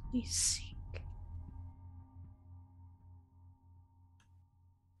possibly seek.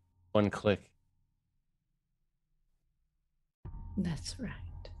 One click. That's right.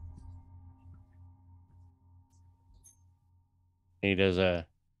 He does a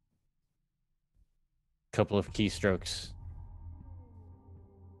couple of keystrokes.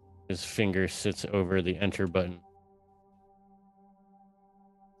 His finger sits over the enter button.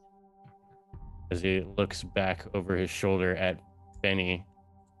 As he looks back over his shoulder at Benny.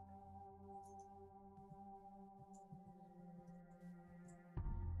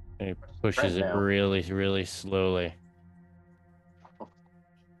 And he pushes it really, really slowly.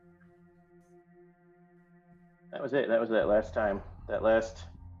 That was it. That was that last time. That last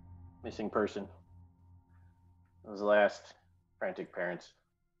missing person. That was the last frantic parents.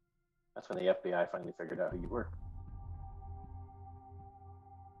 That's when the FBI finally figured out who you were.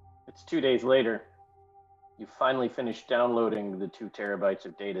 It's 2 days later. You finally finished downloading the 2 terabytes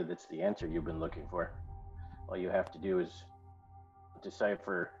of data that's the answer you've been looking for. All you have to do is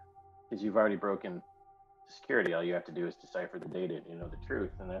decipher, because you've already broken security, all you have to do is decipher the data and you know the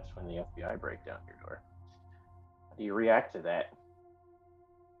truth, and that's when the FBI break down your door. How do you react to that?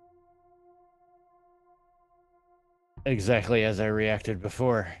 Exactly as I reacted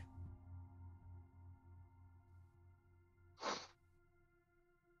before.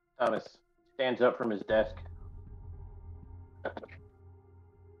 Thomas stands up from his desk,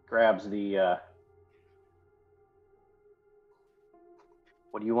 grabs the,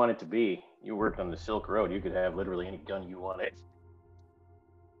 what do you want it to be? You worked on the Silk Road. You could have literally any gun you wanted.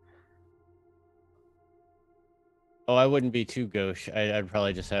 Oh, I wouldn't be too gauche. I'd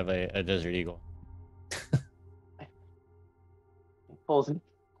probably just have a Desert Eagle.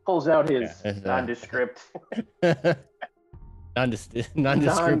 pulls out his Yeah, that's, nondescript, nondescript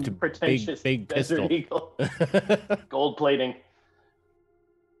non-pretentious big Desert pistol. Eagle, gold plating,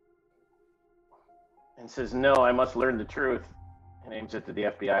 and says, "No, I must learn the truth." And aims it to the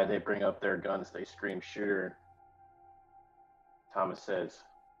FBI. They bring up their guns. They scream, "Shoot her!" Thomas says,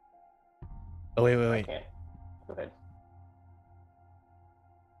 Oh, "I wait. can't." Go ahead.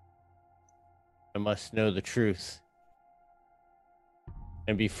 I must know the truth.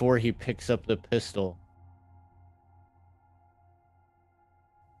 And before he picks up the pistol,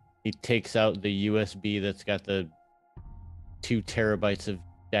 he takes out the USB that's got the 2 terabytes of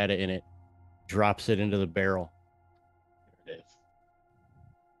data in it, drops it into the barrel, There it is.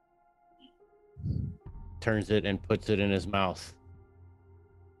 turns it and puts it in his mouth,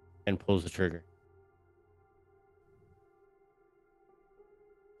 and pulls the trigger.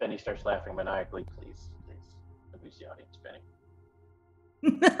 Benny starts laughing maniacally. Please, amuse the audience, Benny.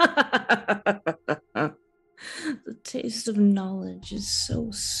 The taste of knowledge is so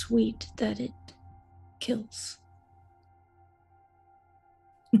sweet that it kills.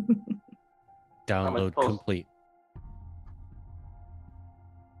 Download complete.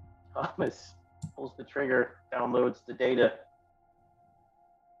 Thomas pulls the trigger, downloads the data.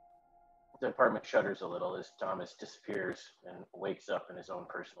 The apartment shudders a little as Thomas disappears and wakes up in his own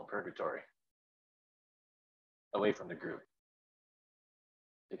personal purgatory, away from the group,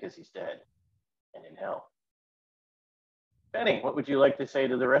 because he's dead and in hell. Benny, what would you like to say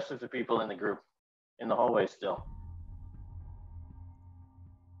to the rest of the people in the group, in the hallway still?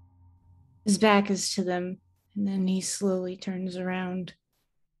 His back is to them, and then he slowly turns around.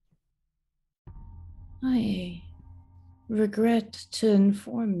 I regret to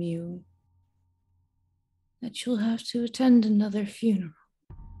inform you that you'll have to attend another funeral.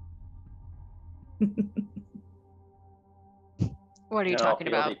 What are you talking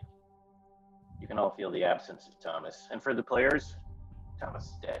about? You can all feel the absence of Thomas. And for the players, Thomas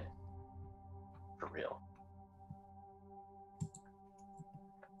is dead. For real.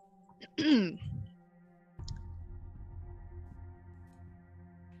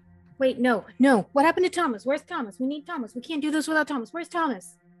 Wait, no. What happened to Thomas? Where's Thomas? We need Thomas. We can't do this without Thomas. Where's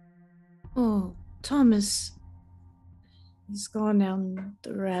Thomas? Oh, Thomas has gone down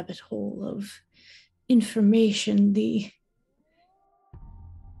the rabbit hole of information, the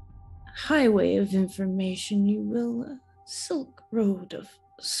highway of information, you will, a silk road of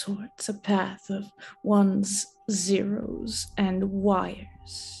sorts, a path of ones, zeros, and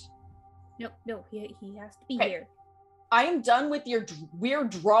wires. No, he has to be Okay. here. I am done with your weird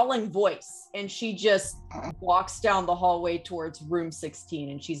drawling voice. And she just walks down the hallway towards room 16,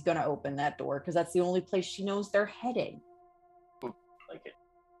 and she's going to open that door because that's the only place she knows they're heading. Like it.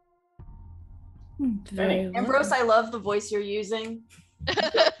 Very well. Ambrose, I love the voice you're using.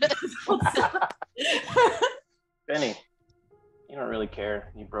 Benny, you don't really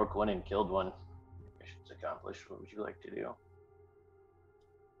care. You broke one and killed one. Mission's accomplished. What would you like to do?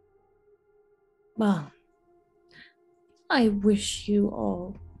 Well, I wish you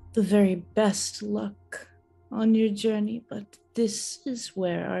all the very best luck on your journey, but this is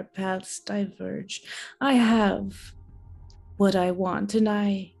where our paths diverge. I have what I want, and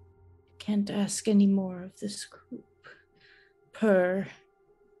I can't ask any more of this group. Per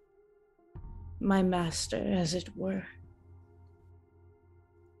my master, as it were.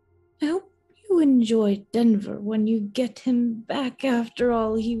 I hope you enjoy Denver when you get him back. After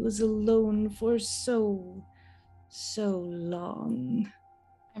all, he was alone for so long.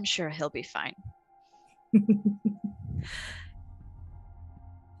 I'm sure he'll be fine.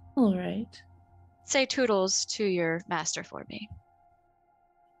 All right. Say toodles to your master for me.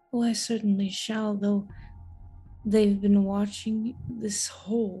 Oh, I certainly shall, though they've been watching you this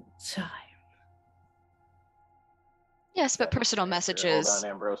whole time. Yes, but personal Hold messages on,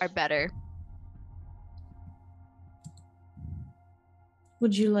 Ambrose. are better.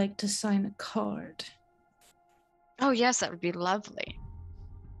 Would you like to sign a card? Oh, yes, that would be lovely.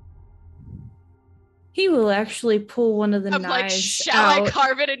 He will actually pull one of the I'm like, knives shall out. I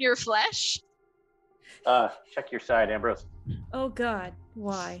carve it in your flesh? Check your side, Ambrose. Oh God,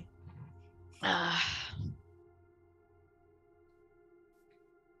 why?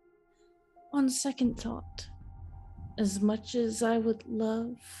 On second thought, as much as I would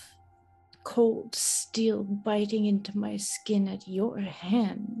love cold steel biting into my skin at your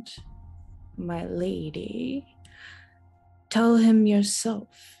hand, my lady, tell him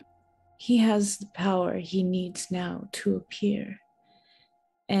yourself. He has the power he needs now to appear.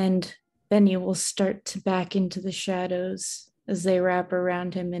 And Benny will start to back into the shadows as they wrap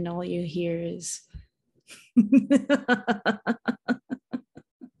around him, and all you hear is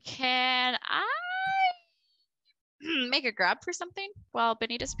Can I make a grab for something while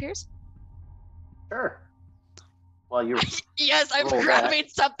Benny disappears? Sure. Well, you Yes, I'm roll grabbing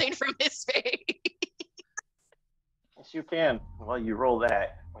something from his face. yes, you can. Well, you roll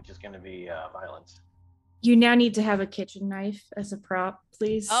that, which is going to be violence. You now need to have a kitchen knife as a prop,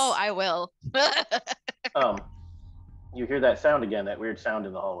 please. Oh, I will. You hear that sound again, that weird sound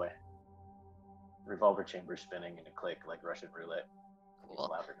in the hallway. Revolver chamber spinning and a click like Russian roulette. It's Cool.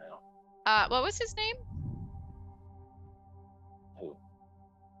 louder now. What was his name? Who?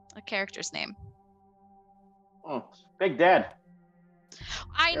 A character's name. Big Dad.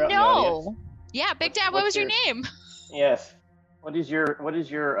 I You're out in the know. audience. Yeah, Big Dad. What was your name? Yes. What is your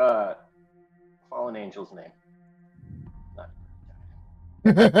fallen angel's name?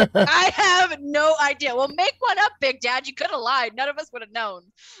 I have no idea. Well, make one up, Big Dad. You could have lied. None of us would have known.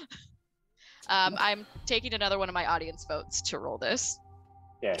 I'm taking another one of my audience votes to roll this.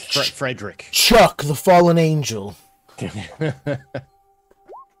 Yeah. Frederick. Chuck, the fallen angel.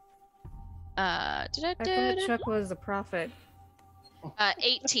 I thought Chuck was a prophet.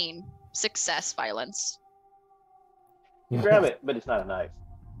 18. Success, violence. You grab it, but it's not a knife.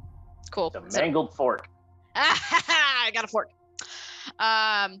 Cool. It's a mangled fork. I got a fork.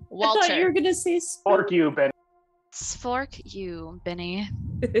 I Walter. thought you were gonna say Fork you, Ben. Fork you, Benny.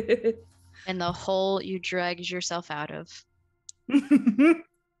 In the hole you dragged yourself out of.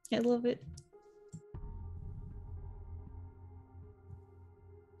 I love it.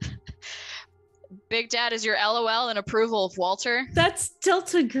 Big Dad is your LOL and approval of Walter. That's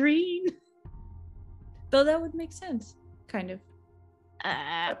Delta Green. Though that would make sense, kind of. I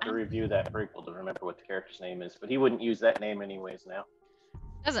have to review that prequel to remember what the character's name is, but he wouldn't use that name anyways now.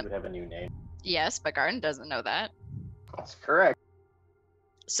 He Doesn't. would have a new name. Yes, but Garden doesn't know that. That's correct.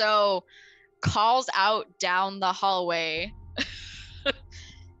 So calls out down the hallway.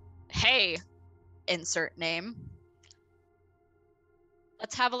 Hey, insert name.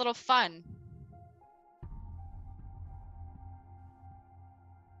 Let's have a little fun.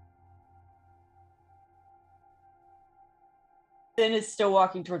 Sin is still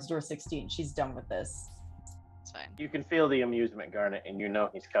walking towards door 16. She's done with this. It's fine. You can feel the amusement, Garnet, and you know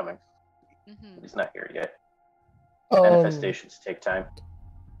he's coming. Mm-hmm. He's not here yet. Um, Manifestations take time.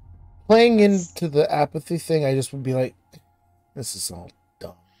 Playing into the apathy thing, I just would be like, this is all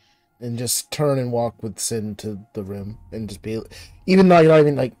dumb. And just turn and walk with Sin to the room and just be, even though you're not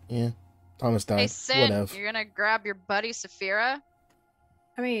even like, yeah, Thomas died. Hey, Sin, Whatever. you're gonna grab your buddy Saphira?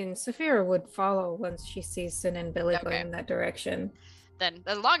 I mean, Saphira would follow once she sees Sin and Billy Okay. going in that direction. Then,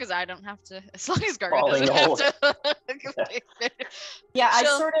 as long as I don't have to, as long as Garnet Falling doesn't have to. Yeah,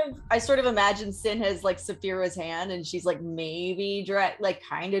 She'll- I sort of imagine Sin has like Saphira's hand, and she's like maybe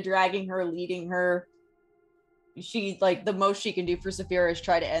kind of dragging her, leading her. She like the most she can do for Saphira is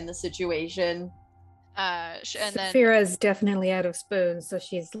try to end the situation. and then Saphira is definitely out of spoons, so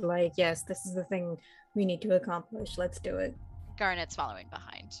she's like, yes, this is the thing we need to accomplish. Let's do it. Garnet's following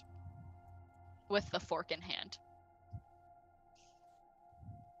behind with the fork in hand.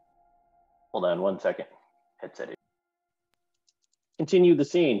 Hold on 1 second. Headset it. Continue the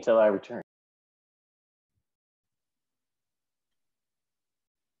scene till I return.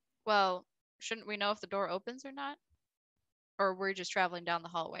 Well, shouldn't we know if the door opens or not? Or we're just traveling down the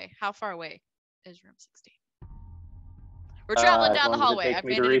hallway? How far away is room 16? We're traveling As long the long as it hallway. takes I've me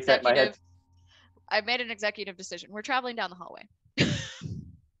made to an reset my head. I've made an executive decision. We're traveling down the hallway.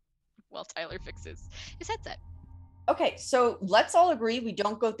 While Tyler fixes his headset. Okay, so let's all agree we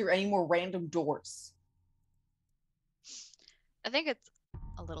don't go through any more random doors. I think it's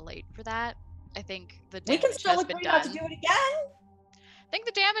a little late for that. I think the We damage can still has been agree not to done. do it again. I think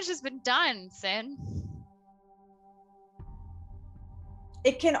the damage has been done, Sin.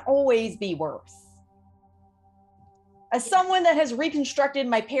 It can always be worse. As someone that has reconstructed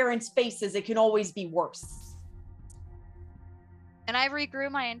my parents' faces, it can always be worse. And I regrew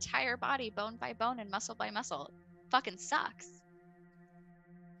my entire body bone by bone and muscle by muscle. It fucking sucks.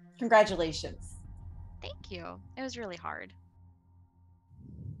 Congratulations. Thank you. It was really hard.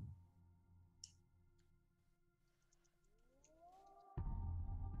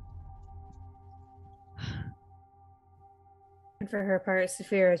 And for her part,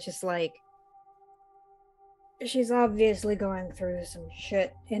 Saphira is just like, she's obviously going through some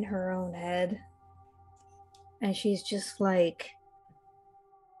shit in her own head. And she's just like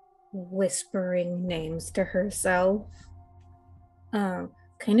whispering names to herself.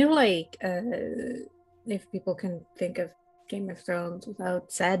 Kind of like if people can think of Game of Thrones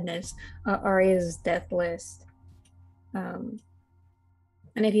without sadness, Arya's death list.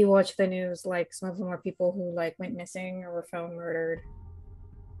 And if you watch the news, like some of them are people who like went missing or were found murdered.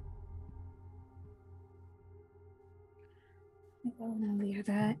 Oh no, hear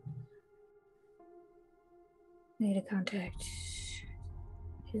that. I need to contact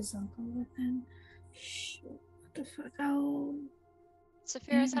his uncle then. Shit, what the fuck? Oh,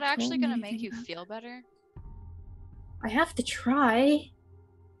 Saphira, is that haven't actually told me gonna make anything you about feel better? I have to try.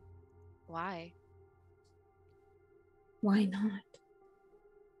 Why? Why not?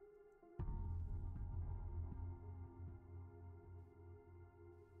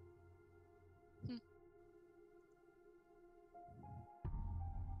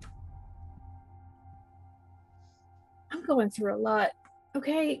 I'm going through a lot.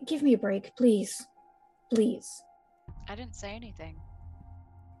 Okay, give me a break, please. Please. I didn't say anything.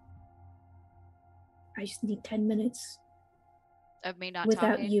 I just need 10 minutes Of me not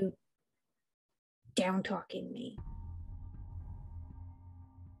without talking? you down talking me.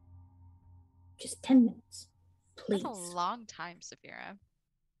 Just 10 minutes, please. That's a long time, Saphira.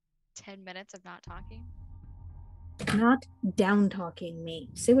 10 minutes of not talking? Not down talking me.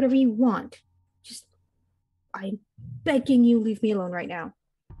 Say whatever you want. Just, I'm begging you, leave me alone right now.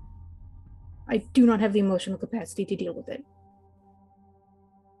 I do not have the emotional capacity to deal with it.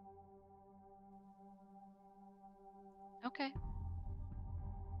 Okay.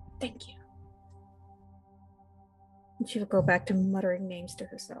 Thank you. And she'll go back to muttering names to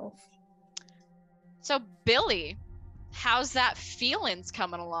herself. So, Billy, how's that feelings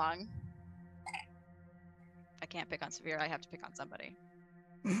coming along? If I can't pick on Saphira, I have to pick on somebody.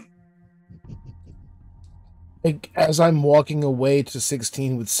 Like, as I'm walking away to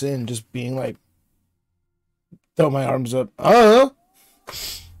 16 with Sin, just being like, throw my arms up. How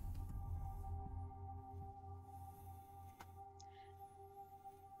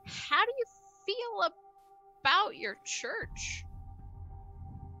do you feel about your church?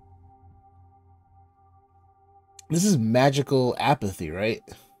 This is magical apathy, right?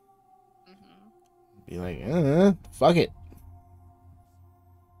 Mm-hmm. Be like, fuck it.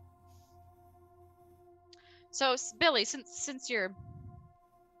 So, Billy, since you're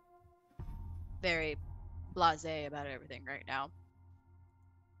very blasé about everything right now,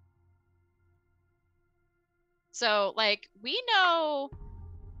 so like we know,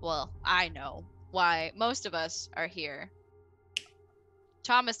 well, I know why most of us are here.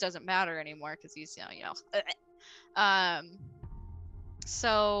 Thomas doesn't matter anymore because he's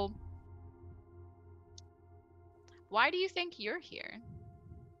so why do you think you're here?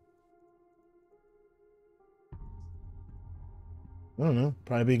 I don't know.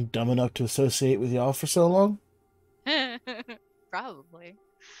 Probably being dumb enough to associate with y'all for so long. Probably.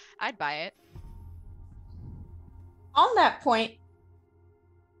 I'd buy it. On that point,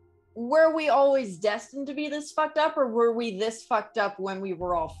 were we always destined to be this fucked up, or were we this fucked up when we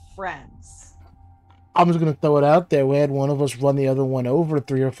were all friends? I'm just gonna throw it out there. We had one of us run the other one over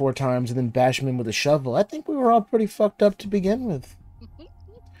 3 or 4 times and then bash him in with a shovel. I think we were all pretty fucked up to begin with.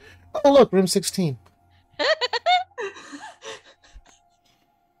 Oh look, room 16.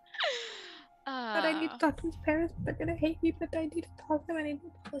 But I need to talk to his parents, but they're gonna hate me, but I need to talk to them and I need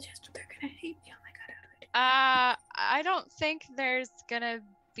to apologize, but they're gonna hate me. Oh my god, how do I do? I don't think there's gonna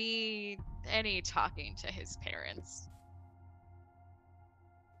be any talking to his parents.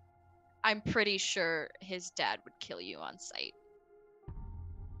 I'm pretty sure his dad would kill you on sight.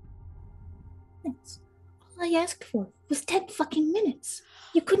 Thanks. All I asked for was 10 fucking minutes.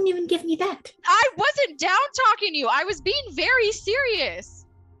 You couldn't even give me that. I wasn't down talking you. I was being very serious.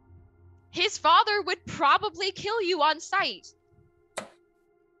 His father would probably kill you on sight. Can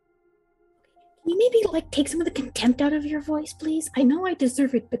you maybe take some of the contempt out of your voice, please? I know I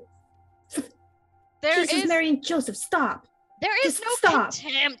deserve it, but Jesus, Mary, and Joseph, stop. There is Just no stop.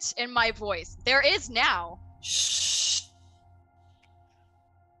 contempt in my voice. There is now. Shh.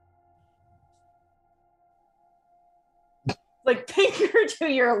 Finger to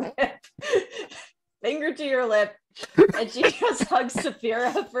your lip. Finger to your lip. And she just hugs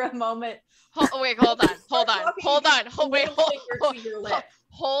Saphira for a moment. Hold on. Wait, hold on. Hold on.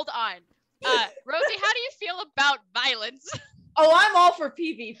 Rosie, how do you feel about violence? Oh, I'm all for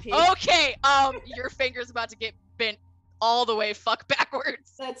PvP. Okay, your finger's about to get bent all the way fuck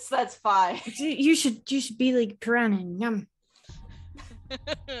backwards. That's fine. You should be like piranha. Yum.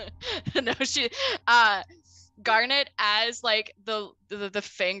 No, Garnet, as the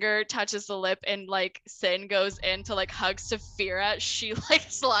finger touches the lip and Sin goes in to hug Saphira, she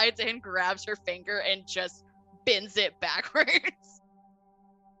slides in, grabs her finger, and just bends it backwards.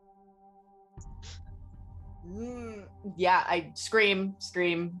 Yeah, I scream.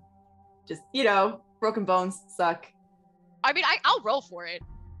 Just broken bones suck. I mean, I'll roll for it.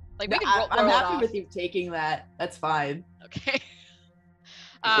 We can roll I'm it happy off. with you taking that. That's fine. Okay.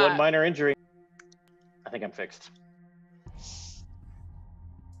 Just one minor injury. I think I'm fixed.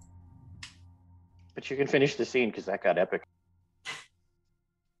 But you can finish the scene because that got epic.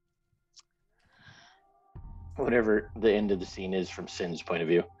 Whatever the end of the scene is from Sin's point of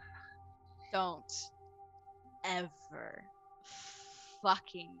view. Don't ever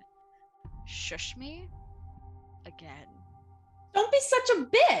fucking shush me again. Don't be such a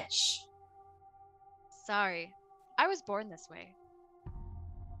bitch. Sorry. I was born this way.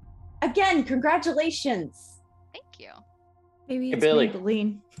 Again, congratulations. Thank you. Maybe Hey, it's Billy.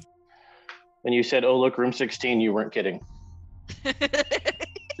 Maybelline. When you said, "Oh, look, room 16," you weren't kidding.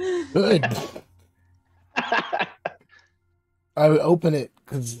 Good. I would open it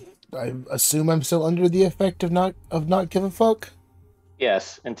because I assume I'm still under the effect of not give a fuck.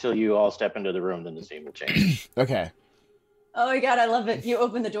 Yes, until you all step into the room, then the scene will change. Okay. Oh my god, I love it. You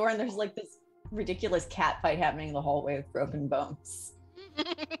open the door and there's like this ridiculous cat fight happening in the hallway with broken bones.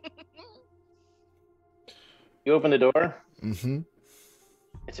 You open the door. Mm-hmm.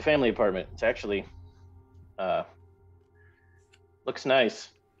 It's a family apartment. It's actually looks nice.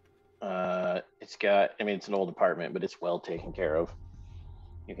 It's got, I mean, it's an old apartment, but it's well taken care of.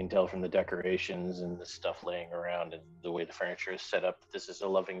 You can tell from the decorations and the stuff laying around and the way the furniture is set up. This is a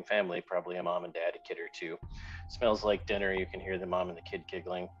loving family, probably a mom and dad, a kid or two. Smells like dinner. You can hear the mom and the kid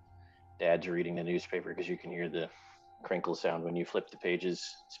giggling. Dad's reading the newspaper because you can hear the crinkle sound when you flip the pages.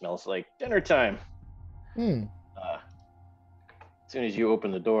 Smells like dinner time. Hmm. As soon as you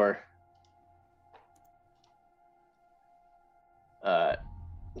open the door,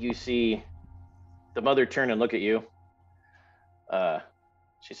 you see the mother turn and look at you.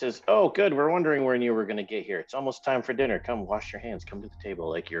 She says, "Oh, good. We're wondering when you were going to get here. It's almost time for dinner. Come wash your hands. Come to the table,"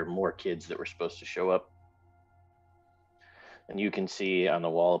 like you're more kids that were supposed to show up. And you can see on the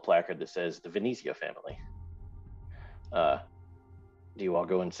wall a placard that says the Venezia family. Do you all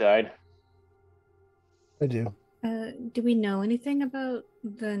go inside? I do. Do we know anything about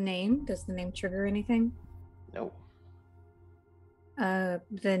the name? Does the name trigger anything? No.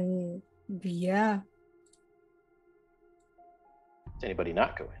 Then yeah. Does anybody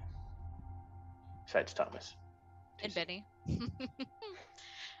not go in? Besides Thomas. And Benny. No,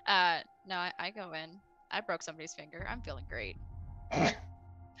 I go in. I broke somebody's finger. I'm feeling great.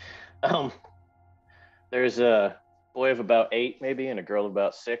 There's a boy of about 8 maybe and a girl of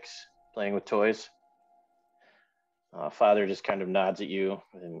about 6 playing with toys. Father just kind of nods at you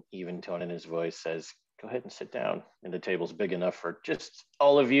with an even tone in his voice, says, "Go ahead and sit down." And the table's big enough for just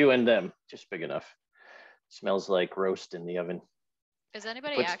all of you and them. Just big enough. Smells like roast in the oven. Is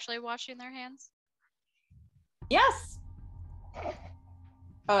anybody actually washing their hands? Yes.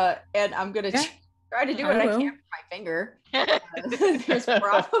 And I'm gonna try to do what I can with my finger.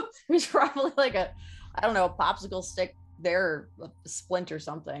 There's probably like a, I don't know, a popsicle stick there, a splint or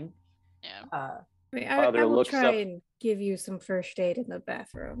something. Yeah. I will try and give you some first aid in the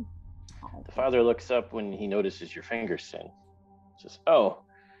bathroom. The father looks up when he notices your fingers sin. Says, "Oh,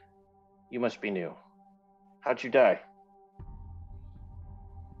 you must be new. How'd you die?"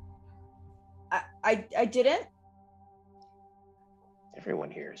 I didn't. Everyone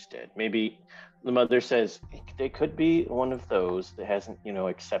here is dead. Maybe the mother says, "They could be one of those that hasn't,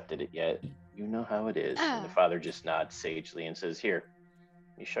 accepted it yet. You know how it is." And the father just nods sagely and says, "Here,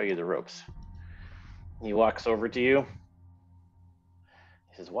 let me show you the ropes." He walks over to you.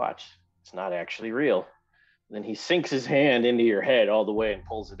 He says, "Watch, it's not actually real." And then he sinks his hand into your head all the way and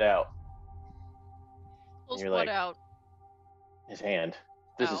pulls it out. Pulls what out? His hand.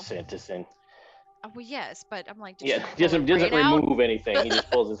 This is Santasin. Well, yes, but I'm like, he doesn't remove anything. He just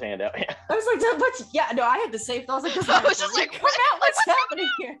pulls his hand out. Yeah. I was like, I had the same thought. I was just like, what's happening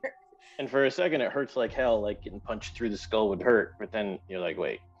here? And for a second, it hurts like hell, like getting punched through the skull would hurt. But then you're like,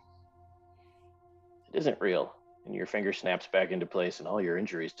 wait, it isn't real. And your finger snaps back into place and all your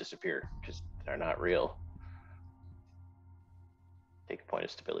injuries disappear because they're not real. Take a point of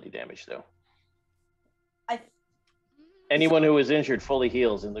stability damage, though. Anyone who is injured fully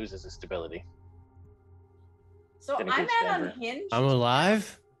heals and loses his stability. So I'm at unhinged. I'm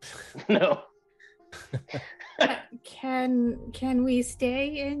alive? No. Can we stay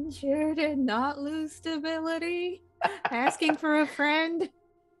injured and not lose stability? Asking for a friend.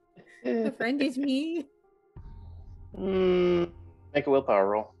 A friend is me. Make a willpower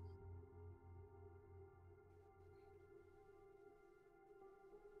roll.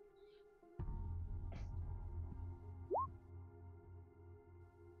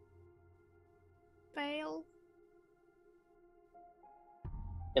 Fail.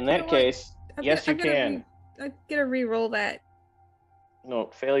 In that case, yes, you can. I'm gonna re-roll that. No,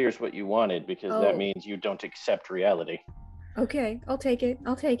 failure is what you wanted because that means you don't accept reality. Okay, I'll take it.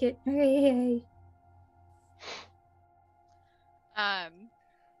 Hey.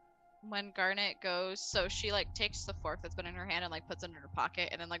 when Garnet goes, so she like takes the fork that's been in her hand and like puts it in her pocket,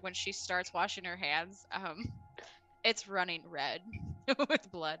 and then like when she starts washing her hands, it's running red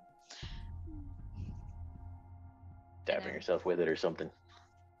with blood. Dabbing yourself with it or something.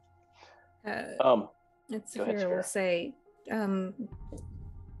 And Go ahead, Saphira will Saphira. say,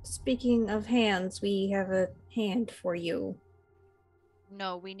 speaking of hands, we have a hand for you.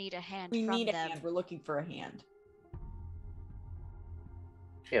 No, we need a hand We from need a them. hand. We're looking for a hand.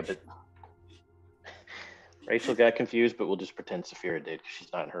 Yeah, but Rachel got confused, but we'll just pretend Saphira did because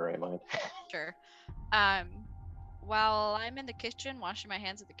she's not in her right mind. Sure. While I'm in the kitchen washing my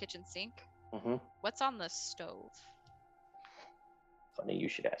hands at the kitchen sink, Mm-hmm. what's on the stove? Funny you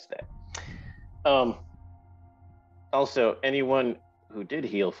should ask that. Also, anyone who did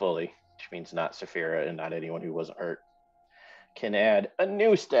heal fully, which means not Saphira and not anyone who wasn't hurt, can add a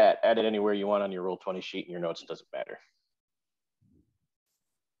new stat. Add it anywhere you want on your Roll20 sheet in your notes. It doesn't matter.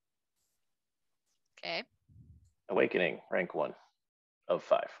 Okay. Awakening, rank 1 of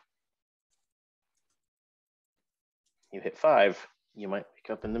 5. You hit 5, you might wake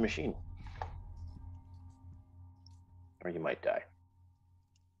up in the machine. Or you might die.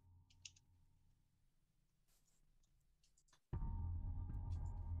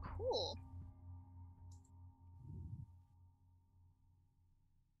 Cool.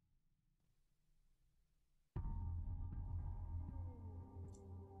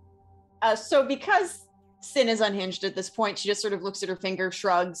 So because Sin is unhinged at this point, she just sort of looks at her finger,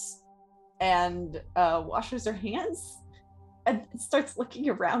 shrugs, and washes her hands, and starts looking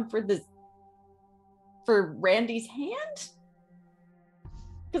around for Randy's hand.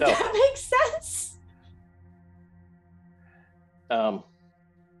 Does that make sense? Hold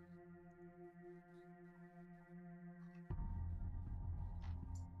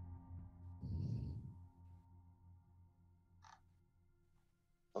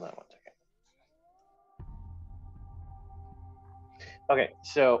on one second. Okay,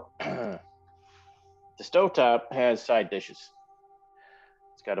 so the stovetop has side dishes.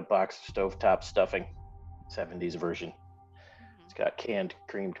 It's got a box of stovetop stuffing, 70s version. It's got canned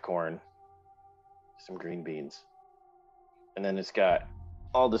creamed corn, some green beans, and then it's got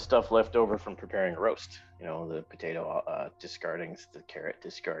all the stuff left over from preparing a roast. You know, the potato discardings, the carrot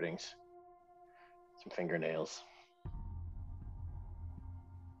discardings, some fingernails.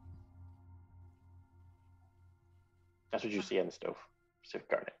 That's what you see on the stove. Pacific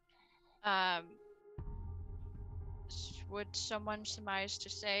Garnet. Would someone surmise to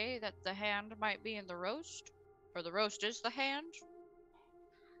say that the hand might be in the roast? Or the roast is the hand?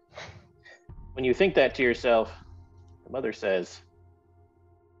 When you think that to yourself, the mother says,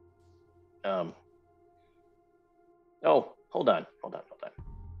 oh, hold on.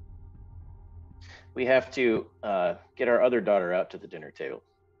 We have to get our other daughter out to the dinner table.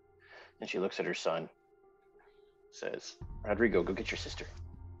 And she looks at her son, says, Rodrigo, go get your sister.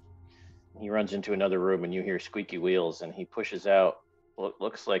 He runs into another room and you hear squeaky wheels, and he pushes out what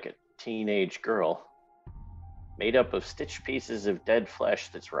looks like a teenage girl made up of stitched pieces of dead flesh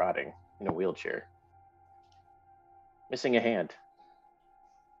that's rotting in a wheelchair. Missing a hand.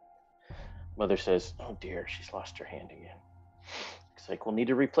 Mother says, oh dear, she's lost her hand again. Looks like we'll need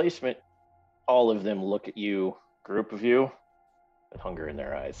a replacement. All of them look at you, group of you, with hunger in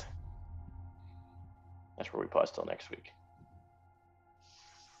their eyes. That's where we pause till next week.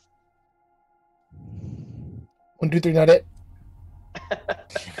 1, 2, 3, not it.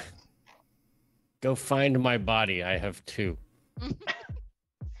 Go find my body. I have 2.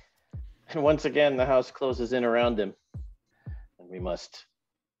 And once again, the house closes in around them, and we must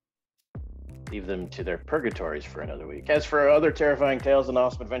leave them to their purgatories for another week. As for other terrifying tales and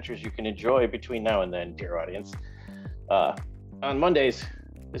awesome adventures you can enjoy between now and then, dear audience, on Mondays,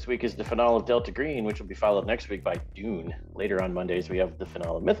 this week is the finale of Delta Green, which will be followed next week by Dune. Later on Mondays, we have the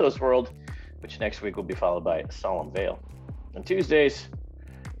finale of Mythos World, which next week will be followed by Solemn Veil. On Tuesdays,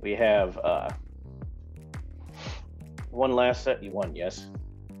 we have one last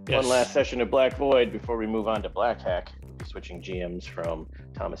session of Black Void before we move on to Black Hack. We'll be switching GMs from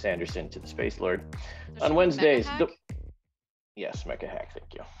Thomas Anderson to the Space Lord. On Wednesdays, yes, Mecha Hack,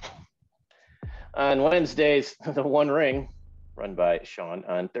 thank you. On Wednesdays, the One Ring, run by Sean.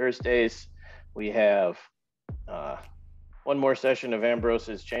 On Thursdays, we have one more session of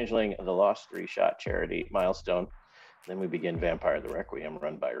Ambrose's Changeling the Lost 3-shot charity milestone. Then we begin Vampire the Requiem,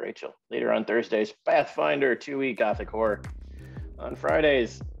 run by Rachel. Later on Thursdays, Pathfinder 2E Gothic Horror. On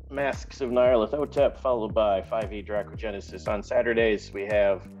Fridays, Masks of Nyarlathotep, followed by 5e Dracogenesis. On Saturdays, we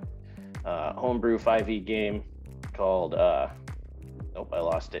have homebrew 5e game called, nope, I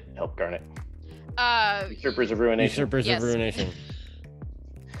lost it. Help Garnet. Usurpers of Ruination. Usurpers of Ruination.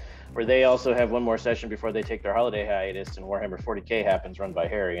 where they also have one more session before they take their holiday hiatus, and Warhammer 40K happens, run by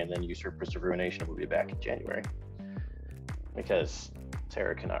Harry, and then Usurpers of Ruination will be back in January. Because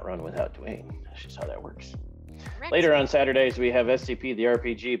Sarah cannot run without Dwayne. That's just how that works. Correct. Later on Saturdays, we have SCP, the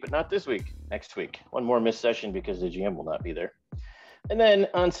RPG, but not this week, next week. One more missed session because the GM will not be there. And then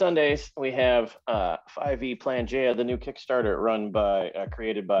on Sundays, we have 5e Plangea, the new Kickstarter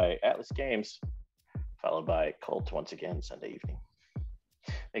created by Atlas Games, followed by Kult once again Sunday evening.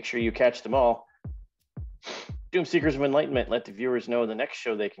 Make sure you catch them all. Doom Seekers of Enlightenment, let the viewers know the next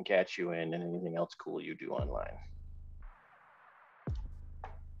show they can catch you in and anything else cool you do online.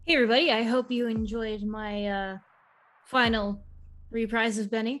 Hey everybody, I hope you enjoyed my final reprise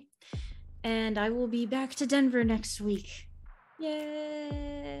of Benny. And I will be back to Denver next week.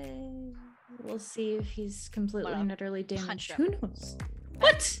 Yay! We'll see if he's completely and utterly damaged. Who knows?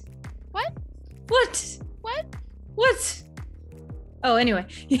 What? What? What? What? What? Oh, anyway,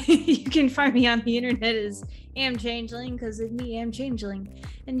 you can find me on the internet as AmChangeling, because of me, AmChangeling.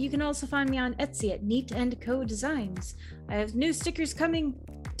 And you can also find me on Etsy at Neat & Co Designs. I have new stickers coming.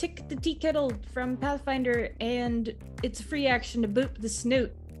 Tick the tea kettle from Pathfinder, and it's a free action to boop the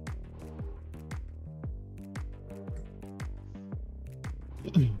snoot.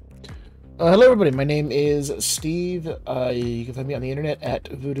 Hello everybody, my name is Steve. You can find me on the internet at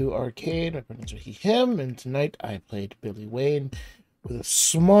Voodoo Arcade. My pronouns are he, him, and tonight I played Billy Wayne with a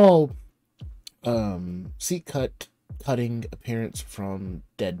small seat cutting appearance from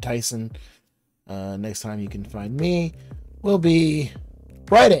Dead Tyson. Next time you can find me will be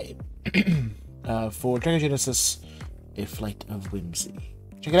Friday for Dragon Genesis, A Flight of Whimsy.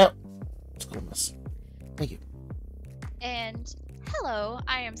 Check it out. It's coolness. Thank you. And hello,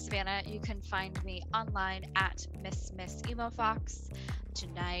 I am Savannah. You can find me online at Miss Emo Fox.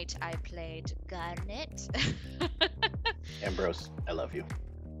 Tonight I played Garnet. Ambrose, I love you.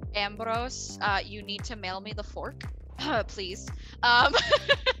 Ambrose, you need to mail me the fork, please.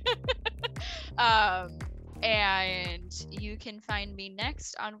 And you can find me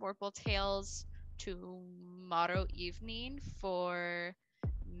next on Vorpal Tales tomorrow evening for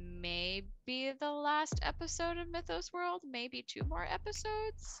maybe the last episode of Mythos World, maybe 2 more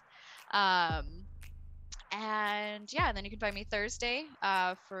episodes. And yeah, and then you can find me Thursday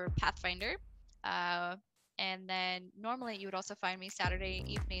for Pathfinder. And then normally you would also find me Saturday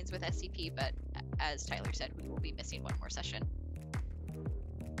evenings with SCP, but as Tyler said, we will be missing 1 more session.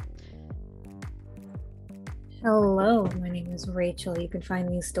 Hello, my name is Rachel. You can find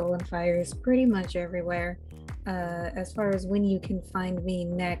me Stolen Fires pretty much everywhere. As far as when you can find me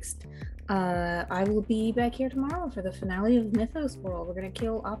next, I will be back here tomorrow for the finale of Mythos World. We're going to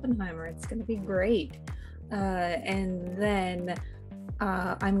kill Oppenheimer. It's going to be great. And then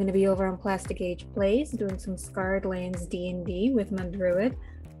I'm going to be over on Plastic Age Plays doing some Scarred Lands D&D with my druid.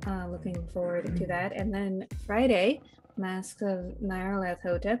 Looking forward to that. And then Friday, Masks of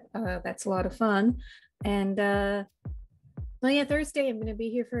Nyarlathotep. That's a lot of fun. And well, yeah, Thursday I'm going to be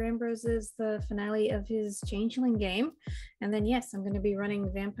here for Ambrose's the finale of his Changeling game. And then yes, I'm going to be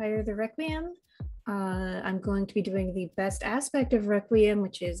running Vampire the Requiem. I'm going to be doing the best aspect of Requiem,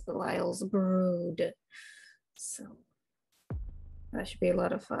 which is Belial's Brood. So that should be a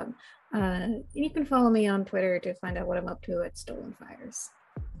lot of fun. You can follow me on Twitter to find out what I'm up to at Stolen Fires.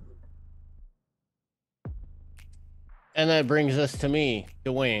 And that brings us to me,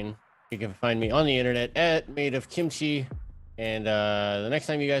 Dwayne. You can find me on the internet at Made of Kimchi. And the next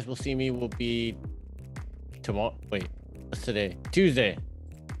time you guys will see me will be tomorrow. Wait, what's today? Tuesday.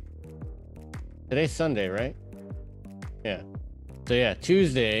 Today's Sunday, right? Yeah. So yeah,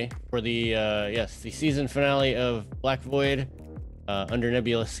 Tuesday for the the season finale of Black Void, Under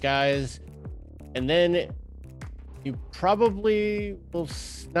Nebulous Skies. And then you probably will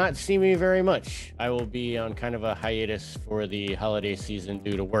not see me very much. I will be on kind of a hiatus for the holiday season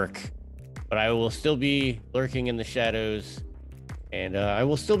due to work. But I will still be lurking in the shadows, and I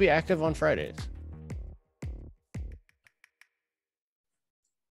will still be active on Fridays.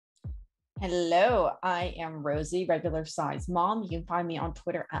 Hello, I am Rosie, regular size mom. You can find me on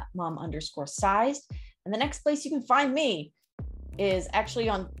Twitter at mom_sized. And the next place you can find me is actually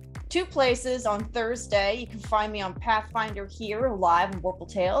on 2 places. On Thursday, you can find me on Pathfinder here live in Vorpal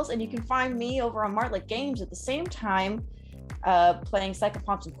Tales, and you can find me over on Martlet Games at the same time, playing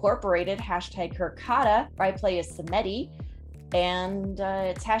Psychopomps Incorporated, #Herkata, where I play as Samedi. And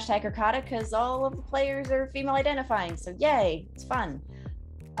it's #Herkata because all of the players are female identifying. So yay, it's fun.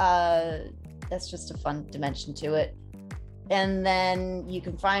 That's just a fun dimension to it. And then you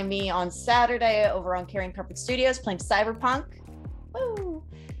can find me on Saturday over on Carrying Carpet Studios playing Cyberpunk. Woo!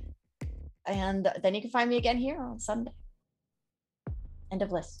 And then you can find me again here on Sunday. End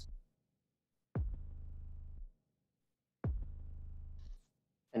of list.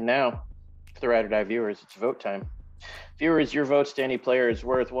 And now, for the Ride or Die viewers, it's vote time. Viewers, your votes to any player is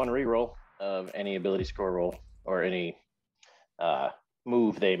worth 1 reroll of any ability score roll or any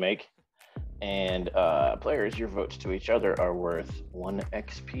move they make. And players, your votes to each other are worth 1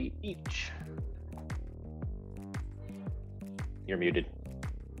 XP each. You're muted.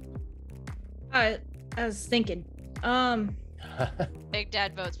 I was thinking. Big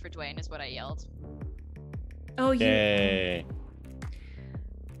Dad votes for Dwayne is what I yelled. Oh, you. Yay.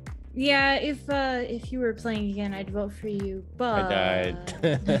 Yeah, if you were playing again, I'd vote for you. But I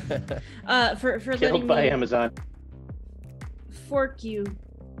died. for Killed letting by me Amazon. fork you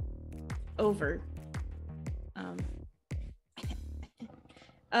over.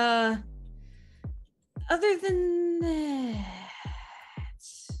 Other than that,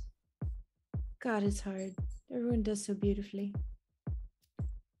 God, it's hard. Everyone does so beautifully.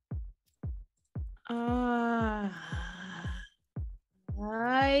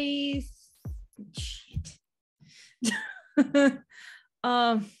 Shit. Damn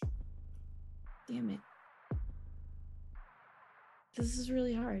it. This is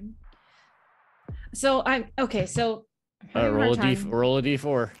really hard. So I'm okay. So I'm having a roll hard time. roll a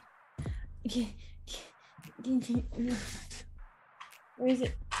d4. Where is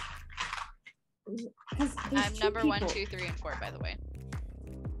it? I'm number 1, 2, 3, and 4, by the way.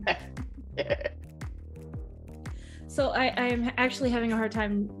 So I'm actually having a hard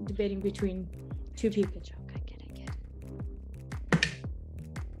time debating between 2 people. I get it.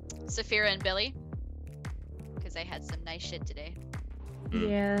 Saphira and Billy, because I had some nice shit today.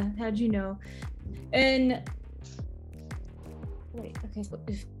 Yeah, how'd you know? And wait, okay, so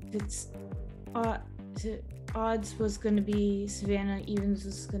if it's odds was gonna be Savannah, evens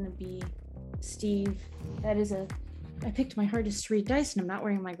was gonna be Steve. That is I picked my hardest to read dice and I'm not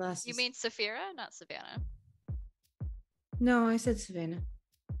wearing my glasses. You mean Saphira, not Savannah? No, I said Savannah.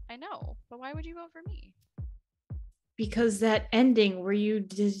 I know, but why would you vote for me? Because that ending where you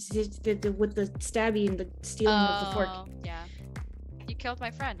did with the stabby and the stealing of the fork. Yeah. You killed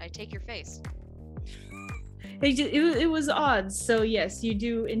my friend. I take your face. It was odds. So yes, you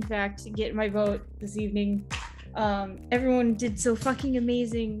do in fact get my vote this evening. Everyone did so fucking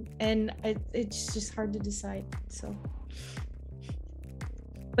amazing, and it's just hard to decide. So,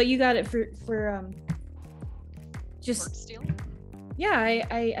 but you got it for just fork steal. Yeah,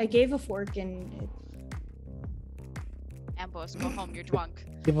 I gave a fork and. Ambrose, go home. You're drunk.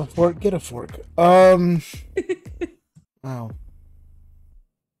 Give a fork, get a fork. Wow.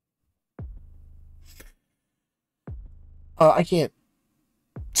 I can't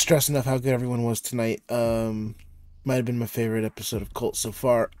stress enough how good everyone was tonight. Might have been my favorite episode of Kult so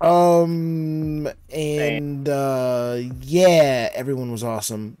far. Yeah, everyone was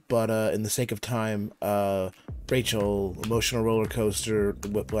awesome. But in the sake of time, Rachel, emotional roller coaster, the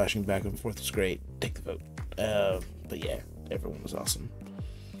whiplashing back and forth was great. Take the vote. But yeah, everyone was awesome.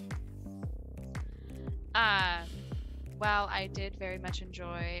 Well, I did very much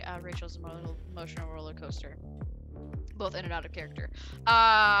enjoy Rachel's emotional roller coaster, both in and out of character.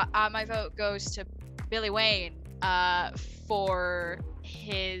 My vote goes to Billy Wayne for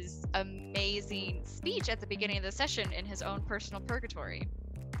his amazing speech at the beginning of the session in his own personal purgatory.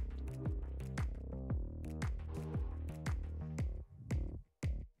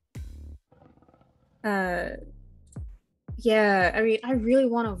 Yeah, I mean, I really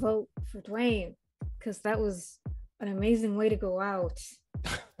want to vote for Dwayne because that was an amazing way to go out.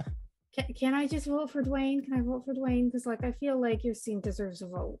 Can I just vote for Dwayne? Can I vote for Dwayne? Because like I feel like your scene deserves a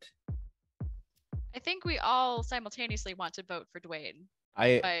vote. I think we all simultaneously want to vote for Dwayne,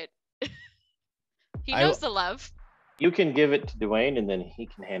 but he knows the love. You can give it to Dwayne, and then he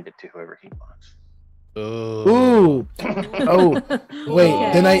can hand it to whoever he wants. Ooh. Oh, wait.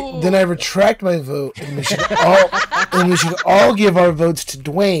 Okay. Then I retract my vote, and we should all give our votes to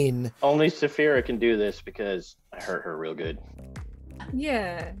Dwayne. Only Saphira can do this because I hurt her real good.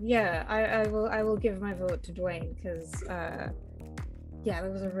 Yeah. I will give my vote to Dwayne because yeah,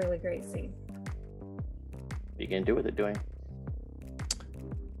 that was a really great scene. What are you gonna do with it, Dwayne?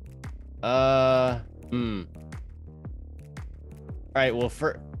 All right. Well,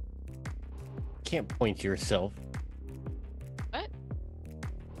 can't point to yourself. What?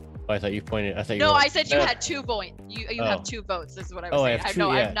 Oh, I thought you pointed. I said you had 2 votes. You have 2 votes. This is what I was saying. I have 2,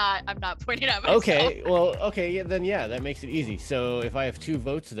 yeah. I'm not pointing at myself. Okay. Well, okay. Yeah, then that makes it easy. So if I have 2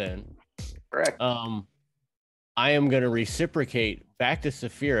 votes, then Correct. I am gonna reciprocate back to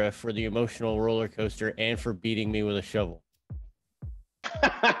Saphira for the emotional roller coaster and for beating me with a shovel.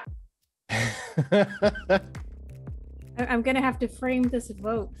 I'm gonna have to frame this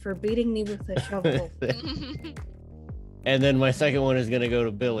vote for beating me with a shovel. And then my second one is gonna go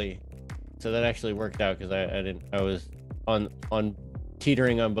to Billy. So that actually worked out because I was on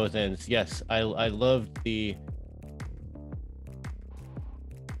teetering on both ends. Yes, I loved the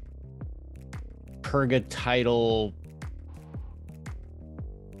Purga title,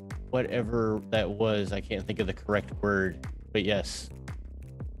 whatever that was. I can't think of the correct word, but yes.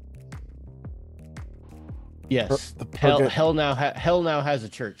 Yes, hell now has a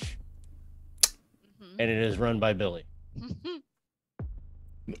church, and it is run by Billy.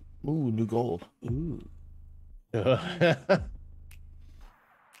 Ooh, new gold. Ooh. I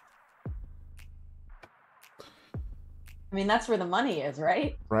mean, that's where the money is,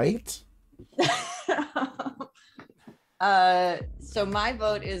 right? Right? So my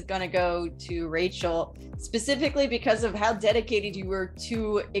vote is gonna go to Rachel, specifically because of how dedicated you were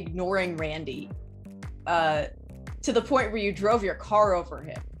to ignoring Randy, to the point where you drove your car over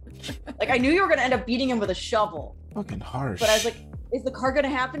him. Like, I knew you were gonna end up beating him with a shovel. Fucking harsh. But I was like, is the car gonna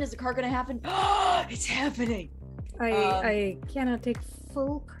happen? Is the car gonna happen? It's happening. I cannot take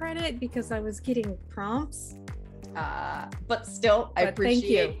full credit because I was getting prompts. But still, I thank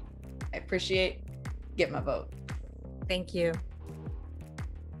you. Get my vote. Thank you.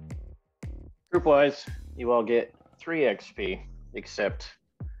 Group-wise, you all get 3 XP, except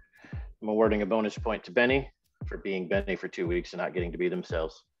I'm awarding a bonus point to Benny for being Benny for 2 weeks and not getting to be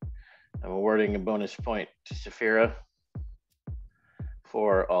themselves. I'm awarding a bonus point to Saphira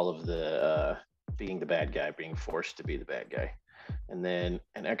for all of the being the bad guy, being forced to be the bad guy. And then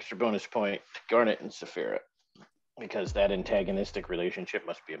an extra bonus point to Garnet and Saphira, because that antagonistic relationship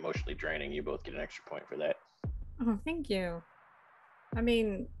must be emotionally draining. You both get an extra point for that. Oh, thank you. I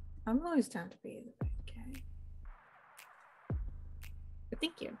mean, I'm always down to be the bad guy. But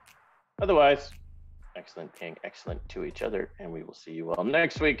thank you. Otherwise, excellent being excellent to each other, and we will see you all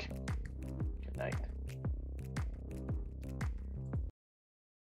next week. Good night.